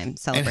all the time,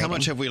 celebrating. And how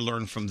much have we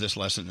learned from this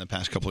lesson in the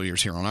past couple of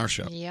years here on our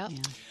show? Yep.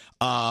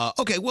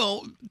 Okay,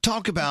 well,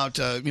 talk about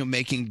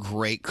making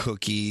great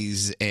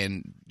cookies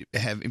and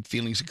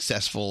feeling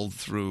successful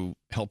through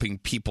helping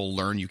people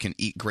learn you can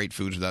eat great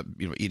foods without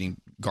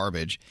eating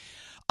garbage.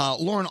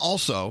 Lauren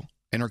also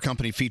and her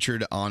company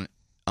featured on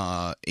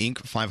Inc.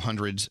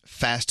 500's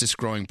fastest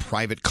growing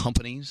private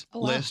companies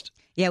list.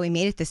 Yeah, we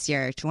made it this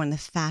year to one of the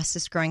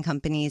fastest growing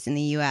companies in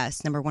the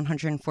U.S., number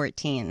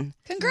 114.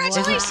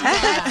 Congratulations.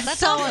 That's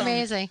so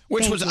amazing.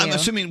 Which Thank was, I'm you.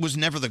 assuming, was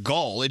never the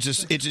goal. It's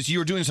just you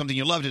were doing something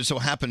you loved, and it so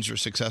happens you're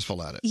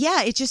successful at it.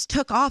 Yeah, it just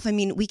took off. I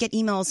mean, we get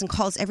emails and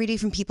calls every day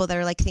from people that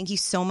are like, thank you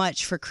so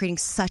much for creating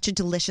such a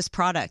delicious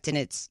product. And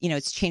it's,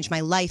 it's changed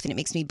my life and it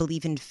makes me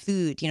believe in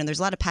food. There's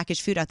a lot of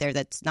packaged food out there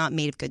that's not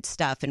made of good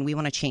stuff. And we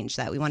want to change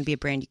that. We want to be a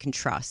brand you can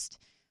trust.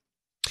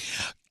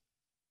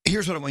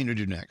 Here's what I want you to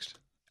do next.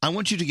 I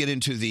want you to get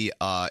into the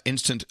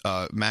instant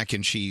mac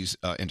and cheese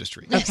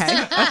industry.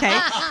 Okay.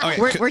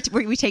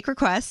 We take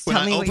requests. When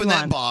Tell me I what you open that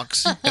want.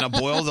 box and I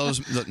boil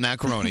the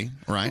macaroni,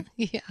 right?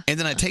 Yeah. And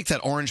then I take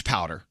that orange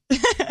powder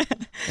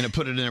and I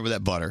put it in there with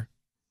that butter.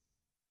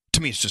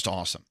 To me, it's just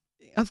awesome.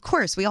 Of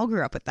course, we all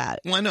grew up with that.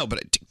 Well, I know,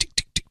 but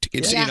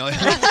it's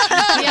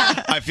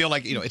Yeah. I feel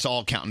like it's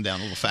all counting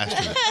down a little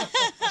faster.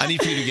 I need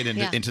for you to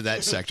get into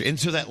that sector,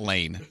 into that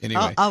lane.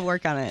 Anyway, I'll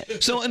work on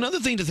it. So another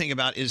thing to think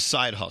about is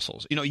side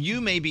hustles. You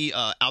may be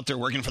out there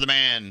working for the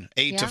man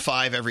 8 to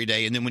 5 every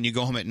day, and then when you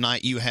go home at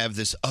night, you have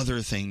this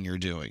other thing you're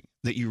doing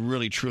that you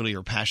really truly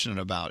are passionate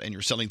about, and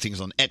you're selling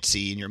things on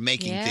Etsy, and you're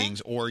making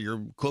things, or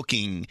you're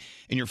cooking,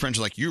 and your friends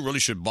are like, you really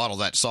should bottle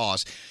that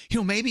sauce.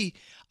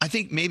 I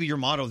think maybe your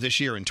motto this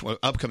year,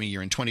 upcoming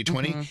year in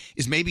 2020,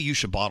 is maybe you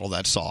should bottle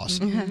that sauce.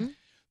 I'm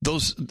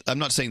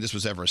not saying this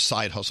was ever a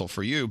side hustle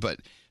for you, but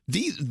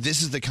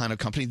this is the kind of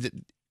company that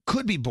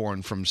could be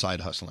born from side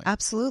hustling.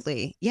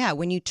 Absolutely. Yeah.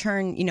 When you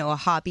turn, a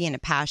hobby and a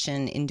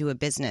passion into a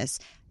business,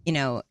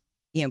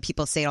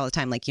 people say it all the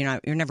time, like you're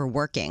never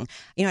working.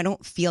 I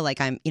don't feel like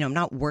I'm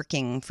not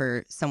working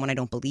for someone I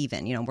don't believe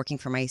in. I'm working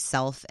for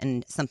myself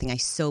and something I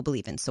so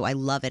believe in. So I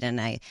love it, and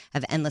I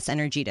have endless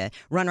energy to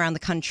run around the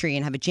country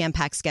and have a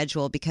jam-packed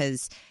schedule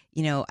because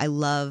I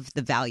love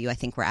the value I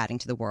think we're adding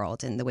to the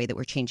world and the way that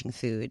we're changing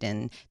food,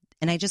 and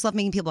I just love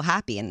making people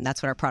happy, and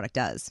that's what our product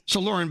does. So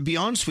Lauren,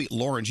 beyond Sweet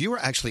Lauren's, you were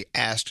actually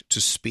asked to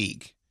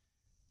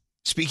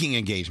speaking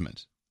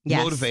engagements.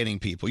 Yes. Motivating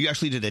people. You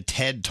actually did a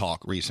TED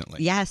Talk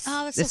recently. Yes,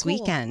 that's this so cool.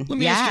 weekend. Let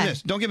me ask you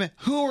this. Don't give me.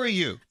 Who are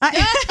you?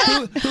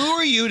 who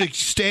are you to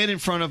stand in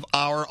front of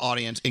our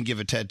audience and give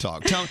a TED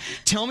Talk?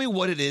 Tell me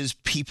what it is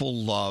people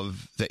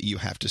love that you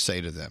have to say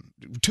to them.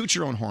 Toot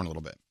your own horn a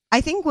little bit. I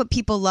think what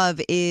people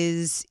love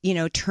is,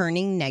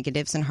 turning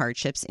negatives and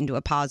hardships into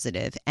a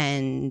positive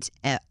and,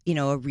 a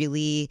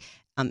really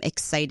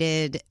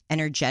excited,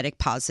 energetic,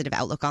 positive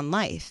outlook on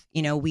life.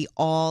 We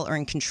all are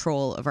in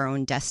control of our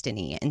own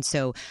destiny. And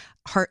so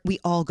we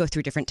all go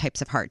through different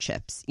types of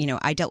hardships.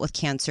 I dealt with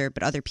cancer,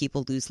 but other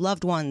people lose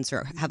loved ones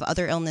or have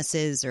other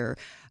illnesses or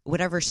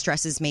whatever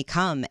stresses may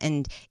come.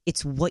 And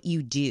it's what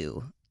you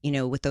do,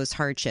 with those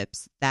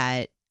hardships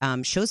that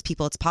shows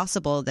people it's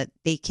possible that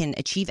they can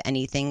achieve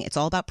anything. It's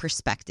all about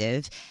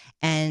perspective.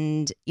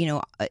 And,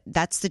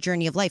 that's the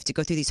journey of life, to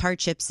go through these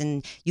hardships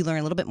and you learn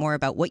a little bit more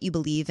about what you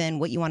believe in,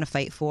 what you want to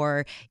fight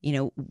for,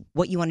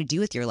 what you want to do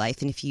with your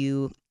life. And if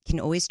you can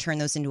always turn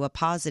those into a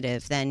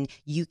positive, then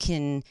you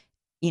can,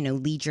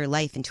 lead your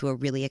life into a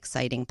really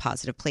exciting,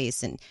 positive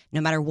place. And no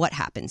matter what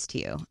happens to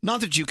you.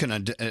 Not that you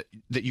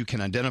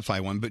can identify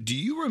one, but do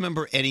you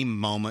remember any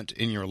moment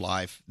in your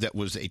life that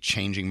was a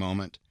changing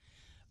moment?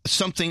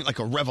 Something like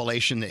a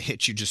revelation that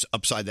hit you just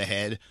upside the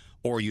head,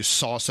 or you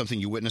saw something,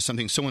 you witnessed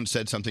something, someone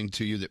said something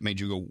to you that made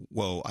you go,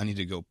 whoa, I need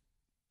to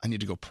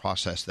go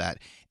process that.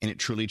 And it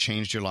truly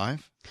changed your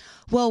life?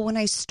 Well, when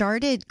I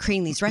started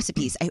creating these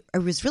recipes, I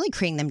was really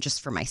creating them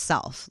just for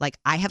myself. Like,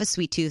 I have a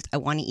sweet tooth. I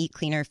want to eat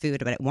cleaner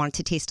food, but I want it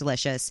to taste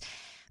delicious.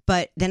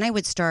 But then I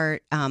would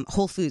start,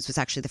 Whole Foods was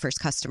actually the first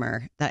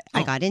customer that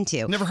I got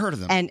into. Never heard of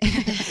them.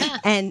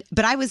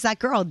 But I was that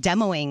girl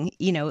demoing,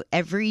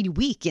 every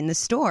week in the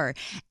store.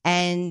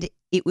 And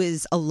it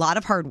was a lot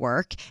of hard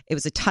work. It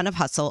was a ton of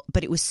hustle,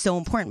 but it was so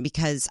important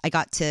because I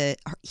got to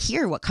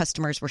hear what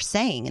customers were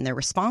saying and their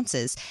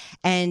responses.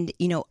 And,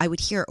 I would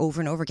hear over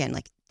and over again,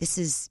 like, this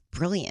is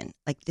brilliant.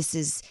 Like, this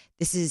is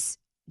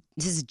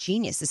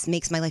genius. This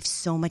makes my life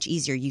so much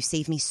easier. You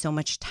save me so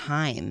much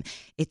time.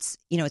 It's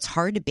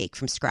hard to bake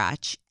from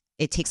scratch.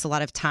 It takes a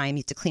lot of time.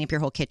 You have to clean up your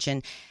whole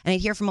kitchen. And I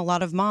hear from a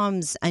lot of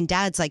moms and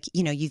dads, like,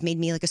 you've made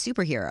me like a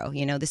superhero.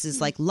 This is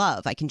like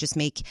love. I can just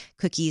make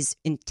cookies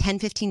in 10,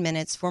 15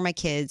 minutes for my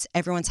kids.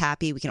 Everyone's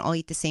happy. We can all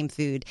eat the same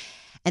food.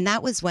 And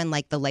that was when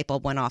like the light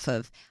bulb went off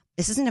of,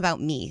 this isn't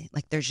about me.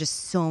 Like, there's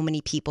just so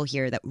many people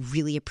here that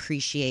really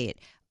appreciate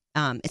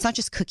it's not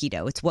just cookie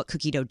dough. It's what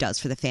cookie dough does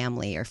for the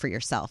family or for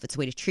yourself. It's a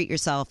way to treat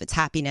yourself. It's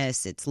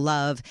happiness. It's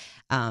love.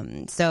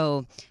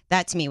 So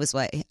that to me was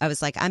what I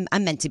was like, I'm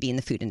meant to be in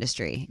the food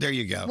industry. There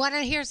you go. Want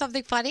to hear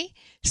something funny?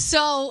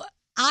 So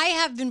I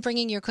have been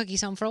bringing your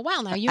cookies home for a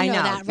while now. You know, I know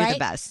that, you're right? the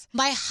best.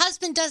 My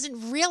husband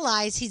doesn't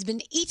realize he's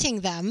been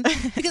eating them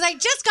because I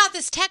just got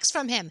this text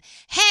from him.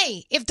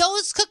 Hey, if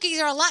those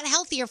cookies are a lot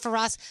healthier for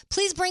us,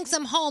 please bring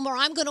some home or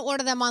I'm going to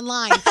order them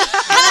online. And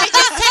I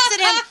just texted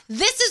him,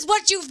 this is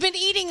what you've been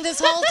eating this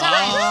whole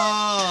time.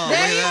 Oh,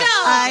 there you go.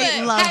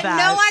 I love had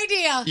that. no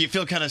idea. You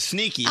feel kind of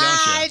sneaky, don't you?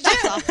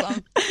 I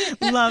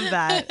do. Love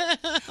that.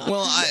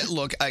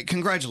 Well,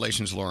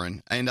 congratulations,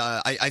 Lauren. And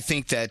I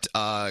think that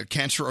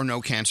cancer or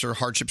no cancer,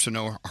 hardships or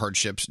no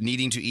hardships,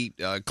 needing to eat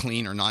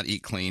clean or not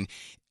eat clean,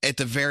 at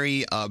the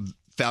very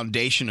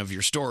foundation of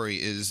your story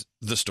is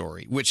the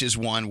story, which is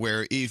one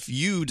where if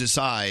you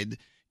decide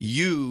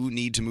you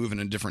need to move in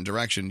a different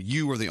direction,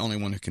 you are the only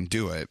one who can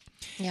do it.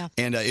 Yeah.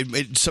 And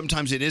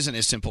sometimes it isn't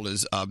as simple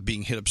as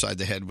being hit upside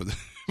the head with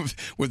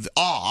an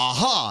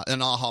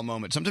aha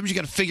moment. Sometimes you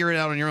got to figure it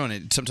out on your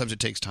own. Sometimes it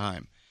takes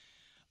time.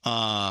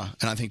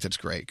 And I think that's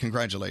great.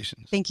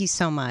 Congratulations. Thank you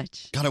so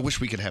much. God, I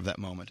wish we could have that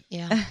moment.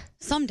 Yeah.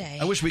 Someday.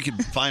 I wish we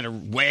could find a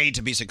way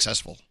to be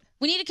successful.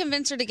 We need to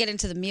convince her to get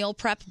into the meal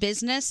prep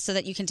business so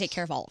that you can take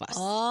care of all of us.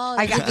 Oh,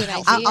 that's a good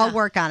idea. I'll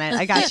work on it.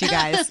 I got you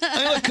guys.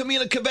 Hey, look,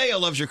 Camila Cabello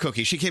loves your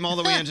cookie. She came all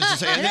the way in just to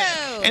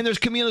say, and there's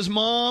Camila's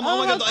mom. Oh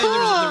my God, cool.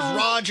 there's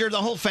Roger.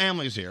 The whole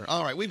family's here.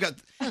 All right, we've got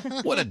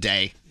what a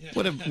day.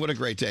 What a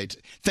great day.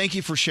 Thank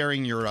you for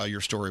sharing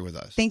your story with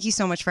us. Thank you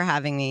so much for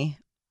having me.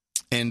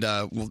 And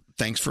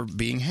thanks for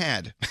being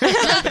had.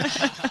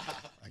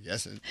 I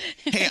guess.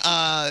 Hey,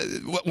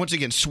 once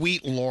again,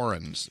 Sweet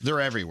Lauren's. They're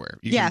everywhere.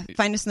 You can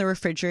find us in the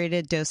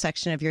refrigerated dough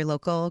section of your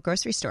local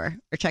grocery store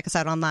or check us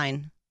out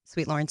online,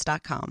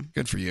 sweetlawrence.com.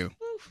 Good for you.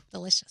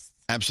 Delicious.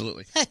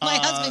 Absolutely. My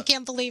husband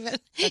can't believe it.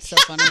 That's so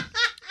funny.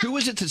 Who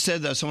was it that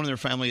said someone in their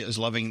family is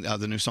loving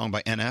the new song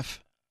by NF?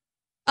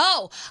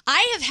 Oh,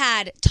 I have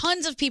had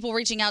tons of people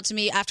reaching out to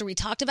me after we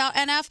talked about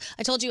NF.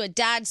 I told you a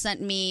dad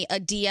sent me a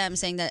DM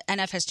saying that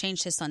NF has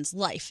changed his son's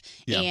life.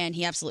 Yeah. And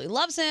he absolutely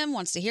loves him,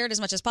 wants to hear it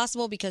as much as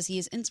possible because he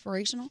is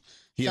inspirational.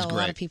 He is a great.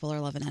 lot of people are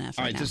loving NF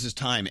All right, now. this is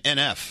time.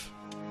 NF.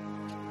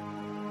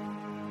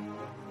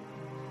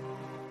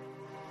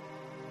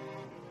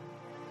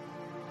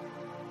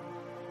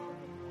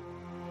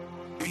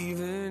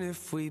 Even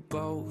if we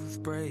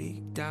both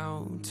break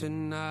down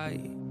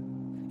tonight,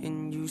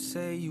 and you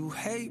say you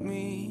hate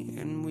me,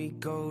 and we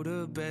go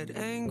to bed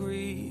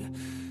angry,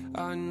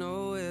 I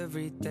know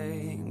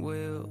everything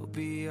will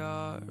be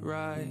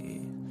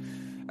alright.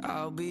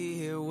 I'll be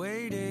here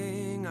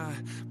waiting, I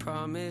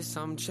promise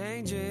I'm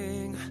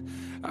changing.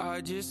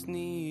 I just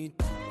need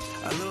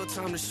a little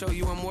time to show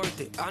you I'm worth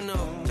it. I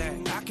know that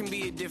I can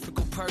be a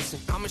difficult person.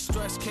 I'm a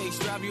stress case,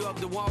 drive you up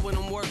the wall when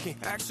I'm working.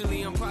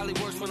 Actually, I'm probably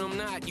worse when I'm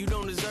not. You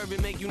don't deserve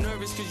it, make you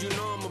nervous cause you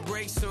know I'm a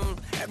break soon.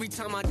 Every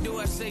time I do,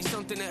 I say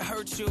something that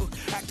hurts you.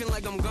 Acting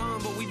like I'm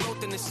gone, but we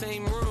both in the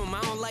same room.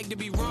 I don't like to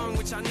be wrong,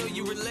 which I know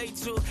you relate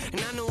to.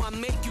 And I know I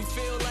make you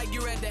feel like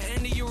you're at the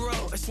end of your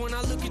road. It's when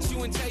I look at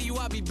you and tell you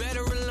I'll be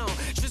better alone.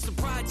 It's just a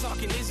pride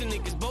talking, isn't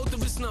it? Cause both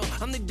of us know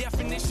I'm the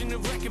definition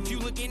of wreck. If you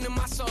look into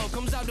my soul,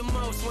 comes out the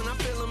most when I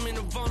feel I'm in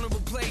a vulnerable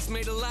place.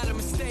 Made a lot of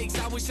mistakes,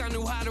 I wish I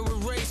knew how to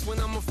erase. When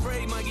I'm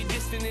afraid, might get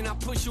distant and I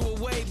push you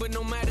away. But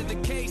no matter the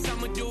case,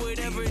 I'ma do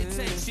whatever it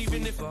takes.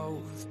 Even if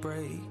both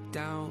break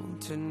down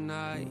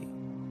tonight,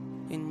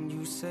 and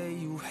you say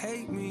you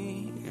hate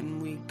me,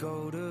 and we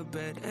go to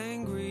bed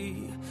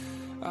angry,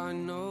 I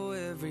know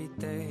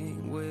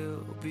everything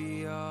will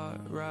be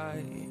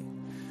alright.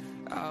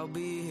 I'll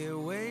be here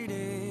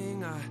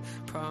waiting, I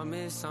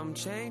promise I'm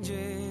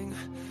changing.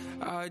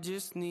 I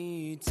just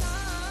need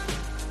time.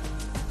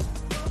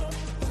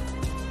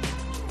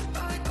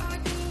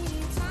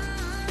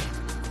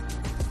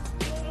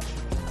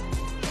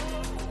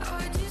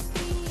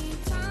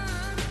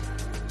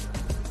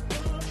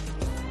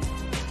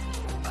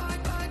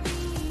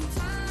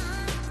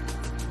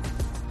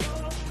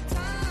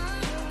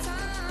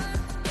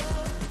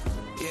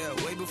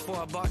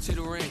 Before I bought you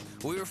the ring,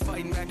 we were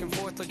fighting back and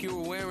forth like you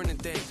were wearing a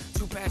thing.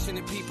 Two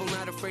passionate people,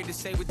 not afraid to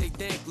say what they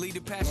think. Lead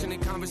a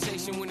passionate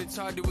conversation when it's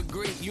hard to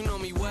agree. You know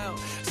me well,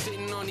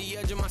 sitting on the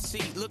edge of my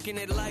seat, looking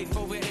at life,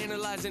 over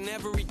analyzing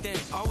everything.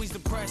 Always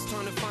depressed,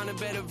 trying to find a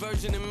better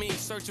version of me.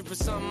 Searching for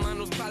something I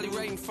know's probably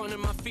right in front of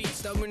my feet.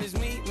 Stubborn as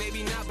me,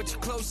 maybe not, but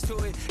you're close to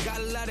it. Got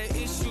a lot of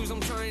issues, I'm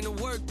trying to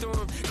work through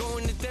them.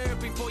 Going to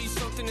therapy for you,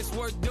 something that's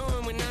worth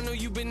doing. When I know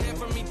you've been there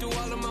for me through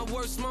all of my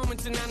worst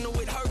moments, and I know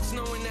it hurts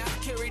knowing that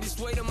I carry this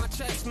weight on my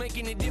chest,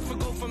 making it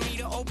difficult for me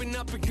to open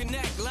up and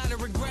connect. A lot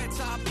of regrets,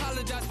 I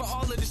apologize for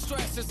all of the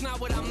stress. That's not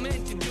what I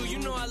meant to do. You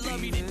know I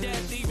love you to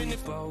death, even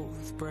if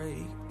both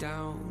break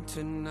down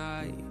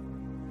tonight,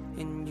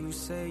 and you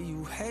say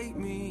you hate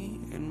me,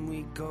 and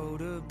we go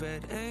to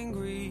bed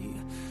angry,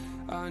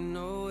 I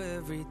know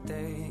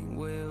everything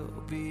will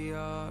be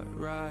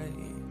alright.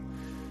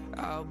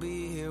 I'll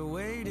be here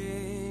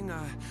waiting,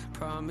 I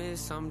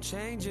promise I'm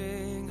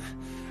changing.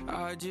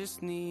 I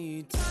just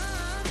need time.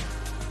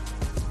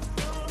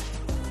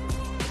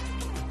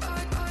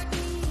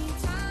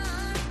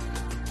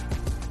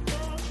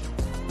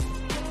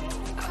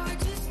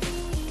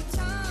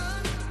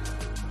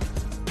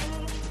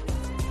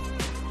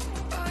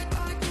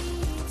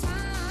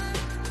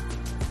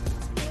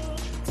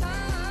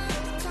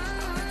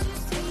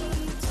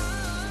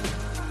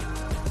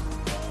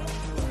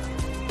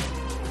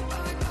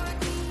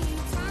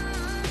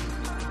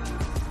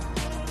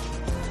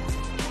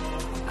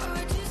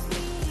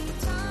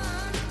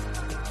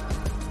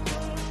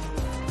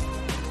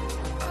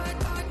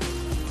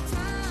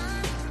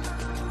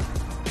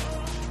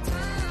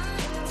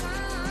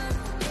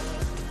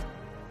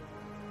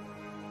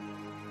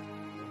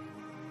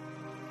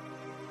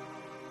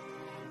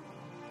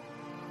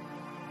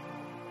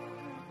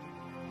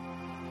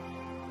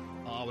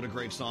 Oh, what a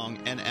great song.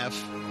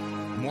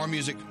 NF. More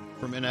music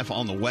from NF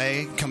on the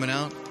way, coming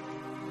out.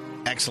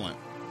 Excellent.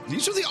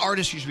 These are the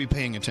artists you should be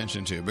paying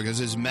attention to because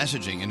his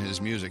messaging and his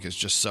music is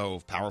just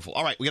so powerful.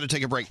 All right, we got to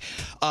take a break.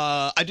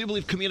 I do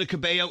believe Camila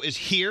Cabello is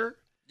here.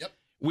 Yep.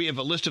 We have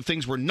a list of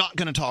things we're not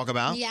going to talk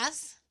about.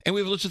 Yes. And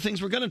we have a list of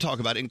things we're going to talk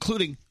about,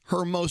 including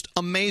her most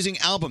amazing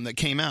album that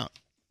came out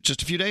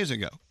just a few days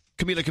ago.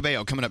 Camila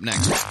Cabello coming up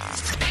next.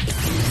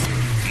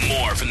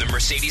 More from the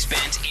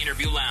Mercedes-Benz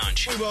Interview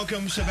Lounge. We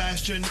welcome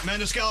Sebastian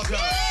Maniscalco.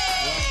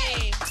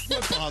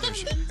 What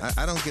bothers you?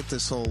 I don't get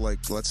this whole,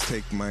 let's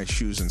take my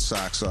shoes and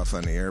socks off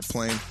on the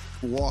airplane.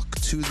 Walk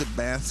to the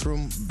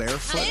bathroom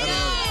barefoot. I don't know.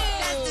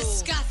 That's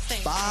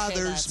disgusting.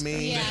 Bothers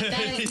me. Yeah,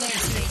 that is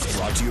nasty.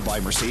 Brought to you by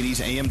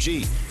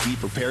Mercedes-AMG. Be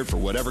prepared for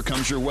whatever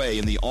comes your way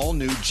in the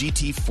all-new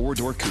GT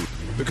 4-door coupe.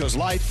 Because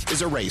life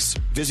is a race.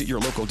 Visit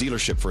your local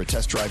dealership for a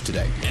test drive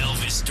today.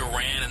 Elvis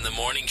Duran in the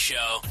Morning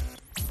Show.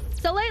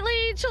 So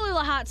lately,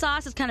 Cholula hot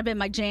sauce has kind of been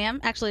my jam.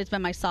 Actually, it's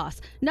been my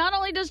sauce. Not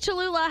only does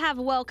Cholula have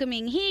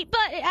welcoming heat,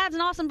 but it adds an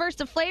awesome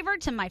burst of flavor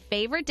to my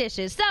favorite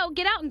dishes. So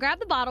get out and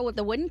grab the bottle with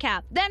the wooden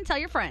cap. Then tell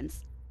your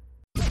friends.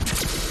 We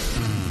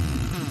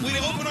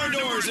open our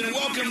doors and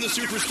welcome the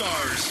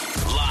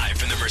superstars. Live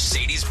from the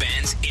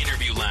Mercedes-Benz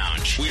Interview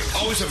Lounge. We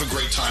always have a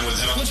great time with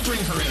them. Let's bring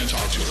her in and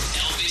talk to her.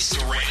 Elvis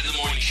Duran in the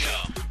Morning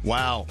Show.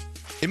 Wow.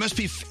 It must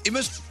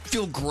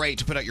feel great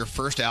to put out your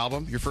first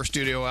album, your first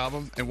studio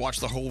album, and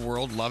watch the whole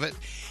world love it.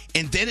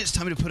 And then it's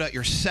time to put out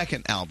your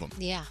second album.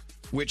 Yeah.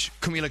 Which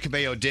Camila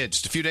Cabello did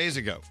just a few days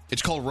ago.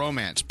 It's called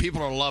Romance.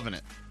 People are loving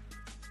it.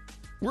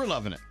 We're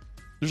loving it.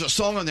 There's a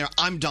song on there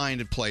I'm dying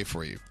to play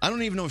for you. I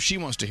don't even know if she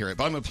wants to hear it,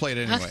 but I'm going to play it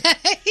anyway.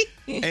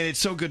 And it's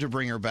so good to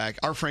bring her back.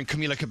 Our friend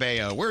Camila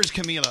Cabello. Where's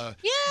Camila?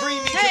 Yay! Bring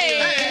me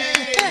Camila.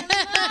 Hey!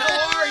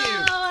 How are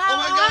you? Oh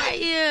my God.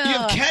 You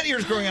have cat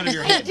ears growing out of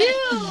your head. I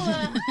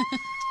do.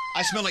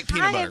 I smell like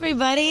peanut butter. Hi,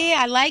 everybody.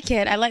 I like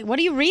it. What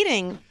are you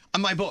reading?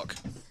 My book.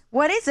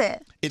 What is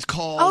it? It's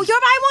called... Oh,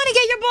 I want to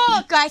get your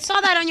book. I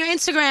saw that on your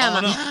Instagram.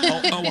 Oh,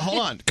 no. Well, hold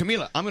on.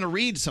 Camila, I'm going to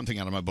read something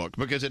out of my book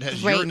because it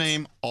has your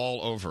name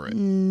all over it.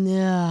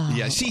 No.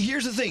 Yeah, see,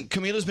 here's the thing.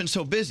 Camila's been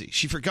so busy,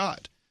 she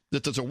forgot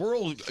that there's a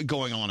world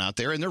going on out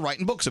there, and they're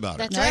writing books about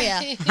it. That's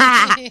right.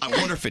 I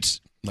wonder if it's,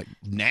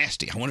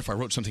 nasty. I wonder if I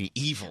wrote something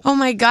evil. Oh,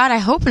 my God. I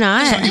hope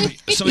not.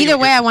 Something Either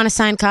way, I want a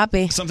signed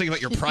copy. Something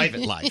about your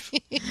private life.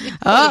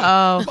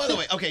 Uh-oh. By the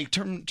way, okay,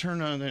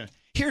 turn on there.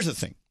 Here's the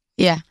thing.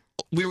 Yeah.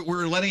 We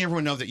were letting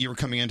everyone know that you were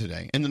coming in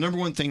today, and the number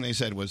one thing they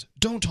said was,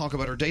 don't talk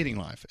about our dating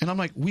life. And I'm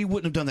like, we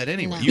wouldn't have done that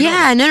anyway.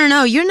 No.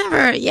 No. You're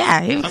never,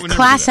 you're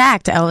class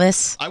act,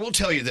 Elvis. I will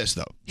tell you this,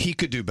 though. He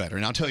could do better,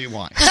 and I'll tell you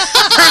why.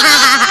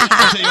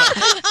 I'll tell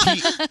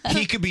you what.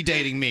 He could be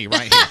dating me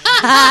right here.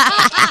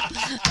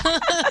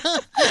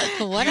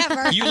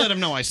 Whatever. You let him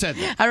know I said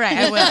that. All right,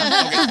 I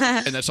will.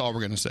 Okay, and that's all we're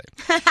going to say.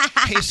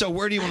 Hey, so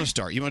where do you want to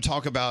start? You want to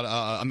talk about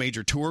a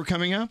major tour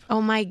coming up?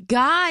 Oh, my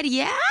God,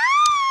 yeah.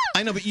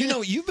 I know, but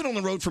you've been on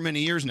the road for many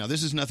years now.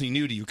 This is nothing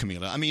new to you,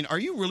 Camila. I mean, are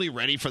you really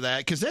ready for that?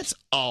 Because that's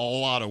a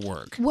lot of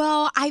work.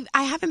 Well, I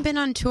haven't been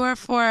on tour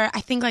for,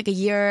 I think, a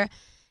year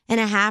and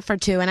a half or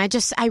two, and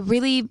I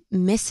really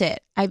miss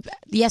it.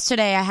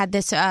 Yesterday, I had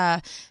this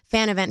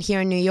fan event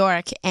here in New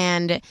York,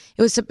 and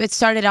it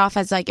started off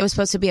as it was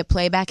supposed to be a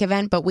playback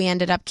event, but we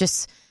ended up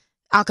just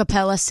a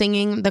cappella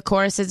singing the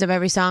choruses of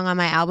every song on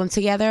my album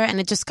together, and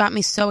it just got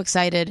me so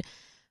excited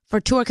for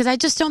tour, because I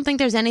just don't think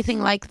there's anything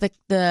like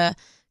the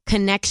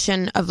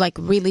connection of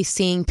really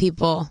seeing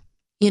people,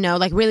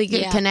 really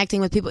connecting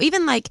with people.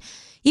 Even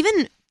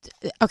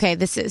okay,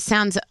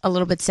 sounds a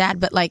little bit sad,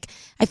 but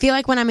I feel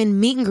like when I'm in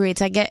meet and greets,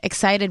 I get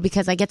excited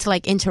because I get to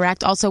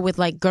interact also with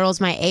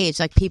girls my age,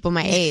 people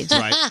my age.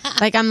 Right.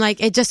 I'm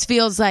it just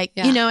feels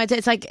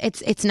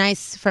it's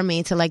nice for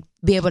me to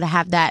be able to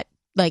have that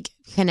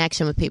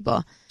connection with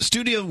people.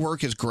 Studio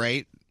work is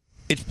great.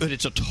 But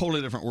it's a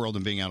totally different world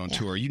than being out on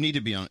tour. You need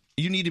to be out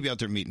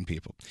there meeting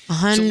people.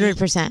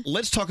 100%. So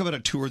let's talk about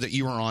a tour that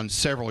you were on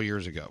several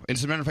years ago. And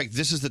as a matter of fact,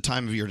 this is the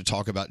time of year to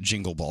talk about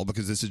Jingle Ball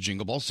because this is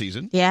Jingle Ball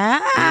season.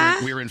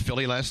 Yeah. We were in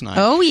Philly last night.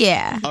 Oh,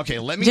 yeah. Okay,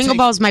 Jingle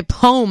Ball's my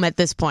poem at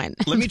this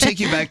point. Let me take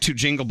you back to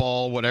Jingle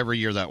Ball, whatever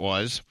year that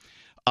was.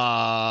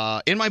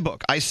 In my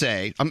book, I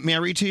say, may I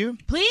read to you?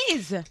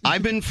 Please.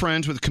 I've been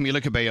friends with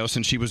Camila Cabello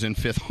since she was in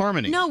Fifth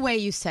Harmony. No way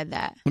you said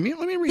that. Let me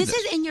read this.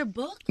 This is in your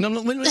book? No,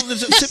 sit back and let me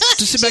read.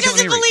 She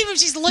doesn't believe him.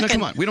 She's looking. No,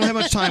 come on. We don't have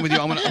much time with you,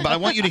 but I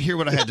want you to hear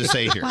what I had to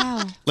say here.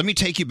 Wow. Let me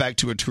take you back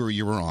to a tour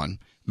you were on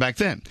back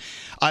then.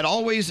 I'd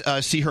always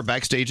see her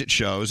backstage at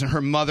shows, and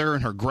her mother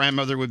and her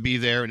grandmother would be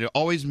there, and it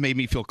always made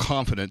me feel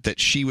confident that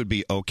she would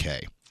be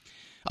okay.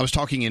 I was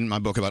talking in my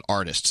book about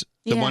artists,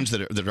 the ones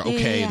that are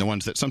okay, the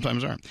ones that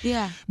sometimes aren't.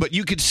 Yeah. But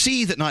you could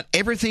see that not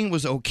everything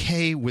was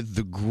okay with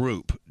the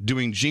group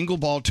doing Jingle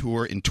Ball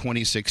Tour in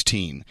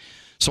 2016.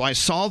 So I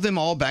saw them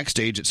all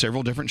backstage at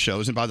several different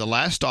shows, and by the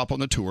last stop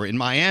on the tour in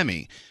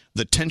Miami,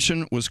 the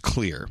tension was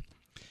clear.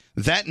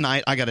 That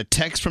night, I got a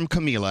text from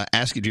Camila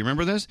asking, do you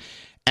remember this?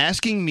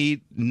 Asking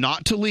me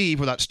not to leave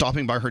without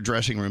stopping by her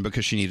dressing room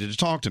because she needed to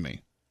talk to me.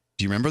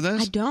 Do you remember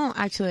this? I don't,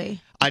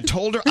 actually. I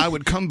told her I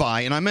would come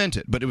by, and I meant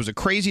it. But it was a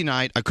crazy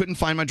night. I couldn't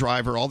find my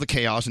driver, all the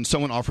chaos, and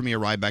someone offered me a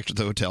ride back to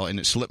the hotel, and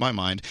it slipped my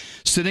mind.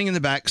 Sitting in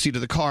the back seat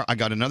of the car, I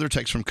got another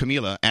text from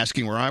Camila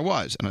asking where I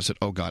was. And I said,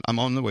 oh, God, I'm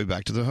on the way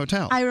back to the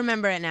hotel. I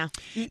remember it now.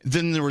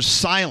 Then there was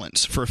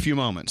silence for a few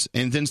moments,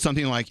 and then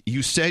something like,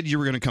 you said you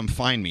were going to come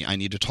find me. I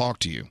need to talk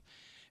to you.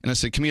 And I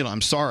said, Camila,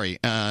 I'm sorry.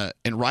 And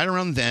right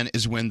around then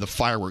is when the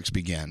fireworks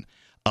began.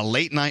 A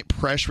late-night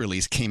press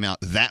release came out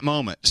that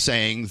moment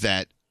saying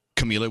that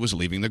Camila was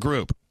leaving the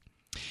group.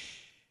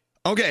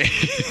 Okay,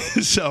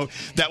 so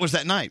that was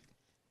that night.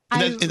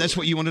 And that's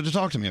what you wanted to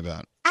talk to me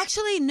about.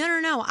 Actually,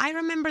 no. I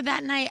remember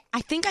that night. I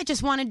think I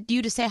just wanted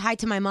you to say hi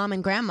to my mom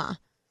and grandma.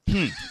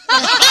 Hmm.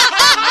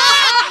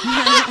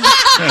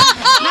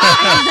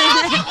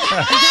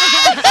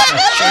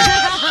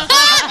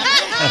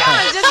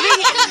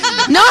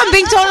 I'm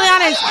being totally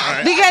honest.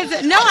 Right. Because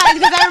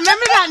I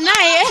remember that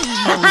night.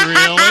 Oh,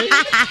 really?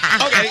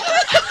 Okay.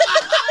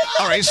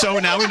 All right, so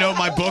now we know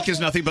my book is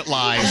nothing but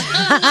lies.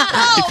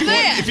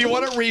 If you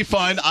want a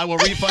refund, I will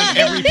refund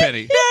every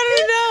penny. No.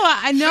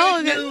 I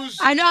know.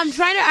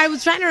 I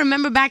was trying to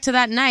remember back to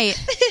that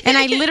night, and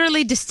I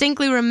literally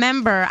distinctly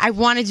remember I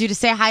wanted you to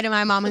say hi to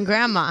my mom and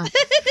grandma.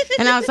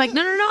 And I was like,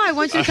 no, I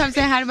want you to come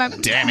say hi to my mom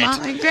and grandma. All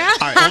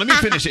right, well, let me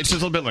finish. It's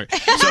just a little bit later.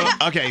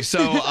 So,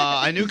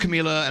 I knew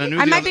Camila, and I knew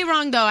I might be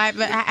wrong, though. I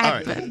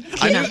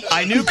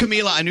knew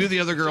Camila. I knew the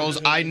other girls.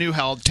 I knew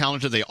how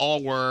talented they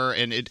all were,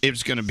 and it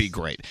was going to be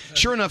great.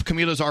 Sure enough,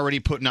 Camila's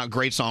already putting out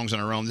great songs on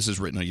her own. This is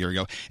written a year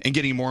ago, and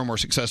getting more and more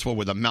successful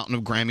with a mountain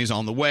of Grammys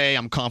on the way.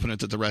 I'm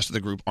confident that the rest of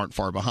the group aren't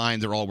far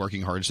behind. They're all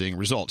working hard, seeing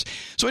results.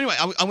 So anyway,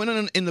 I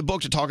went in the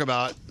book to talk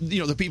about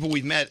the people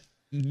we've met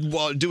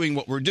while doing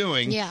what we're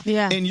doing. Yeah.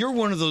 And you're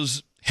one of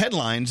those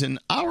headlines in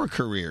our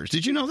careers.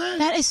 Did you know that?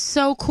 That is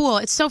so cool.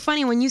 It's so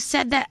funny. When you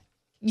said that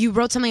you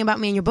wrote something about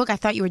me in your book, I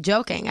thought you were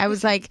joking. I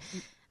was like,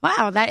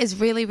 wow, that is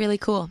really, really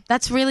cool.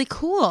 That's really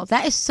cool.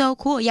 That is so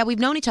cool. Yeah, we've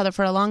known each other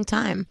for a long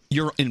time.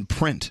 You're in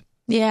print.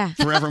 Yeah.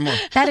 Forevermore.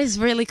 That is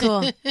really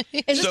cool. Is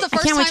this the first I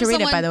can't wait time to read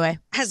it, someone by the way.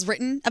 has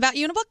written about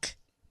you in a book?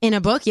 In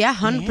a book? Yeah,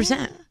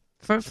 100%.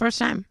 For first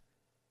time.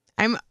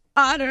 I'm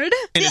honored.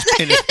 And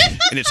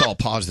it's all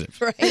positive.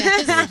 Right.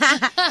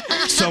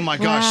 So, my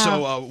gosh,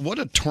 Wow. so what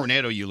a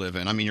tornado you live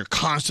in. I mean, you're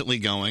constantly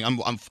going. I'm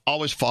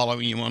always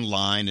following you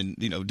online,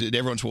 and,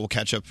 everyone's will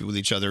catch up with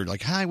each other,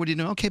 like, hi, what do you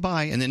know? Okay,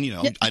 bye. And then,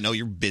 I know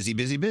you're busy.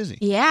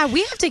 Yeah,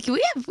 we have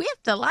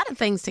a lot of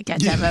things to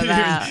catch up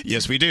about.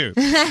 Yes, we do.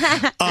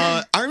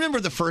 I remember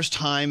the first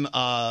time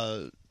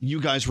you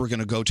guys were going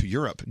to go to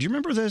Europe. Do you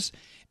remember this?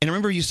 And I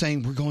remember you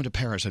saying, we're going to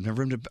Paris. I've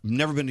never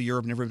been to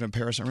Europe, never been to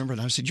Paris. I remember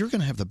that. I said, you're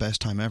going to have the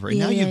best time ever. And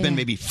now you've been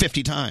maybe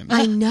 50 times.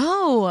 I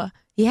know.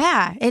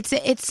 Yeah,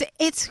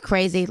 it's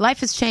crazy.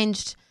 Life has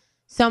changed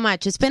so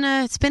much. It's been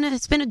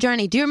a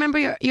journey. Do you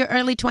remember your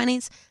early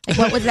 20s? Like,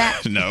 what was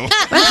that? No.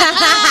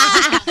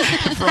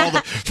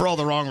 for all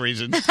the wrong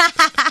reasons.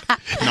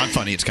 Not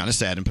funny. It's kind of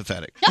sad and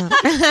pathetic.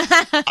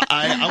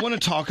 I want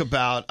to talk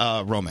about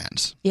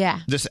Romance. Yeah.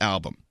 This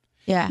album.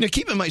 Yeah. Now,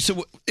 keep in mind,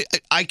 so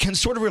I can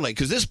sort of relate,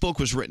 because this book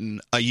was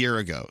written a year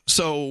ago.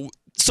 So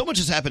much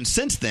has happened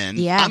since then.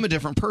 Yeah. I'm a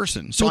different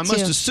person. So Me I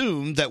must too.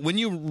 assume that when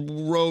you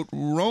wrote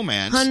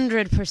Romance,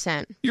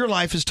 100%. your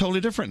life is totally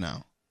different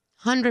now.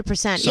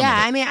 100%. Yeah,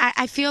 I mean,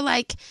 I feel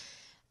like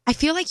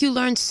you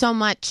learn so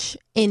much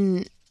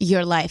in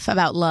your life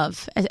about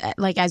love.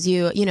 Like, as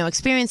you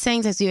experience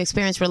things, as you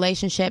experience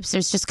relationships,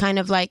 there's just kind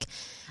of like,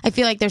 I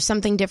feel like there's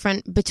something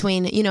different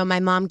between, my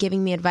mom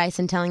giving me advice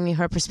and telling me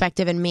her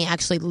perspective and me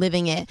actually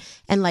living it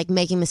and like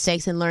making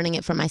mistakes and learning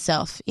it for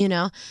myself,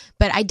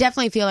 But I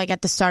definitely feel like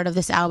at the start of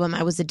this album,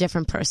 I was a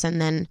different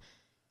person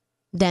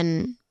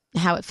than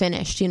how it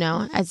finished,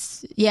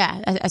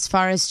 as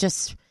far as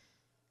just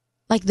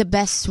like the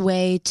best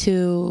way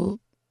to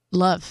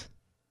love.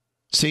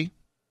 See?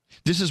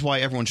 This is why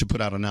everyone should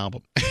put out an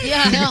album.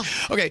 Yeah, no.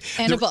 Okay.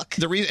 And a book.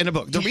 The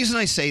reason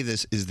I say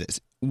this is this.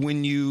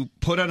 When you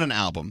put out an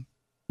album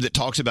that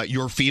talks about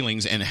your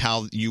feelings and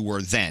how you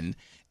were then,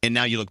 and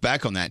now you look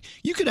back on that,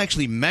 you could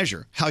actually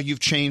measure how you've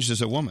changed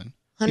as a woman.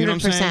 100%. You know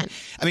what I'm saying?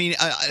 I mean,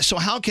 so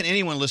how can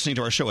anyone listening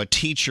to our show, a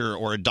teacher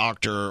or a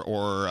doctor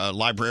or a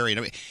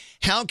librarian,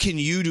 how can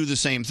you do the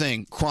same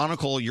thing,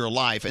 chronicle your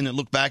life, and then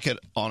look back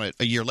on it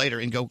a year later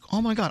and go,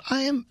 oh my God,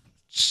 I am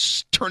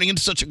turning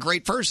into such a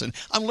great person.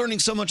 I'm learning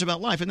so much about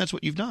life, and that's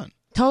what you've done.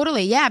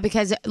 Totally, yeah,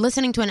 because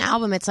listening to an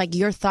album, it's like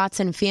your thoughts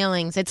and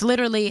feelings. It's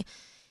literally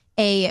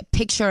a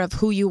picture of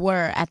who you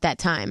were at that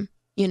time,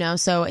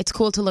 So it's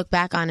cool to look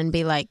back on and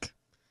be like,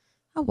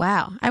 oh,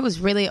 wow, I was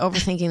really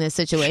overthinking this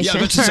situation.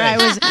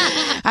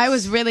 I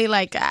was really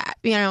like,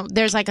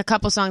 there's like a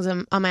couple songs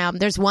on my album.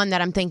 There's one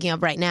that I'm thinking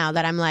of right now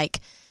that I'm like,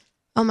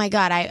 oh my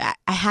God, I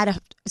had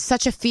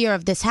such a fear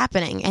of this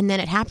happening, and then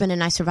it happened,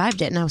 and I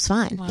survived it, and I was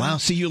fine. Wow,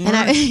 see, you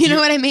learned. You know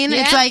what I mean?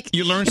 Yeah. It's like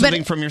you learned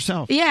something from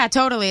yourself. Yeah,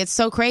 totally. It's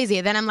so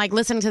crazy. Then I'm like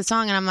listening to the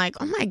song, and I'm like,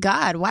 oh my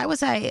God, why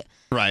was I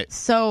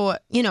so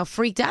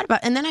freaked out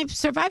about it? And then I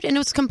survived it, and it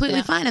was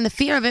completely fine. And the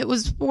fear of it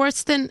was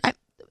worse than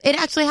it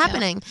actually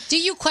happening. Do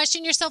you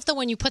question yourself though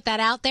when you put that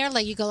out there?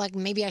 Like you go like,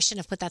 maybe I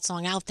shouldn't have put that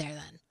song out there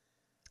then.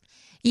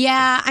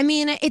 Yeah, I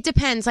mean, it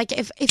depends. Like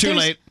if Too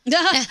late.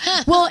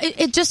 Well,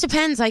 it just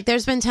depends. Like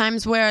there's been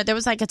times where there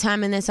was like a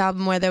time in this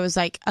album where there was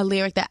like a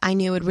lyric that I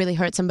knew would really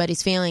hurt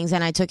somebody's feelings,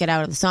 and I took it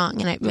out of the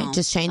song and I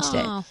just changed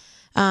it.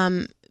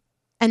 And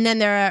then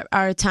there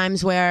are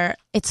times where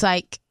it's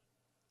like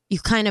you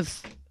kind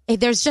of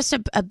there's just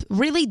a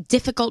really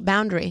difficult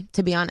boundary,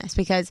 to be honest,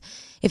 because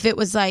if it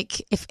was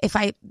like if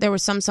there were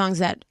some songs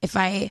that if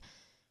I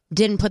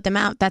didn't put them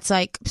out, that's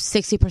like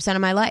 60% of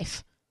my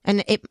life.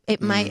 And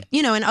it might,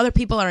 and other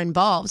people are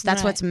involved.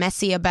 That's what's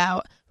messy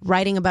about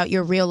writing about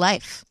your real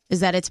life, is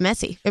that it's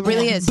messy. It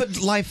really is.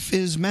 But life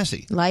is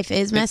messy. Life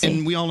is messy.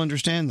 And we all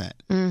understand that.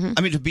 Mm-hmm.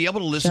 I mean, to be able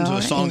to listen to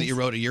a song that you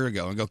wrote a year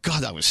ago and go,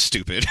 God, that was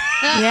stupid.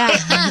 Yeah.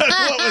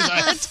 What was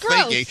I That's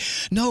thinking?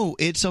 gross. No,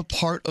 it's a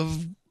part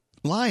of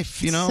life,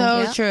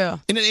 So true.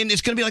 And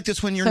it's going to be like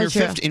this when you're in your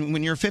 50s,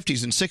 when you're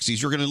 50s and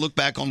 60s. You're going to look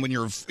back on when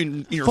you're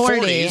in your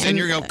 40s and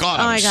you're going to go,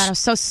 God, oh my God, I was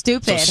so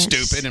stupid. So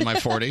stupid in my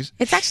 40s.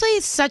 It's actually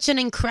such an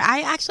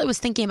I actually was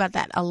thinking about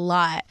that a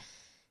lot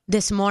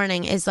this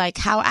morning, is like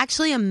how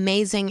actually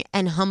amazing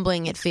and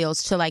humbling it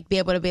feels to like be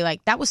able to be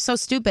like, that was so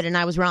stupid and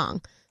I was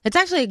wrong. It's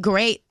actually a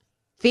great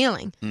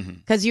feeling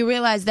because you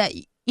realize that,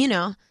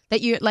 that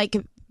you're like,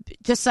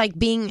 just like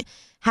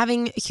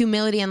having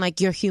humility and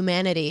like your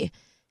humanity.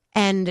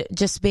 And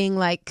just being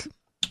like,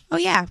 oh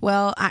yeah,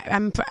 well,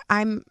 I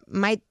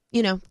might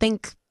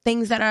think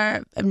things that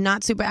are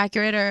not super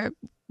accurate or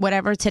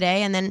whatever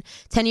today, and then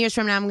 10 years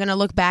from now, I'm going to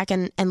look back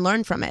and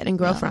learn from it and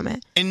grow from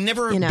it. And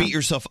never beat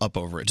yourself up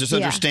over it. Just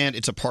understand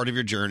it's a part of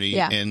your journey,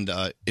 and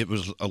it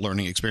was a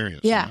learning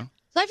experience. Yeah.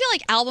 So I feel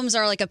like albums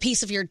are like a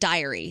piece of your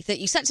diary that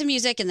you set to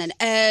music and then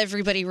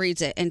everybody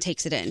reads it and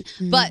takes it in.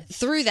 But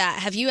through that,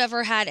 have you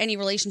ever had any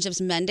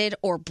relationships mended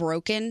or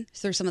broken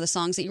through some of the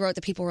songs that you wrote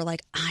that people were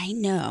like, I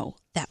know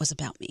that was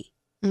about me?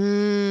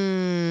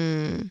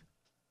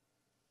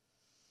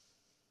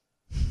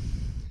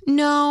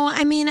 No,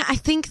 I mean, I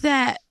think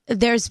that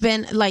there's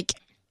been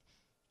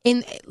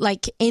in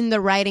the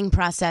writing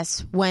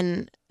process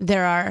when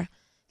there are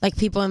like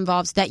people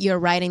involved that you're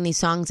writing these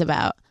songs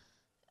about.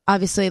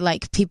 Obviously,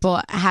 like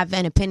people have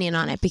an opinion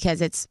on it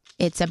because it's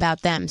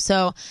about them.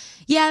 So,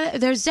 yeah,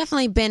 there's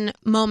definitely been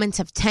moments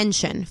of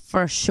tension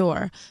for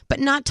sure, but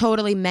not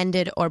totally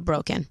mended or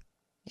broken.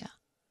 Yeah,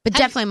 but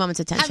definitely moments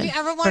of tension. Have you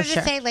ever wanted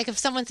to say, like, if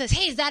someone says,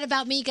 "Hey, is that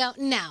about me?" Go,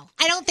 "No,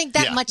 I don't think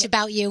that much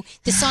about you.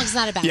 This song's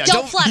not about you."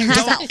 Don't flatter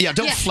yourself.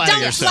 Don't flatter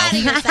yourself. Flatter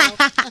yourself.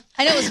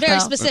 I know it was very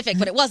specific,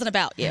 but it wasn't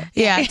about you.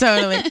 Yeah,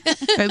 totally.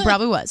 It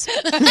probably was.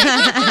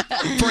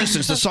 For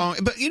instance, the song,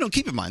 but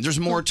keep in mind, there's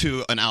more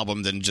to an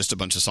album than just a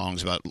bunch of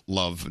songs about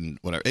love and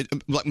whatever.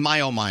 Like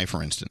My Oh My,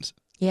 for instance.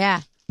 Yeah.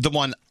 The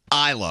one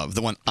I love,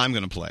 the one I'm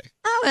going to play.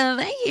 Oh, well,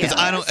 thank you.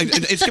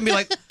 It's going to be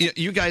like,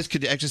 you guys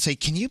could actually say,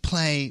 can you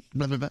play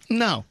blah, blah, blah?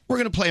 No, we're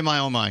going to play My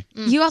Oh My.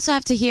 You also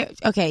have to hear,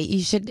 okay,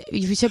 you should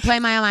play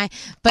My Oh My,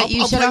 but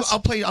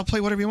I'll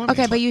play whatever you want.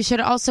 Okay, but you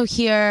should also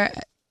hear,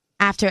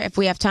 after, if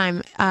we have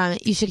time,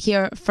 you should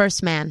hear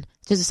First Man,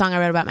 which is a song I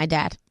wrote about my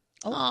dad.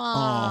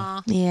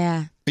 Aww.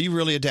 Yeah. Are you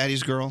really a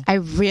daddy's girl? I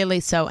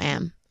really so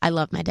am. I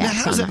love my dad. Now,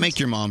 how does that make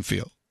your mom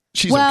feel?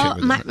 She's well,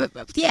 okay with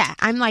it. Yeah,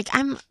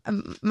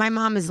 my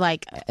mom is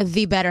like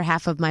the better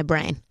half of my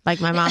brain.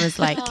 Like my mom is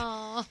like,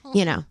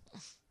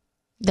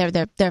 they're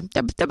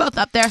both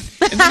up there.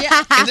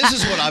 And this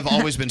is what I've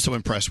always been so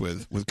impressed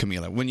with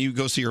Camila. When you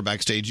go see her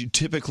backstage, you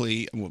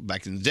typically,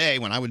 back in the day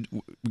when I would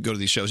go to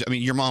these shows, I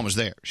mean, your mom was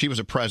there. She was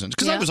a presence.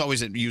 Because I was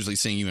always usually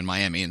seeing you in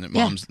Miami and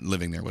mom's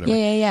living there, whatever.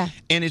 Yeah.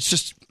 And it's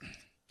just,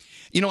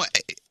 no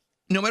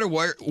matter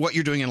what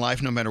you're doing in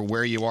life, no matter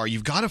where you are,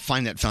 you've got to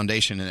find that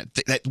foundation and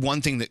that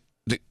one thing that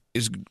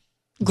is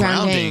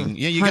grounding.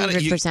 Yeah, you got to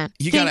you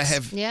got to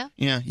have you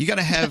got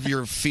to have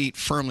your feet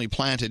firmly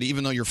planted,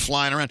 even though you're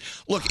flying around.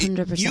 Look,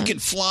 100%. You can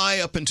fly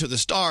up into the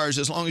stars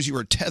as long as you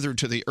are tethered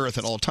to the earth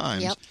at all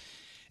times. Yep.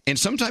 And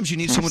sometimes you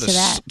need someone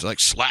to like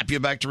slap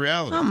you back to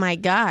reality. Oh my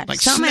God! Like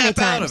so many snap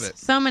times. out of it.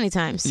 So many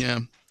times. Yeah.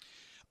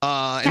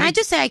 Can I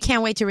just say I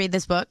can't wait to read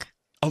this book?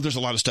 Oh, there's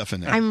a lot of stuff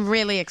in there. I'm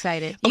really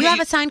excited. Okay, You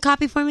have a signed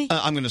copy for me?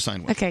 I'm going to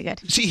sign one. Okay,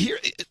 good. See, here,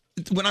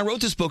 when I wrote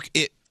this book,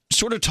 it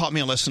sort of taught me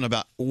a lesson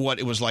about what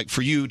it was like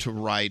for you to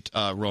write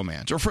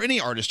romance, or for any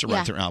artist to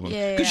write their album.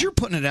 Because you're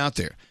putting it out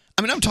there.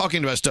 I mean, I'm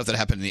talking about stuff that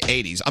happened in the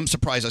 80s. I'm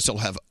surprised I still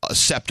have a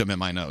septum in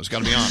my nose, got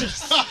to be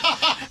honest.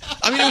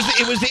 I mean,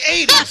 it was the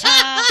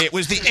 80s. It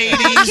was the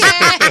 80s.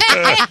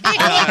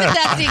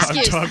 That's the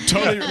excuse.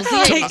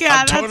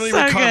 I'm totally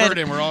recovered,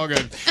 and we're all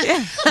good.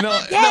 No,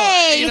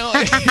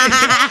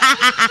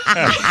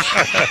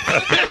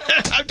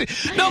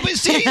 but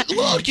see,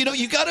 look,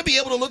 you got to be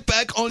able to look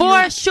back on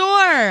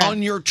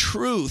on your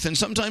truth, and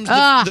sometimes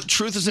the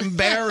truth is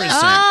embarrassing. You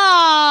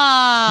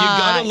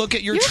got to look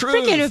at your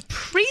truth. You're freaking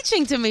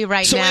preaching to me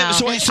right now.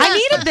 I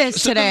needed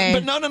this today.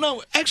 But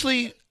no.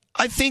 Actually,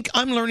 I think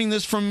I'm learning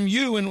this from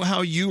you and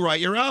how you write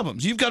your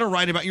albums. You've got to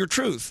write about your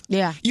truth.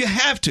 Yeah. You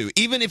have to,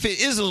 even if it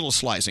is a little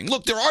slicing.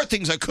 Look, there are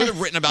things I could have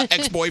written about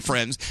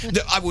ex-boyfriends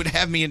that I would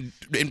have me in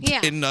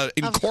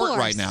court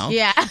right now.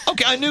 Yeah.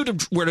 Okay, I knew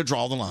where to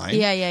draw the line.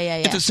 Yeah.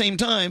 At the same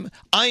time,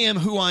 I am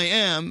who I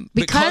am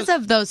Because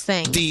of those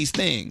things. These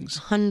things.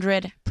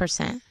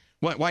 100%.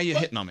 Why are you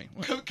hitting on me?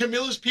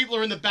 Camila's people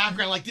are in the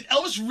background. Like, did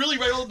Elvis really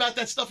write all about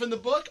that stuff in the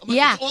book? I'm like,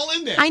 Yeah. it's all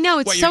in there. I know,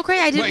 it's so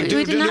great.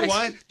 We did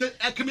not.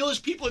 Camila's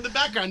people in the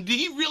background. Did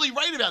he really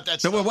write about that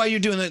So stuff? why are you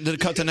doing the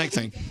cut the neck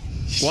thing?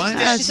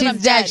 What?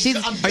 She's dead. She's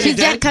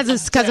dead because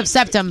of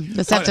septum.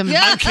 The septum.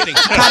 I'm kidding.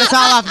 Caught us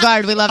all off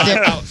guard. We loved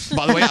it.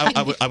 By the way,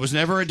 I was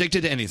never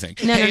addicted to anything.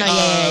 No.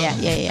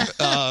 Yeah.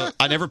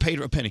 I never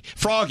paid a penny.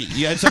 Froggy,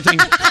 you had something.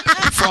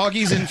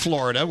 Froggy's in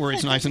Florida where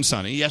it's nice and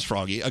sunny. Yes,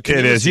 Froggy. It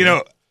is. You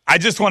know, I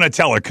just want to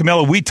tell her,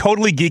 Camila, we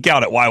totally geek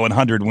out at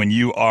Y100 when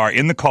you are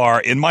in the car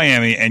in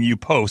Miami and you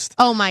post.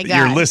 Oh, my God.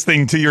 You're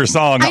listening to your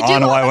song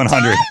on Y100.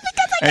 Because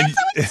I get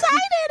so excited.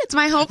 It's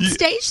my home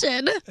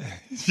station.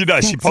 She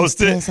does. She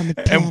posted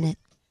it. And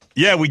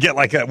yeah, we get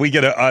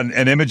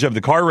an image of the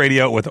car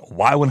radio with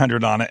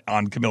Y100 on it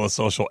on Camila's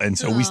social, and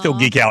so we still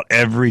geek out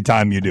every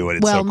time you do it.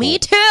 It's so cool. Me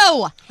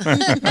too.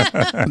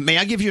 May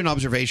I give you an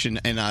observation?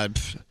 And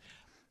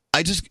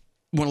I just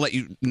want to let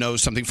you know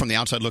something from the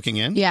outside looking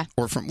in. Yeah.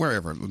 Or from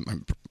wherever,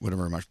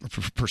 whatever my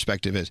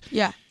perspective is.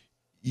 Yeah.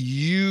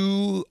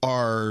 You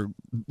are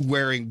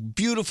wearing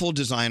beautiful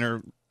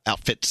designer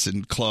outfits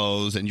and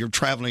clothes, and you're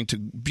traveling to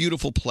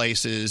beautiful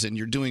places, and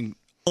you're doing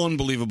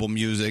unbelievable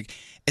music.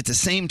 At the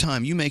same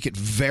time, you make it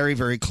very,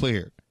 very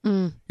clear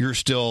you're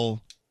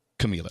still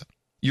Camila.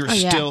 You're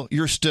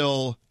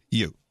still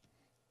you.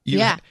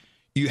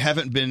 You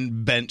haven't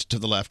been bent to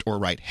the left or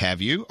right,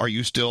 have you? Are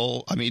you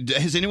still? I mean,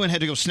 has anyone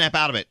had to go snap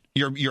out of it?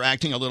 You're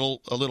acting a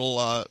little.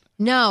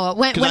 No,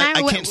 when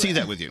I can't see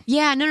that with you.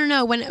 Yeah,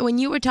 no. When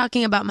you were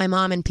talking about my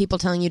mom and people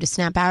telling you to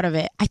snap out of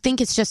it, I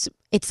think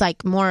it's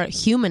like more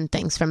human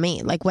things for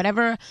me. Like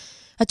whatever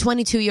a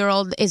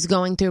 22-year-old is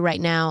going through right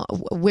now,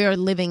 we're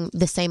living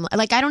the same.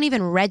 Like I don't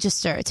even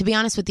register. To be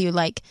honest with you,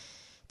 like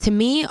to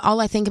me,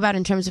 all I think about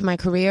in terms of my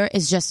career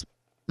is just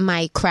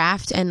my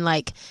craft and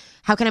like.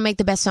 How can I make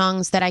the best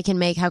songs that I can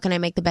make? How can I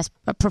make the best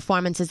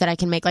performances that I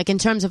can make? Like in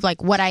terms of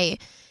like what I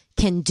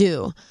can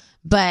do.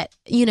 But,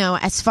 you know,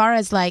 as far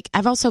as like,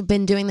 I've also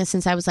been doing this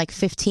since I was like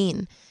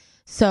 15.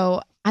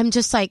 So I'm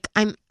just like,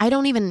 I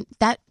don't even,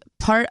 that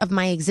part of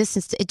my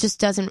existence, it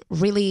just doesn't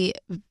really,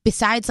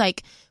 besides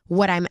like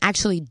what I'm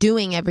actually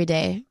doing every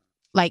day,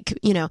 like,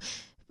 you know,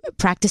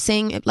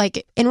 practicing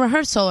like in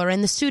rehearsal or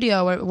in the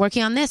studio or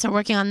working on this or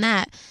working on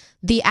that,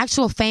 the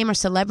actual fame or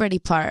celebrity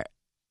part,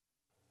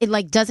 it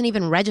like doesn't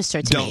even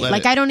register to me.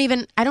 Like I don't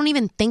even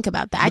think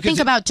about that. I think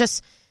about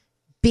just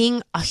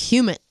being a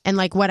human and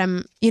like what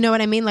I'm, you know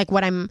what I mean? Like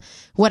what I'm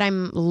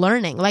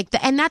learning. Like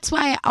and that's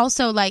why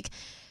also like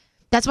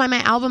that's why my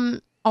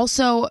album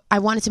also I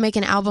wanted to make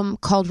an album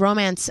called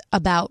Romance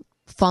about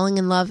falling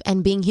in love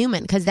and being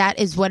human because that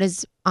is what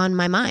is on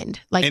my mind.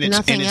 Like nothing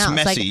else. And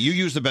it's messy. Like, you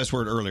used the best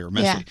word earlier,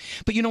 messy. Yeah.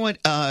 But you know what?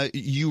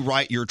 You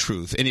write your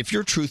truth, and if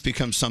your truth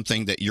becomes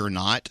something that you're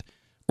not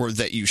or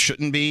that you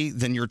shouldn't be,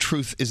 then your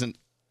truth isn't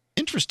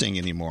interesting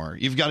anymore.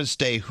 You've got to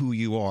stay who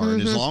you are.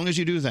 And as long as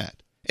you do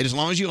that, and as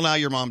long as you allow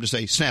your mom to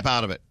say, snap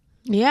out of it.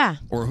 Yeah.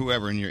 Or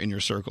whoever in your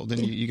circle,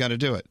 then you got to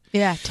do it.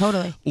 Yeah,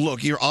 totally.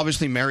 Look, you're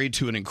obviously married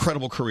to an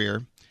incredible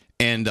career,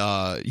 and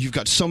you've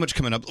got so much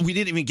coming up. We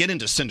didn't even get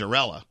into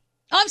Cinderella.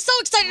 I'm so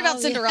excited about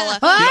Cinderella.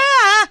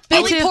 Ah,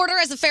 Billy Porter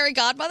as a fairy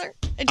godmother.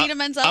 Idina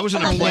Menzel. I was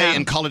in a play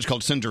in college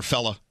called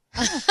Cinderfella.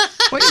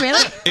 Were you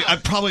really?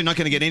 I'm probably not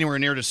going to get anywhere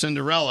near to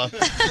Cinderella.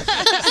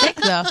 Sick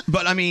though.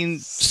 But I mean,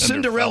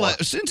 Cinderella.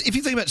 If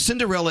you think about it,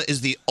 Cinderella, is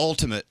the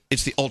ultimate.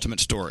 It's the ultimate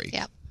story.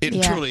 Yeah, it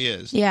truly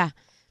is. Yeah,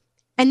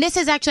 and this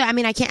is actually. I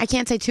mean, I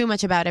can't say too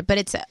much about it, but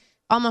it's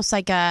almost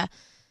like a.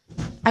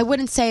 I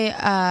wouldn't say.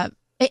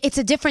 It's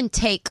a different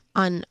take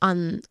on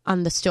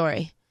the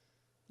story.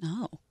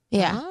 Oh.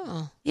 Yeah.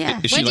 Oh.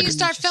 Yeah. When do you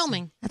start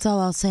filming? That's all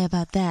I'll say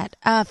about that.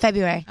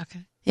 February.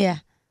 Okay. Yeah.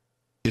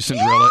 Is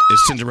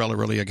Cinderella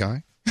really a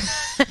guy?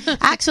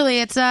 Actually,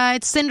 it's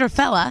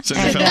Cinderfella.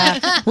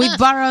 And we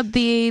borrowed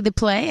the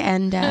play,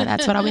 and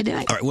that's what I'll be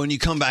doing. All right, when you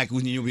come back,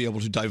 you'll be able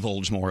to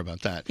divulge more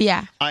about that.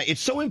 Yeah. It's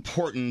so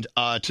important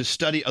to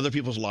study other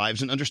people's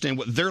lives and understand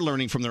what they're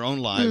learning from their own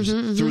lives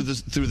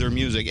through their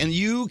music. And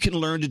you can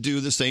learn to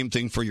do the same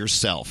thing for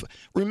yourself.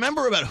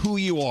 Remember about who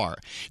you are.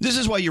 This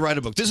is why you write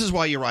a book. This is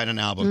why you write an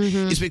album.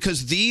 It's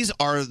because these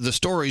are the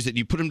stories that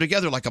you put them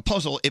together like a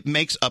puzzle. It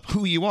makes up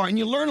who you are, and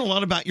you learn a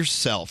lot about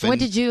yourself. And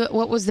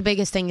What was the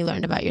biggest thing you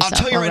learned about yourself? I'll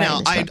tell you right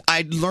now,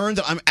 I learned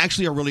that I'm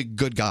actually a really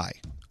good guy.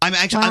 I'm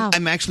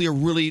actually a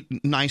really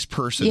nice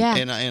person,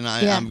 and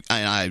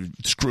I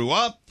screw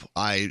up.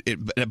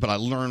 But I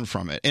learn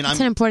from it. And That's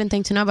an important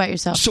thing to know about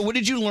yourself. So, what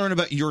did you learn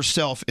about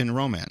yourself in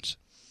romance?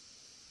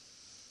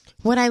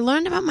 What I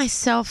learned about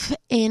myself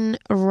in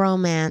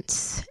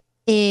romance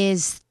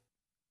is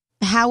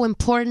how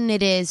important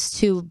it is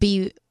to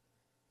be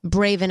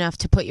brave enough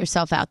to put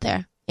yourself out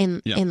there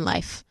in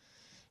life.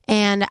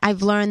 And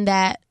I've learned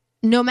that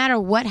no matter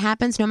what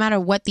happens, no matter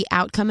what the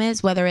outcome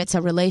is, whether it's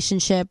a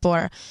relationship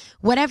or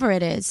whatever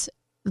it is,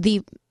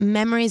 the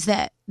memories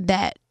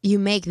that you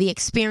make, the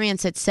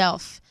experience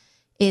itself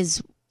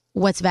is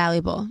what's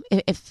valuable.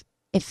 If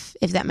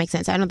that makes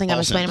sense. I don't think I'm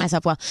explaining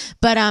myself well,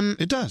 but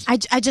it does.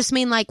 I just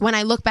mean, like, when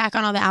I look back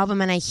on all the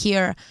album and I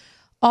hear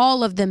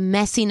all of the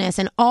messiness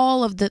and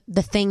all of the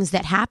things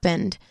that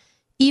happened,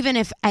 even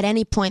if at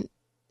any point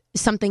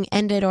something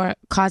ended or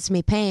caused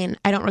me pain,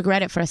 I don't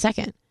regret it for a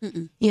second.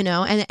 You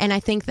know, and I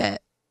think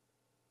that,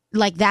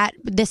 like, that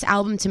this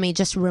album to me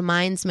just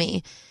reminds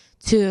me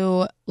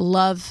to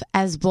love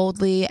as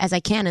boldly as I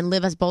can and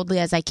live as boldly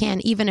as I can,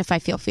 even if I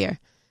feel fear.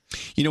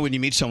 You know, when you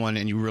meet someone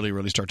and you really,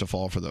 really start to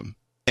fall for them,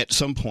 at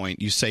some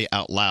point you say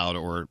out loud,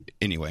 or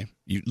anyway,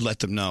 you let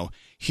them know,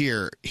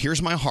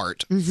 here's my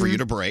heart for you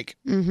to break.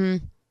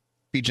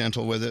 Be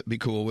gentle with it. Be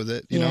cool with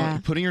it. You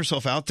know, putting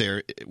yourself out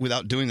there,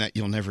 without doing that,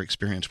 you'll never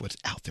experience what's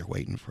out there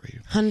waiting for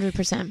you.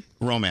 100%.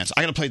 Romance.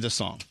 I got to play this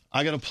song.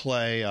 I got to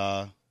play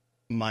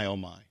My Oh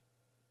My.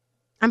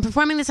 I'm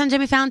performing this on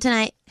Jimmy Fallon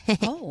tonight.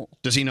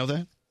 Does he know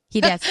that? He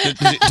does.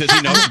 Does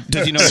he know?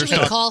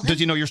 Does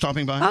he know you're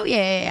stopping by? Oh,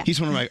 yeah. He's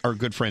one of our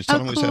good friends. Tell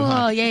him we said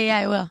hi. Oh, yeah,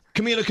 I will.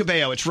 Camila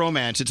Cabello. It's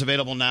Romance. It's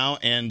available now,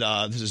 and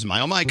this is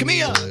My Oh My.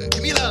 Camila,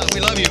 we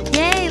love you.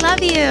 Yay,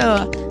 love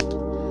you.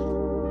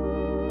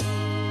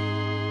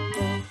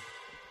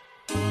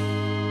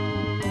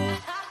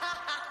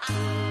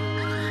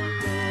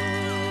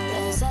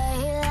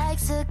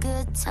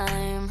 Good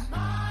time.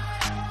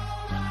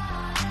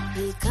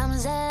 He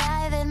comes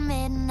alive at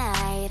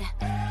midnight.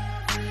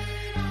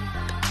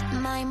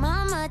 My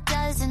mama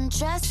doesn't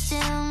trust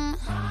him.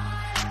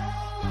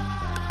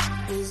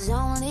 He's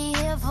only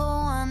here for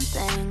one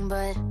thing,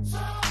 but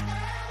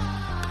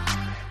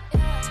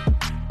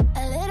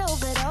a little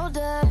bit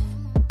older,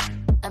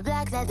 a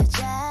black leather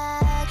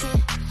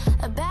jacket,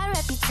 a bad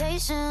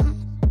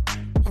reputation,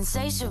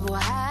 insatiable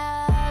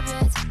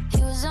habits.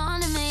 He was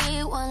on to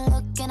me, one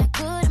look and I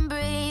couldn't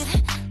breathe.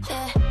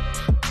 Yeah,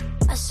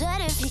 I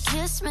said if he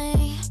kissed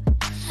me,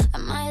 I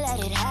might let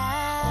it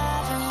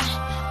happen.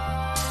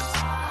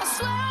 I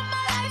swear on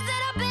my life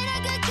that I've been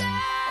a good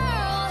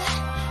girl.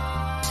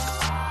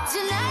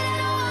 Tonight I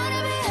don't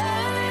wanna be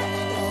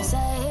hurt. They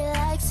say he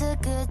likes a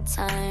good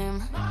time.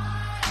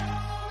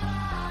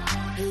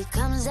 He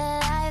comes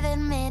alive at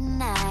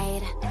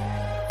midnight.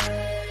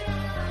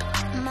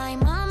 My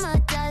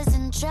mama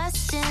doesn't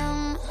trust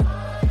him.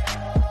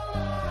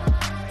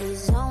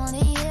 He's only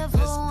here for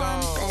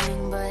one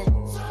thing, but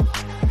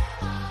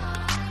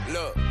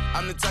look,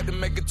 I'm the type to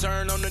make a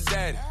turn on the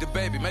daddy. The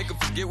baby, make her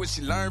forget what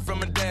she learned from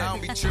her dad. I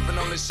don't be tripping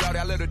on this shawty,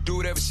 I let her do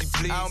whatever she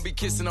please. I don't be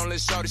kissing on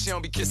this shawty, she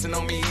don't be kissing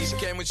on me. She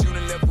came with you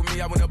and left with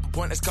me, I went up a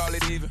point, let's call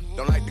it even.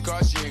 Don't like the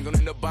car, she ain't gonna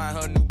end up buying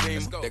her a new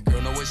beam. That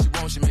girl know what she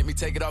wants, she make me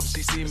take it off if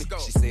she see me.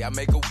 She say I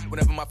make her weep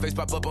whenever my face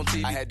pop up on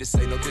TV. I had to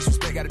say no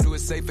disrespect, gotta do it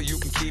safer, you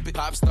can keep it.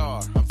 Pop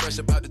star, I'm fresh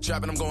about the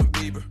trap and I'm going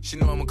Bieber. She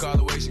know I'ma call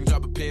away, she can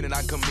drop a pin and I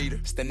can come meet her.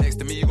 Stand next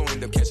to me, you gon'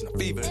 end up catching a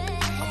fever.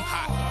 I'm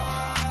hot.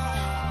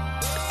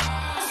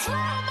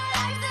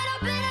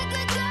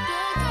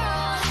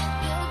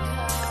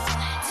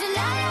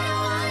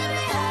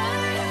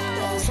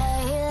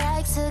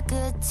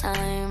 Good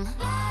time.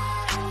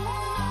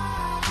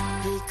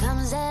 He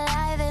comes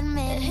alive at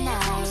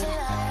midnight.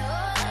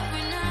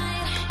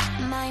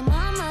 My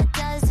mama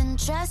doesn't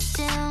trust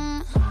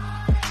him.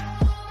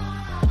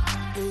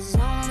 He's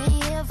only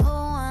here for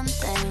one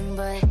thing,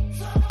 but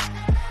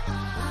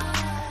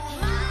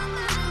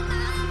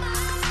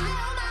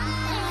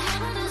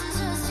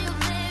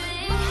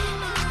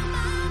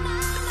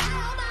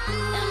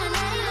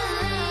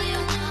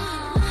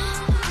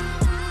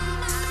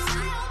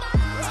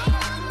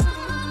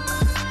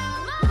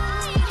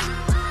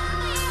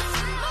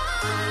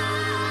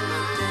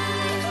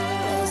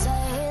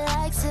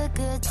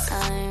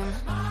time.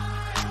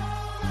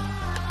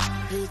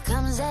 He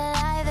comes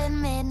alive at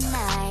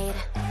midnight.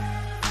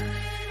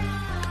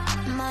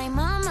 My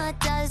mama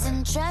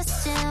doesn't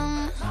trust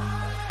him.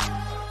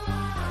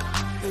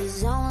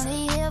 He's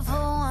only here for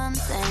one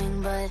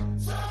thing, but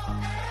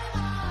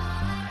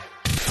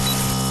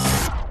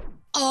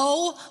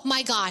oh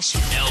my gosh.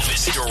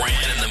 Elvis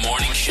Duran in the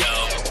morning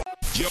show.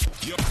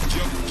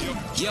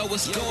 Yo,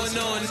 what's going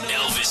on?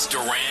 Elvis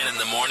Duran in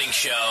the morning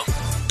show.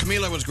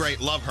 Camila was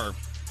great. Love her.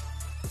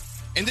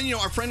 And then, you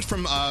know, our friends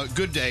from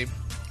Good Day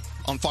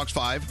on Fox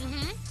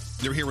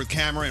 5, they're here with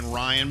Cameron and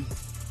Ryan,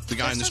 the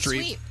guy in the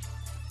street. Sweet.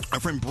 Our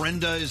friend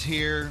Brenda is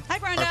here. Hi,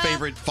 Brenda. Our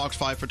favorite Fox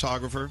 5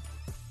 photographer.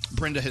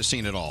 Brenda has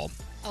seen it all,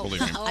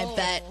 believe me. I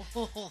bet.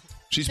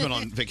 She's been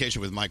on vacation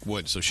with Mike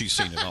Wood, so she's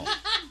seen it all.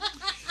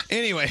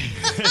 Anyway,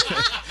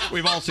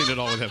 we've all seen it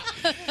all with him.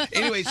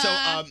 Anyway,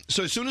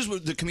 so as soon as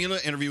the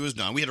Camila interview was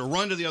done, we had to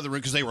run to the other room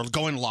because they were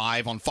going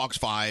live on Fox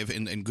 5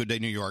 in Good Day,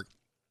 New York.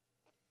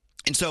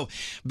 And so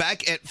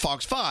back at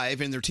Fox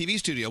 5 in their TV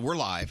studio, we're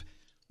live.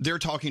 They're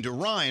talking to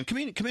Ryan. Come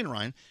in,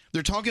 Ryan.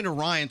 They're talking to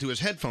Ryan through his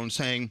headphones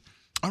saying,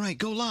 All right,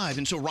 go live.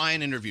 And so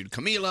Ryan interviewed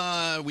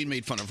Camila. We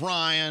made fun of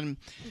Ryan.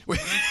 We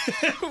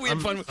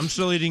had fun. I'm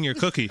still eating your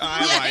cookie.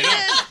 I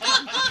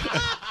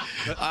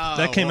know.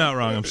 That came out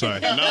wrong. I'm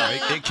sorry. No,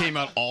 it came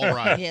out all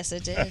right. Yes,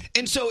 it did.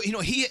 And so,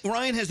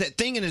 Ryan has that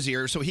thing in his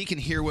ear so he can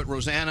hear what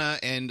Rosanna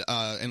and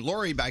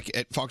Lori back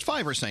at Fox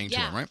 5 are saying to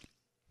him, right?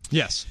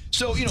 Yes.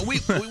 So, we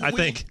I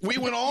think. we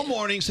went all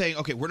morning saying,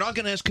 okay, we're not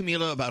going to ask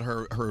Camila about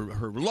her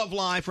love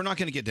life. We're not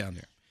going to get down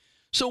there.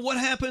 So what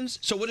happens?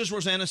 So what does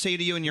Rosanna say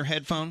to you in your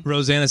headphone?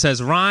 Rosanna says,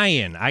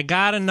 Ryan, I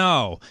got to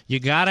know. You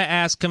got to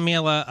ask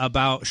Camila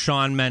about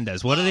Shawn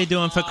Mendes. What are they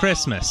doing for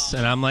Christmas?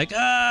 And I'm like,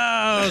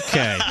 oh,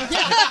 okay.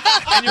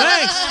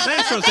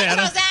 Thanks,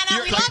 Rosanna.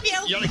 You're we love you.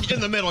 You're like in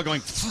the middle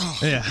going,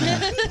 yeah.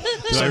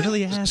 Do I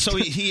really ask? So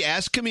he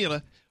asked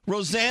Camila,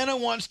 Rosanna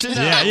wants to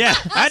know. Yeah.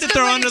 I had to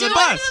throw her under the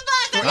bus.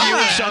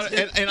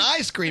 And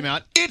I scream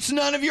out, it's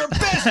none of your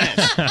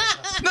business.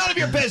 None of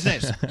your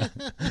business.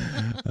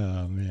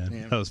 Oh,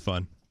 man. That was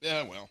fun.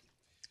 Yeah, well.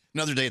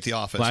 Another day at the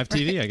office. Live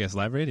TV, I guess.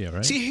 Live radio,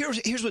 right? See,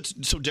 here's what's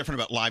so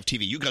different about live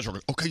TV. You guys are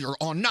like, okay, you're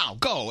on now.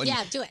 Go. And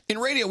yeah, do it. In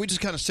radio, we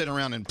just kind of sit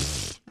around and...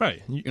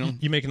 Right.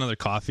 You make another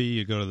coffee,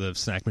 you go to the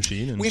snack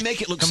machine, and we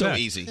make it look so back.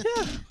 easy.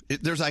 Yeah.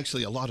 There's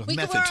actually a lot of we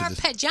method can wear to our this.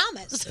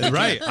 pajamas.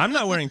 Right. I'm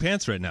not wearing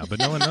pants right now, but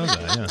no one knows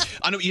that. Yeah.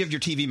 I know you have your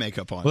TV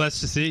makeup on. Well, that's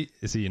to see,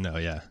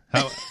 yeah.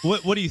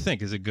 What do you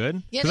think? Is it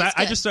good? Yeah, Because it's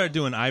I good. just started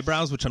doing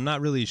eyebrows, which I'm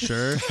not really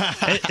sure. Is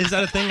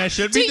that a thing I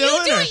should be do doing?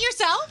 you do or- it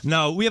yourself?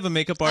 No, we have a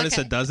makeup artist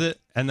Okay. that does it,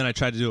 and then I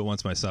tried to do it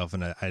once myself,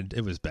 and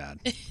it was bad.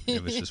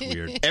 It was just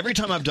weird. Every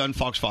time I've done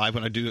Fox 5,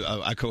 when I do,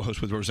 I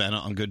co-host with Rosanna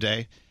on Good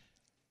Day.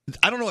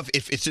 I don't know if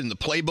it's in the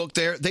playbook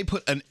there. They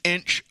put an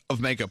inch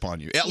of makeup on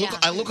you.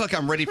 I look like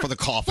I'm ready for the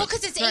coffin. Well,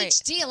 because it's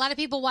HD. A lot of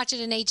people watch it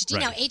in HD.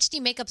 Right. Now, HD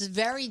makeup's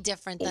very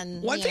different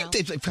than, Well, I think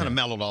they've kind of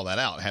mellowed all that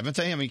out, haven't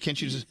they? I mean, can't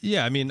you just...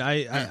 Yeah, I mean,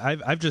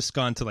 I've just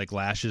gone to like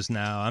lashes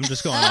now. I'm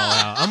just going all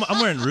out. I'm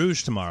wearing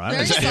rouge tomorrow.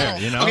 I'm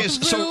scared, you know. Okay,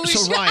 so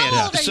Ryan,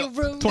 How old are you,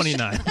 Rouge?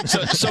 29.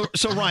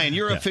 So Ryan,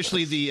 you're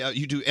officially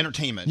you do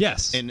entertainment.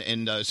 Yes.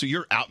 And so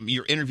you're out.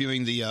 You're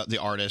interviewing the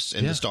artists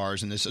and the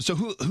stars and this. So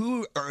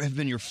who have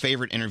been your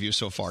favorite interviews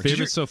so far?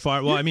 Favorite so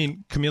far? Well, I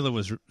mean, Camila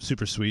was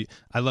super sweet.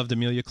 I loved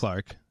Emilia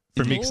Clarke.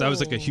 For me, because I was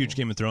like a huge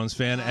Game of Thrones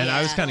fan, and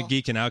I was kind of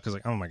geeking out because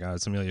like, oh my god,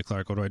 it's Emilia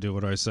Clarke. What do I do?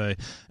 What do I say?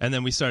 And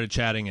then we started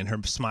chatting, and her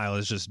smile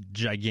is just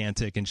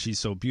gigantic, and she's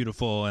so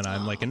beautiful, and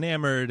I'm like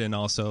enamored, and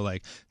also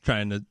like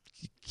trying to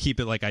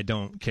keep it like I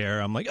don't care.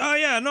 I'm like, oh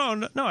yeah,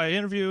 no, I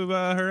interview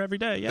her every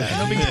day.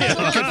 Yeah, no big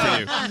deal. Good for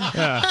you.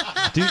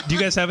 Yeah. Do you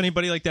guys have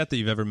anybody like that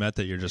you've ever met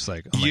that you're just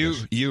like, oh my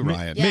gosh. you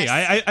Ryan? Me.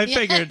 I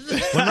figured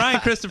when Ryan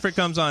Christopher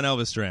comes on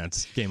Elvis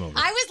Duran's game over.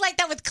 I was like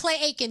that with Clay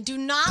Aiken. Do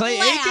not Clay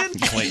laugh. Aiken?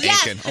 Clay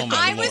Yes. Aiken. Oh my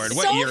I Lord. was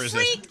What so year is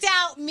this? freaked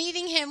out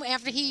meeting him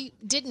after he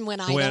didn't win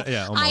Idol. Well,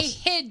 yeah, almost. I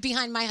hid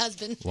behind my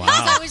husband. Wow.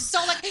 I was so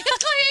like, it's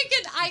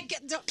Clay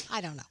Aiken.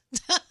 I don't know.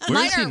 Where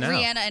Mine is he are now?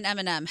 Rihanna and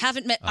Eminem.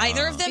 Haven't met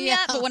either of them yet,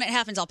 but when it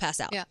happens, I'll pass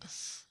out. Yeah.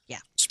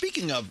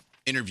 Speaking of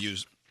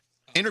interviews,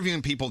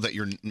 interviewing people that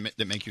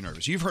make you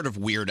nervous. You've heard of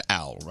Weird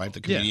Al, right? The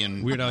comedian.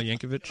 Yeah. Weird Al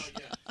Yankovic.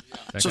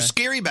 So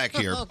Scary back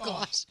here Oh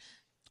gosh.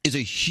 is a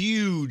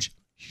huge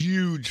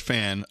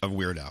fan of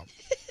Weird Al.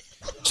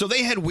 So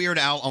they had Weird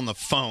Al on the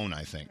phone,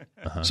 I think.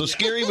 So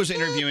Scary was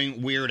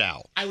interviewing Weird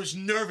Al. I was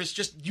nervous.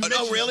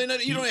 Oh, really? No,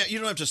 you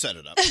don't have to set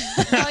it up.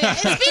 Oh, yeah.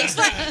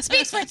 It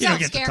speaks for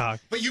itself, Scare.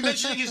 But you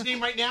mentioning his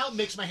name right now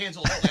makes my hands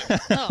all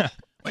down.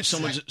 Wait,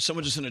 someone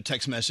just sent a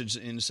text message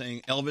in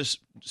saying, Elvis,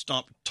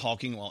 stop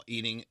talking while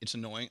eating. It's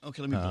annoying.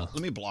 Okay, let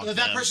me block Well,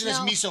 that. that person has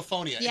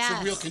misophonia. It's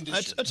a real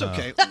condition. That's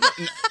okay.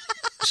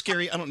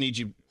 Scary, I don't need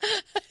you.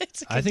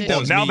 I think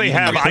Well, now they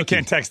have I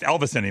can't text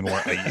Elvis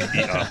anymore.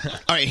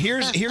 All right,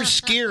 here's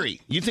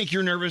Scary. You think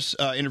you're nervous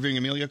interviewing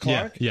Emilia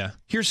Clarke? Yeah.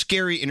 Here's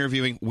Scary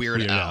interviewing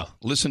Weird Al.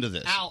 Listen to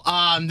this.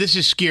 Al, this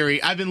is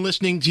Scary. I've been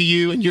listening to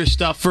you and your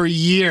stuff for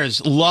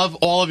years. Love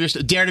all of your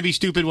stuff. Dare to Be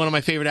Stupid, one of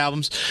my favorite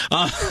albums.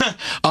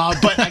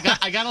 But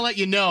I got to let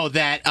you know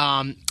that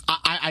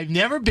I've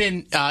never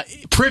been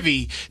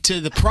privy to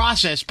the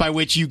process by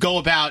which you go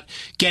about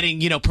getting,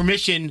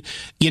 permission,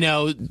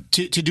 to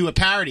do a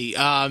parody.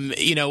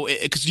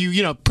 Because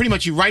you pretty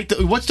much you write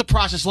what's the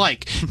process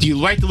like? Do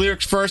you write the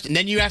lyrics first and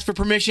then you ask for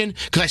permission?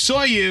 Because I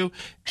saw you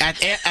at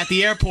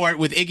the airport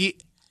with Iggy.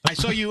 I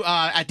saw you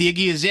at the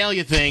Iggy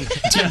Azalea thing.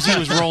 TMZ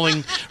was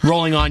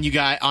rolling on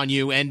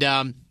you, and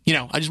I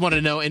just wanted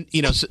to know,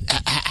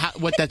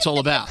 what that's all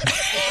about. So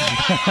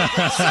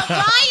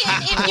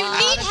Ryan, if you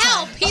need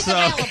help, he's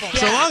available.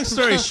 So long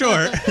story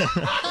short,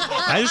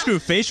 I just grew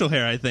facial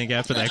hair, I think,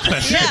 after that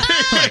question.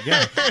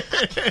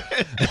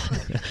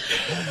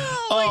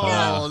 Oh my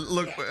God.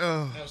 Look.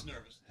 I was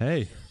nervous.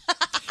 Hey.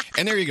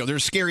 And there you go.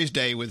 There's Scary's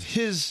day with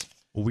his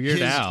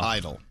Weird Al.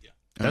 idol.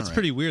 That's right.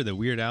 pretty weird that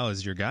Weird Al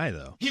is your guy,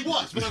 though. He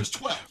was when I was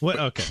 12. What?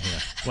 Okay, yeah.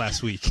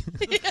 Last week.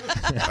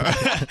 All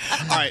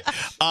right.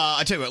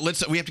 I tell you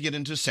what. We have to get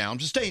into sound.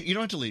 Just stay. You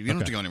don't have to leave. You don't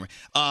have to go anywhere.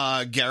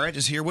 Garrett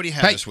is here. What do you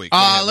have this week? What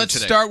do you have Let's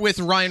today? start with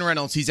Ryan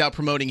Reynolds. He's out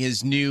promoting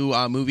his new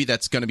movie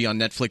that's going to be on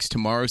Netflix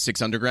tomorrow,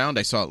 Six Underground.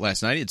 I saw it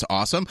last night. It's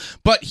awesome.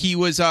 But he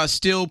was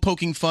still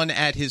poking fun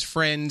at his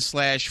friend /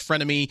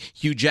 frenemy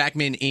Hugh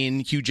Jackman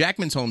in Hugh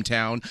Jackman's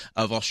hometown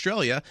of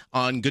Australia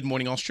on Good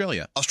Morning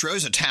Australia.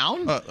 Australia's a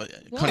town?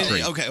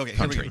 Country. Okay.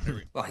 Country.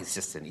 Well, he's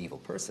just an evil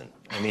person.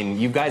 I mean,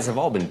 you guys have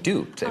all been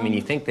duped. I mean,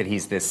 you think that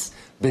he's this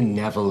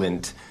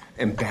benevolent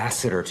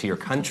ambassador to your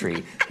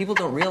country. People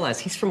don't realize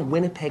he's from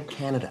Winnipeg,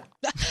 Canada.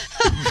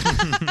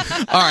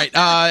 All right.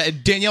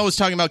 Danielle was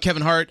talking about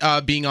Kevin Hart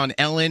being on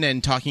Ellen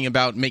and talking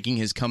about making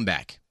his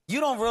comeback. You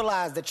don't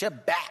realize that your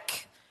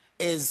back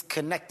is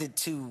connected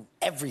to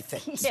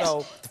everything.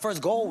 So the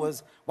first goal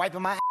was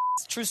wiping my ass.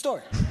 True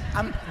story.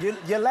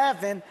 You're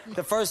laughing.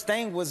 The first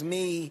thing was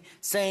me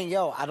saying,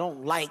 yo, I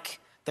don't like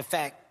the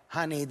fact,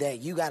 honey,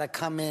 that you got to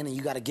come in and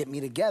you got to get me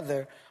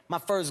together. My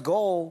first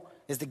goal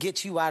is to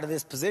get you out of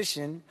this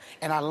position,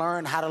 and I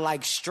learned how to,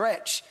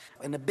 stretch.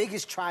 And the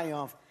biggest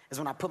triumph is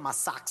when I put my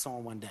socks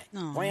on one day.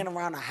 Ran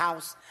around the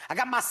house. I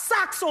got my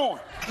socks on.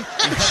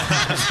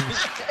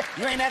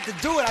 You ain't have to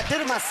do it. I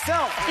did it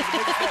myself.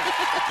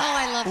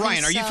 I love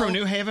Ryan, are you from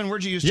New Haven?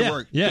 Where'd you used to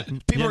work? Yeah.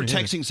 People are New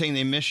Haven. texting saying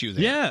they miss you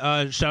there.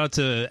 Yeah. Shout out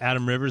to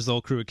Adam Rivers, the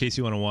whole crew at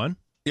KC101.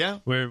 Yeah.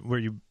 Where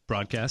you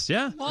broadcast.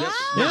 Yeah. Wow.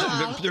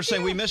 Yeah. They're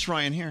saying we miss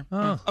Ryan here.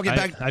 Oh, Okay,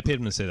 back. I paid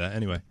him to say that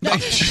anyway. All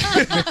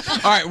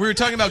right, we were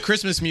talking about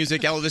Christmas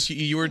music. Elvis,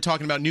 you were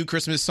talking about new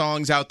Christmas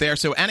songs out there.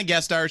 So Anna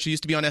Gasteyer, she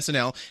used to be on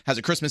SNL, has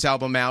a Christmas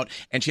album out,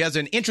 and she has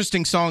an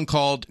interesting song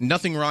called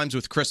Nothing Rhymes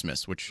with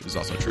Christmas, which is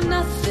also true.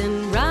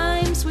 Nothing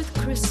rhymes with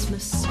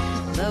Christmas,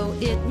 though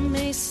it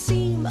may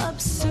seem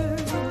absurd.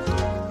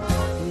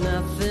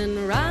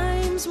 Nothing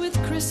rhymes with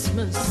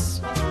Christmas,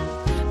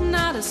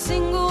 not a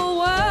single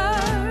word.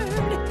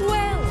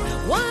 Well,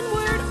 one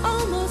word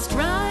almost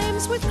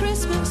rhymes with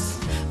Christmas,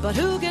 but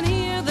who can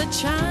hear the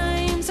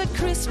chimes at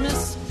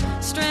Christmas?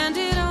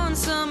 Stranded on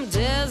some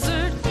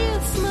desert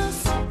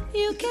isthmus,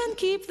 you can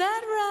keep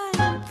that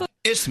rhyme.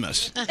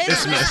 Isthmus.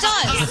 Isthmus.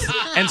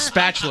 And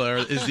spatula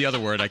is the other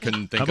word I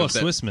couldn't think How about of.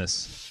 that-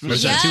 Swissmas? Or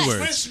is that two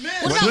words?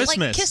 What about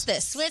Swissmas. kiss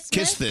this?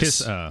 Kiss this.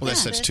 Kiss, well,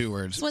 that's two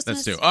words. Swissmas.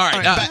 That's two. All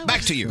right,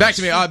 back to you. Back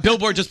to me.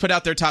 Billboard just put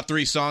out their top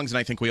 3 songs, and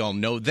I think we all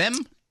know them.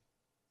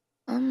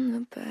 I'm the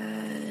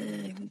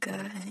bad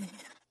guy.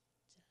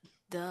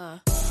 Duh.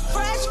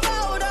 Fresh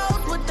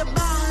photos with the bomb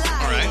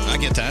All right, I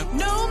get that.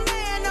 No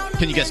man on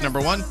Can you guess number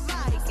 1?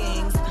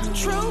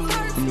 True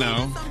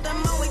No.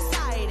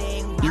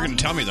 You're going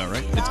to tell me, though,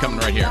 right? It's coming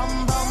right here.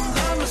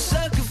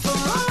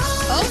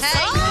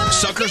 Okay.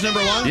 Suckers number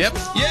 1? Yep.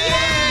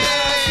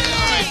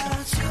 Yay!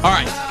 All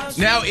right.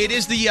 Now, it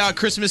is the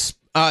Christmas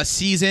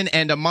season,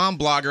 and a mom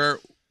blogger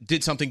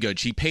did something good.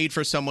 She paid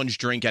for someone's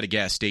drink at a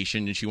gas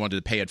station, and she wanted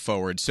to pay it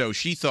forward. So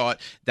she thought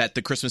that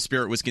the Christmas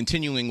spirit was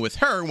continuing with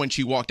her when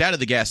she walked out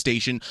of the gas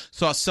station,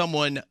 saw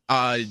someone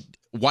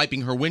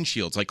wiping her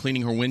windshields, like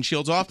cleaning her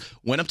windshields off,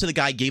 went up to the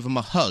guy, gave him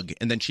a hug,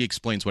 and then she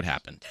explains what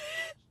happened.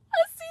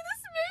 I see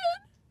this man.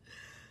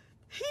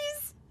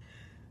 He's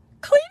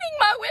cleaning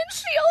my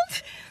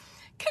windshield.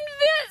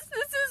 Convinced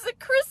this is a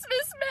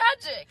Christmas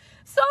magic.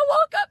 So I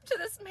walk up to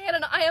this man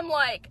and I am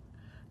like,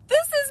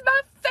 this is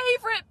my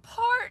favorite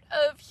part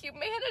of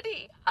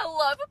humanity. I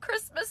love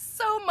Christmas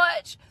so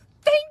much.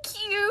 Thank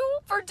you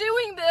for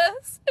doing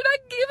this. And I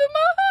give him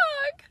a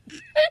hug.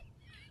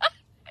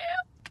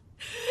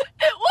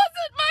 It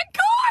wasn't my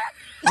car.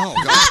 Oh,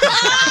 God.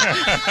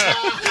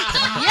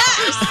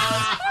 Yes.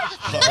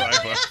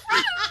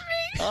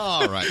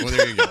 All right. Well,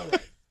 there you go.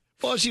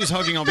 Well, she was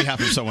hugging on behalf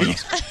of someone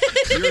else.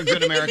 You're a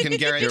good American,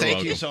 Garrett. You're Thank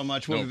welcome. you so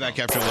much. We'll be back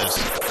after this.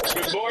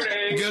 Good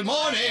morning. Good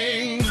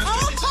morning.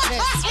 Oh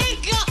my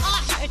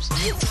gosh.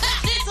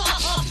 That is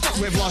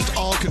awful. We've lost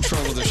all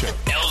control of the show.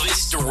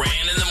 Elvis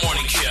Duran in the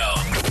Morning Show.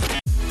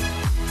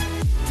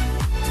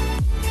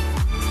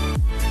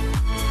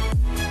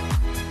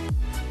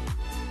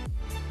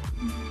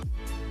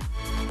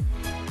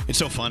 It's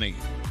so funny.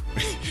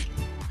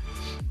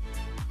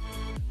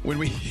 When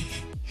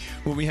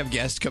we have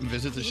guests come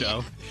visit the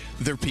show,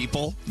 their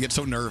people get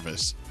so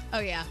nervous. Oh,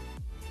 yeah.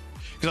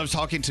 Because I was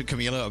talking to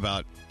Camila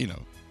about,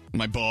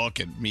 my book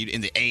and me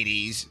in the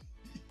 80s.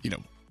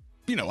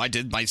 I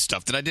did my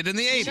stuff that I did in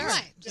the 80s. Sure.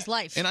 Right. Just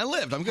life. And I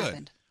lived. I'm good.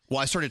 Happened. Well,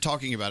 I started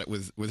talking about it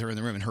with her in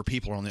the room, and her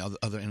people are on the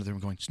other end of the room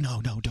going,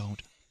 no,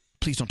 don't.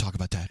 Please don't talk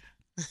about that.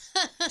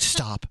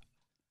 Stop.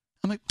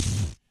 I'm like,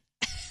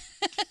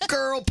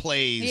 girl,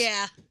 please.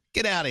 Yeah.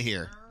 Get out of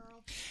here.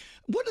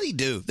 What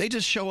do? They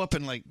just show up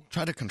and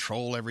try to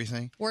control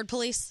everything. Word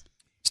police.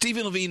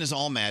 Stephen Levine is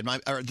all mad.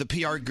 The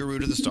PR guru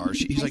to the stars.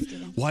 He's like,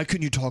 why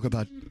couldn't you talk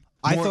about?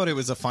 I thought it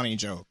was a funny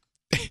joke.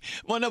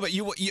 Well, no, but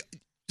you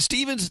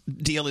Stephen's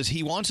deal is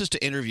he wants us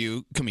to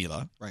interview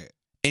Camila, right?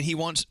 And he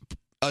wants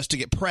us to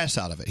get press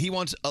out of it. He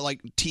wants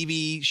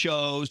TV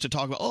shows to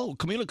talk about. Oh,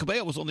 Camila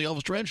Cabello was on the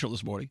Elvis Duran show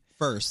this morning.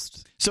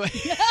 First, so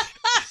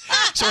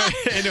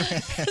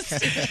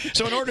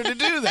So in order to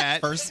do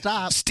that, first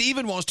stop,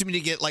 Steven wants me to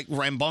get like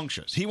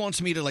rambunctious. He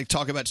wants me to like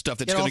talk about stuff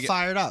that's Get going all to get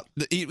fired up.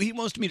 He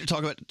wants me to talk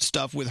about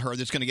stuff with her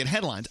that's going to get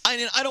headlines.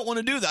 I don't want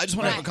to do that. I just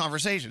want to have a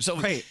conversation. So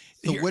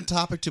So what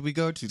topic did we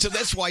go to? So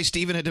that's why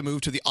Steven had to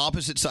move to the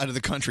opposite side of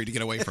the country to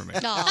get away from me.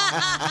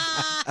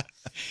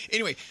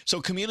 Anyway,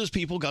 so Camila's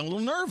people got a little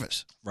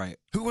nervous. Right.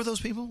 Who were those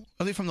people?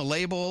 Are they from the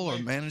label or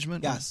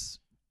management? Yes.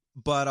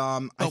 But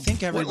I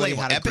think everybody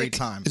had a great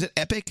time. Is it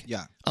Epic?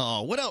 Yeah.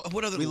 Oh, what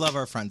other? We love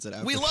our friends at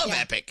Epic. We love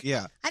Epic.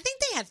 Yeah. I think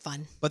they had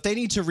fun. But they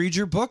need to read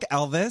your book,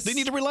 Elvis. They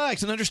need to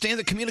relax and understand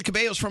that Camila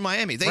Cabello's from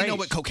Miami. They Right. know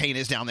what cocaine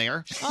is down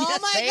there. Oh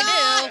my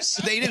gosh!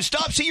 They do.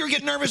 Stop. See, you're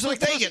getting nervous like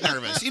they get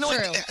nervous. You know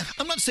True. what?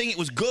 I'm not saying it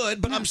was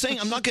good, but I'm saying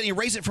I'm not going to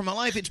erase it from my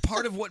life. It's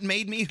part of what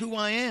made me who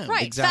I am.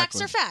 Right.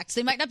 Facts are facts.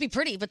 They might not be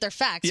pretty, but they're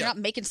facts. Yeah. You're not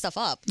making stuff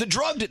up. The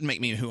drug didn't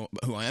make me who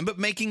I am, but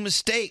making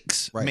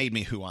mistakes made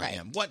me who I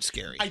am. What's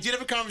scary? I did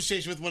have a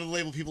conversation with one of the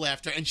label people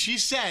after, and she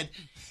said,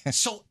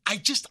 "So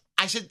I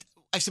said,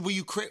 were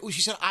you crazy?"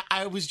 She said,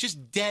 I was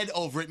just dead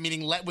over it,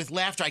 meaning with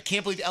laughter. I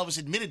can't believe Elvis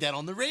admitted that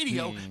on the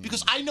radio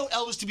because I know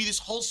Elvis to be this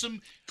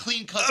wholesome,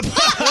 clean-cut.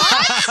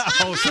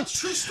 That's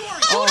true story.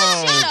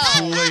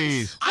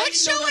 Please. What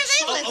show are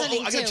they listening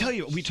I got to to? tell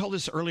you, we told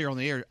this earlier on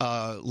the air.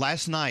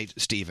 Last night,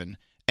 Stephen,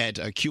 at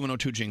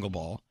Q102 Jingle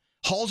Ball,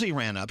 Halsey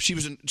ran up. She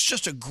was in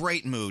just a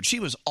great mood. She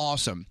was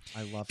awesome.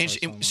 I love her and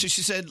so much. she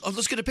said, "Oh,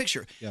 let's get a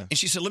picture." Yeah. And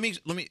she said, "Let me."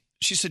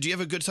 She said, "Do you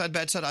have a good side,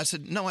 bad side?" I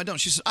said, "No, I don't."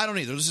 She said, "I don't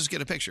either. Let's just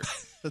get a picture."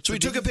 So we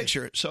took a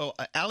picture. So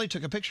Allie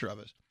took a picture of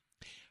us.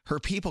 Her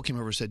people came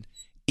over and said,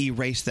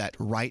 "Erase that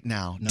right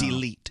now. No.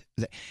 Delete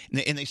that."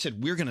 And they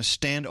said, "We're going to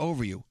stand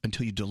over you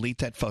until you delete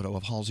that photo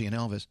of Halsey and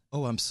Elvis."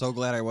 Oh, I'm so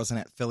glad I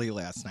wasn't at Philly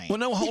last night. Well,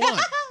 no, hold on.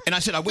 And I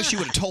said, "I wish you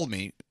would have told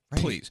me,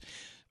 please."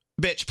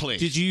 Bitch, please.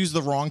 Did you use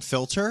the wrong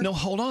filter? No,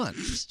 hold on.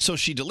 So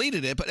she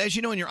deleted it, but as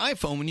you know, in your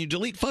iPhone, when you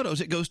delete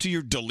photos, it goes to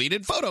your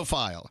deleted photo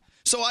file.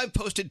 So I've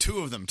posted 2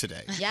 of them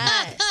today.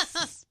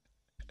 Yes.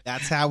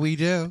 That's how we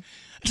do.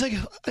 It's like,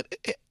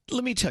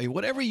 let me tell you,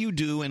 whatever you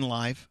do in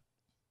life,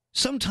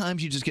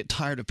 sometimes you just get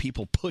tired of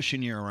people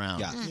pushing you around.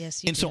 Yeah.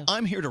 Yes, you And so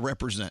I'm here to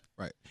represent.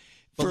 Right.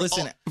 But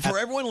listen, for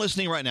everyone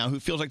listening right now who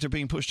feels like they're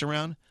being pushed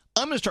around,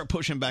 I'm going to start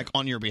pushing back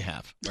on your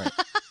behalf. Right.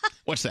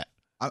 What's that?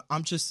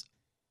 I'm just,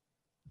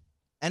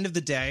 end of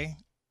the day,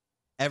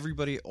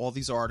 everybody, all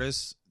these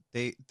artists,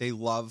 they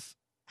love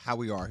how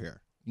we are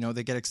here. You know,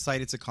 they get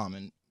excited to come.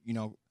 And, you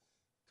know,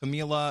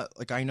 Camila,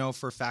 like I know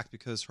for a fact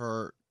because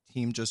her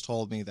team just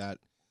told me that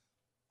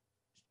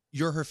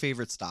you're her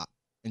favorite stop.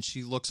 And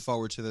she looks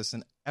forward to this,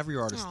 and every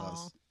artist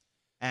does.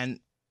 And,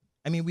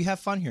 I mean, we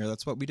have fun here.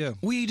 That's what we do.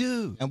 We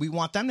do. And we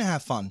want them to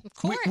have fun. Of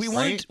course. We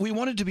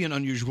want it to be an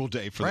unusual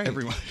day for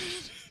everyone.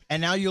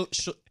 And now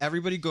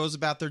everybody goes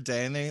about their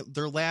day, and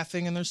they're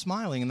laughing and they're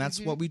smiling, and that's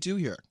what we do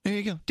here. There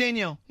you go.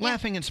 Danielle,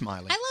 laughing and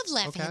smiling. I love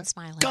laughing and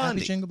smiling.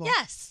 Gandhi. Jingle Ball.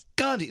 Yes.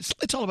 Gandhi,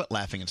 it's all about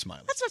laughing and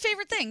smiling. That's my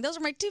favorite thing. Those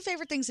are my 2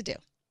 favorite things to do.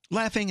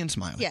 Laughing and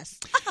smiling. Yes.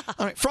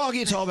 All right,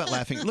 Froggy, it's all about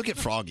laughing. Look at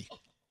Froggy.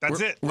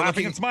 That's it.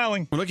 Laughing and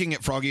smiling. We're looking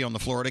at Froggy on the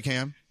Florida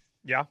cam.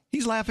 Yeah.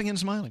 He's laughing and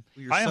smiling.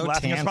 I am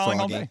laughing and tan, smiling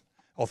Froggy. all day.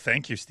 Oh,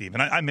 thank you, Stephen.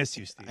 I miss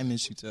you, Steve. I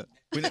miss you too.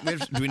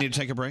 Do we need to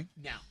take a break?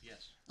 Now,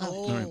 yes.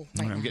 Oh, All right,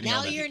 I'm getting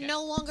now yelled at. you're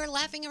no longer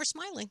laughing or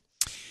smiling.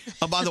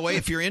 Oh, by the way,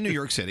 if you're in New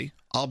York City,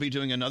 I'll be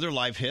doing another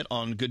live hit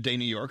on Good Day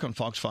New York on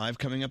Fox 5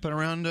 coming up in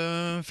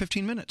around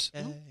 15 minutes.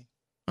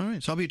 All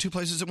right, so I'll be at 2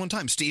 places at one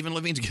time. Stephen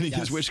Levine's getting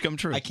his wish come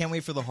true. I can't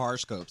wait for the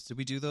horoscopes. Did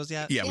we do those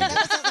yet? Yeah, we did.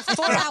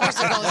 4 hours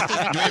ago,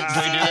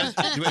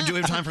 Stephen. Do we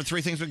have time for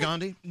 3 things with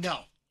Gandhi? No.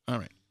 All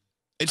right.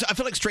 I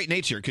feel like Straight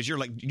Nate's here because you're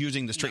like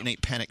using the Straight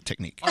Nate panic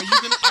technique. Are you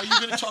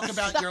gonna talk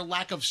about your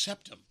lack of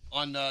septum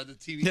on the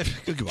TV?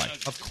 Goodbye.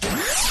 Of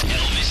course.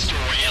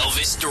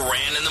 Elvis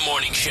Duran in the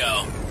Morning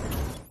Show.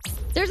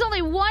 There's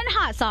only one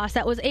hot sauce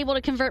that was able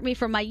to convert me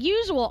from my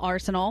usual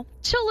arsenal,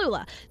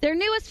 Cholula. Their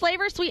newest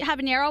flavor, Sweet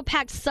Habanero,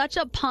 packed such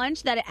a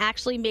punch that it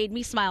actually made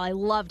me smile. I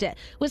loved it.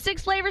 With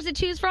 6 flavors to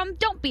choose from,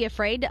 don't be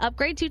afraid to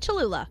upgrade to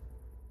Cholula.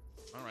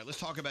 All right, let's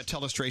talk about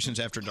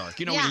Telestrations After Dark.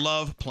 You know, Yeah. we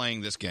love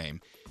playing this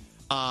game.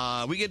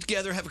 We get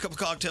together, have a couple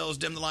cocktails,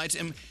 dim the lights,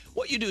 and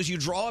what you do is you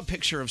draw a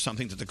picture of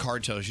something that the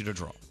card tells you to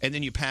draw, and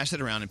then you pass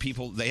it around, and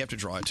people, they have to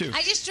draw it too.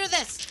 I just drew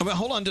this. Oh, but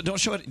hold on, don't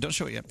show it. Don't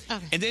show it yet.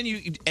 Okay. And then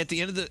you, at the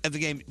end of the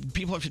game,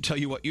 people have to tell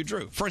you what you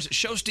drew. For instance,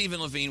 show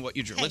Stephen Levine what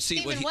you drew. Hey, Let's see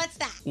Stephen, what's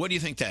that? What do you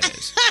think that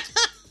is?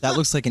 That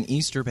looks like an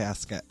Easter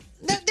basket.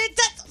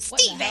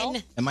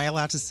 Stephen. Am I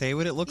allowed to say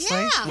what it looks Yeah.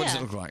 like? What does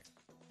it look like?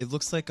 It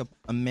looks like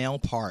a male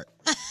part.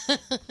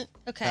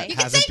 Okay. You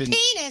can say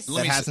penis.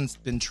 That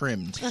hasn't been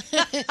trimmed.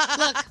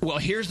 Well,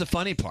 here's the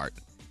funny part.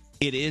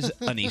 It is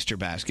an Easter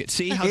basket.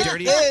 See how It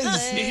dirty is. it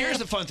is? Here's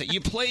the fun thing. You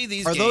play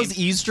these Are games. those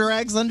Easter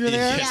eggs under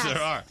there? Yes,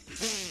 there are.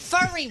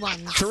 Furry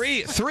ones.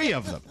 Three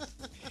of them.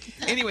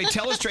 Anyway,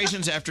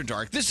 Telestrations After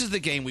Dark. This is the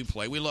game we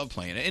play. We love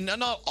playing it. And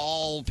not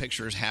all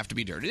pictures have to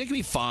be dirty. They can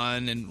be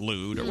fun and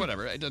lewd or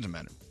whatever. It doesn't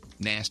matter.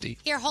 Nasty.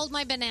 Here, hold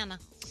my banana.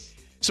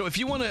 So if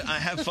you want to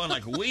have fun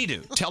like we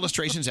do,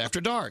 Telestrations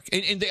After Dark.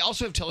 And they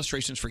also have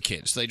Telestrations for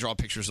kids. They draw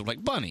pictures of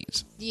like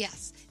bunnies.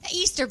 Yes.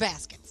 Easter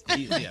baskets.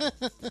 Yeah.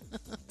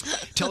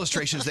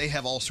 Telestrations, they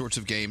have all sorts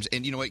of games.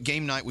 And you know what?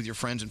 Game night with your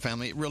friends and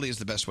family, it really is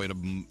the best way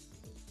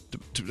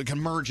to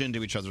merge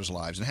into each other's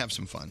lives and have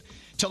some fun.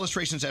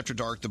 Telestrations After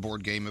Dark, the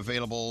board game,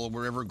 available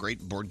wherever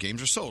great board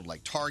games are sold,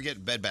 like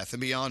Target, Bed Bath &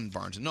 Beyond,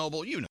 Barnes &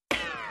 Noble, you know.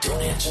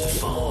 Don't answer the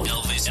phone.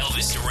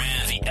 Elvis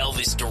Duran, the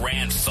Elvis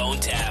Duran phone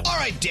tap. All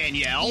right,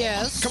 Danielle.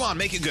 Yes? Come on,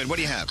 make it good. What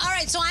do you have? All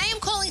right, so I am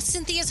calling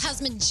Cynthia's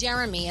husband,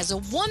 Jeremy, as a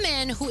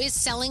woman who is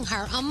selling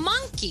her a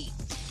monkey.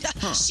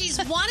 She's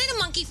wanted a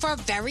monkey for a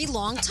very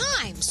long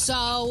time.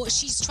 So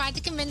she's tried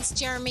to convince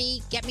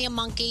Jeremy, get me a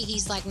monkey.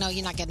 He's like, no,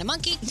 you're not getting a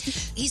monkey.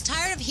 He's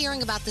tired of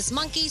hearing about this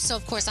monkey. So,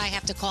 of course, I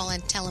have to call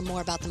and tell him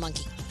more about the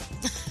monkey.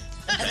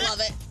 I love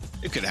it.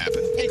 It could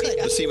happen. It could.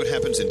 Let's see what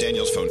happens in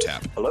Danielle's phone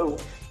tap. Hello.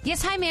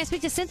 Yes, hi, may I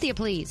speak to Cynthia,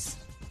 please?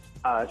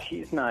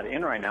 She's not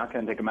in right now.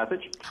 Can I take a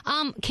message?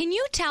 Can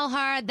you tell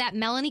her that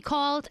Melanie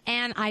called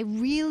and I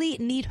really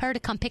need her to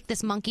come pick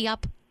this monkey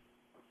up?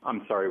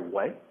 I'm sorry,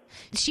 what?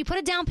 She put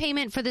a down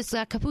payment for this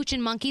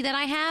capuchin monkey that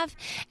I have,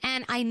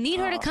 and I need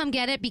her to come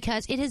get it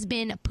because it has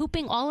been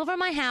pooping all over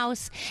my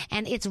house,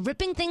 and it's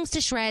ripping things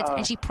to shreds,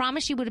 and she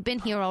promised she would have been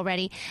here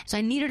already, so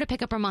I need her to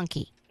pick up her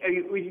monkey.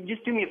 Would you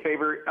just do me a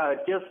favor?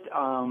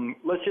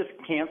 Let's just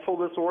cancel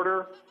this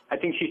order. I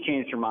think she's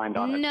changed her mind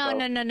on it.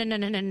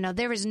 No.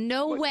 There is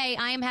no way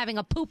I am having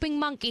a pooping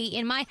monkey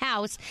in my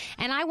house,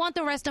 and I want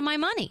the rest of my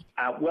money.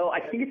 Well,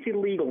 I think it's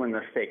illegal in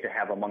this state to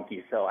have a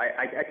monkey, so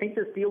I think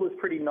this deal is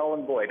pretty null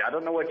and void. I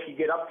don't know what you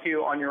get up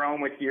to on your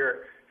own with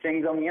your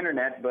things on the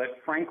internet, but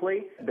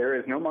frankly, there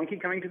is no monkey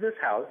coming to this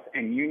house,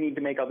 and you need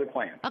to make other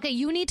plans. Okay,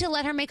 you need to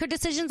let her make her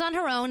decisions on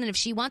her own, and if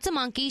she wants a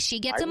monkey, she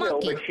gets a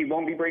monkey. But she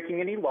won't be breaking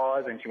any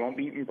laws, and she won't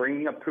be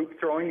bringing a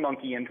poop-throwing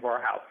monkey into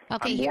our house.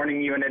 Okay, I'm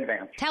warning you in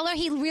advance. Tell her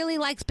he really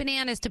likes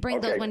bananas to bring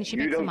those when she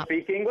makes them up. You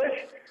don't speak English?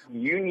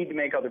 You need to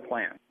make other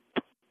plans.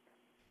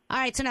 All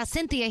right, so now,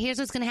 Cynthia, here's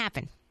what's going to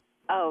happen.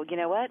 Oh, you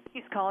know what?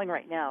 He's calling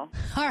right now.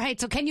 All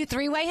right, so can you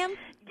three-way him?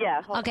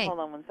 Yeah, hold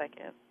on 1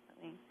 second.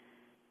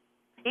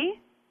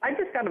 I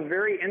just got a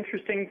very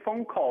interesting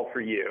phone call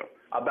for you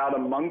about a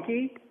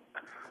monkey.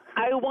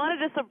 I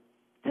wanted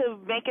to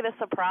make it a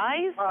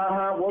surprise.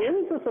 Well, it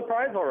is a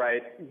surprise, all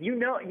right. You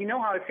know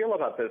how I feel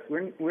about this.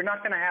 We're not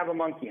going to have a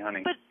monkey,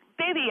 honey. But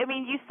baby, I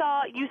mean, you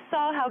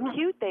saw how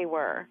cute they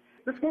were.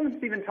 This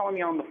woman's even telling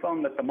me on the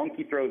phone that the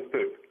monkey throws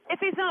poop. If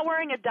he's not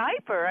wearing a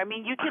diaper, I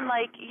mean, you can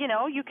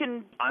you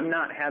can. I'm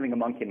not having a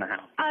monkey in the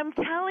house. I'm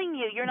telling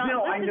you, you're not.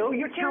 No, I listening. know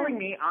you're telling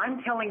me.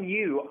 I'm telling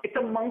you, it's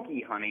a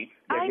monkey, honey.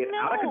 They I get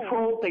out of know.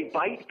 control. They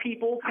bite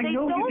people. I They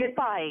know don't you did.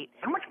 bite.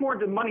 How much more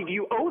money do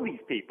you owe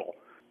these people?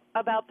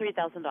 About $3,000.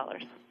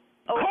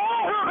 Call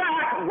her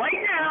back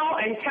right now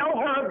and tell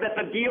her that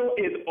the deal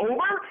is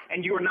over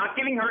and you are not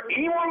giving her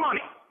any more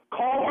money.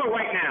 Call her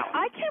right now.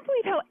 I can't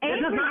believe how angry.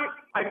 This is not.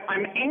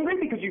 I'm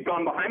angry because you've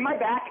gone behind my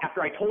back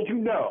after I told you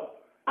no.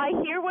 I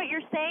hear what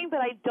you're saying, but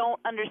I don't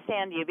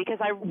understand you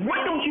because I.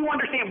 What don't you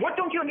understand? What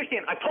don't you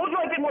understand? I told you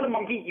I didn't want a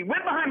monkey. You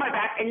went behind my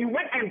back and you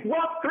went and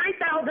brought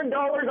 $3,000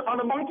 on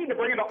a monkey to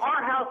bring it to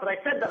our house that I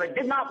said that I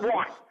did not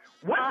want.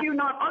 What do you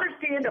not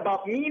understand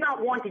about me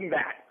not wanting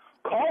that?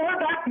 Call her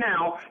back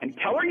now and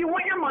tell her you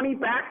want your money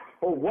back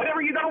or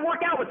whatever you got to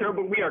work out with her,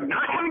 but we are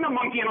not having a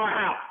monkey in our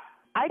house.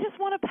 I just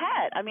want a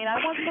pet. I mean, I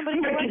want somebody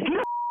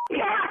to.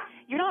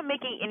 You're not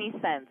making any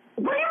sense.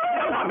 What do you mean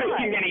I'm not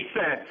making any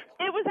sense?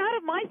 It was out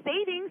of my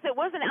savings. It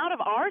wasn't out of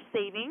our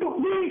savings.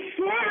 We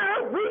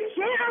share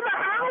the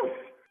house.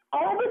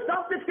 All the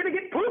stuff that's going to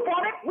get poop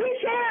on it, we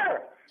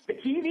share. The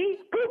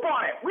TV, poop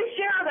on it, we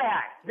share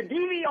that. The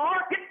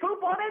DVR, get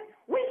poop on it,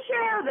 we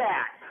share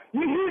that.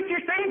 You use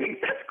your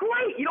savings, that's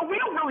great. You know, we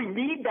don't really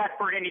need that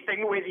for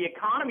anything the way the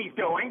economy's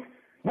going.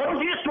 Why don't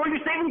you just store your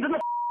savings in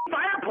the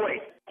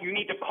fireplace? You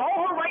need to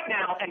call her right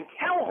now and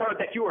tell her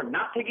that you are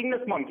not taking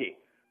this monkey.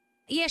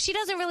 Yeah, she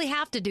doesn't really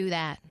have to do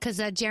that because,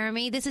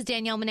 Jeremy, this is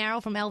Danielle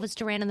Monaro from Elvis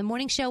Duran in the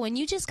Morning Show, and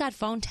you just got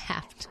phone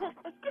tapped.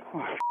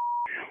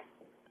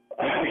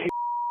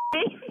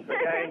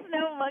 There's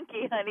no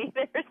monkey, honey.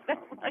 There's no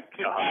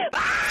monkey.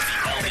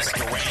 Elvis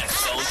Duran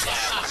phone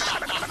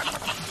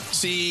tap.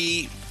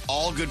 See,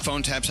 all good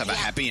phone taps have a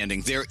happy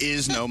ending. There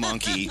is no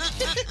monkey.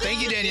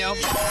 Thank you, Danielle.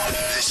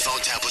 This phone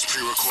tap was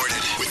pre-recorded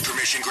with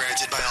permission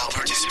granted by all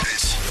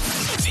participants.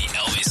 The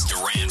Elvis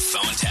Duran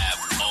phone tap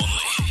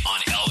only on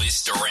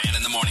Elvis Duran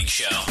in the Morning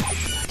Show.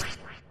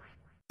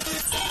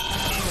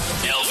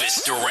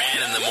 Elvis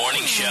Duran in the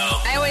Morning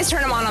Show. I always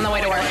turn them on the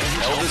way to work.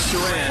 Elvis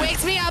Duran.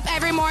 Wakes me up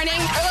every morning.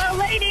 Hello,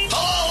 lady.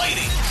 Hello,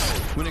 lady.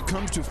 When it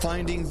comes to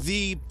finding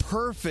the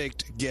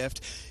perfect gift,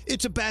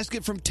 it's a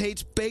basket from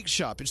Tate's Bake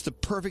Shop. It's the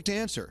perfect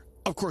answer.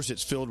 Of course,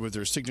 it's filled with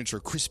their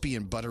signature crispy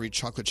and buttery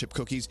chocolate chip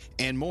cookies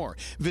and more.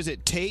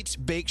 Visit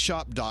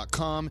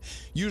Tate'sBakeShop.com.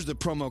 Use the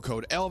promo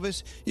code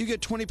Elvis. You get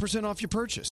 20% off your purchase.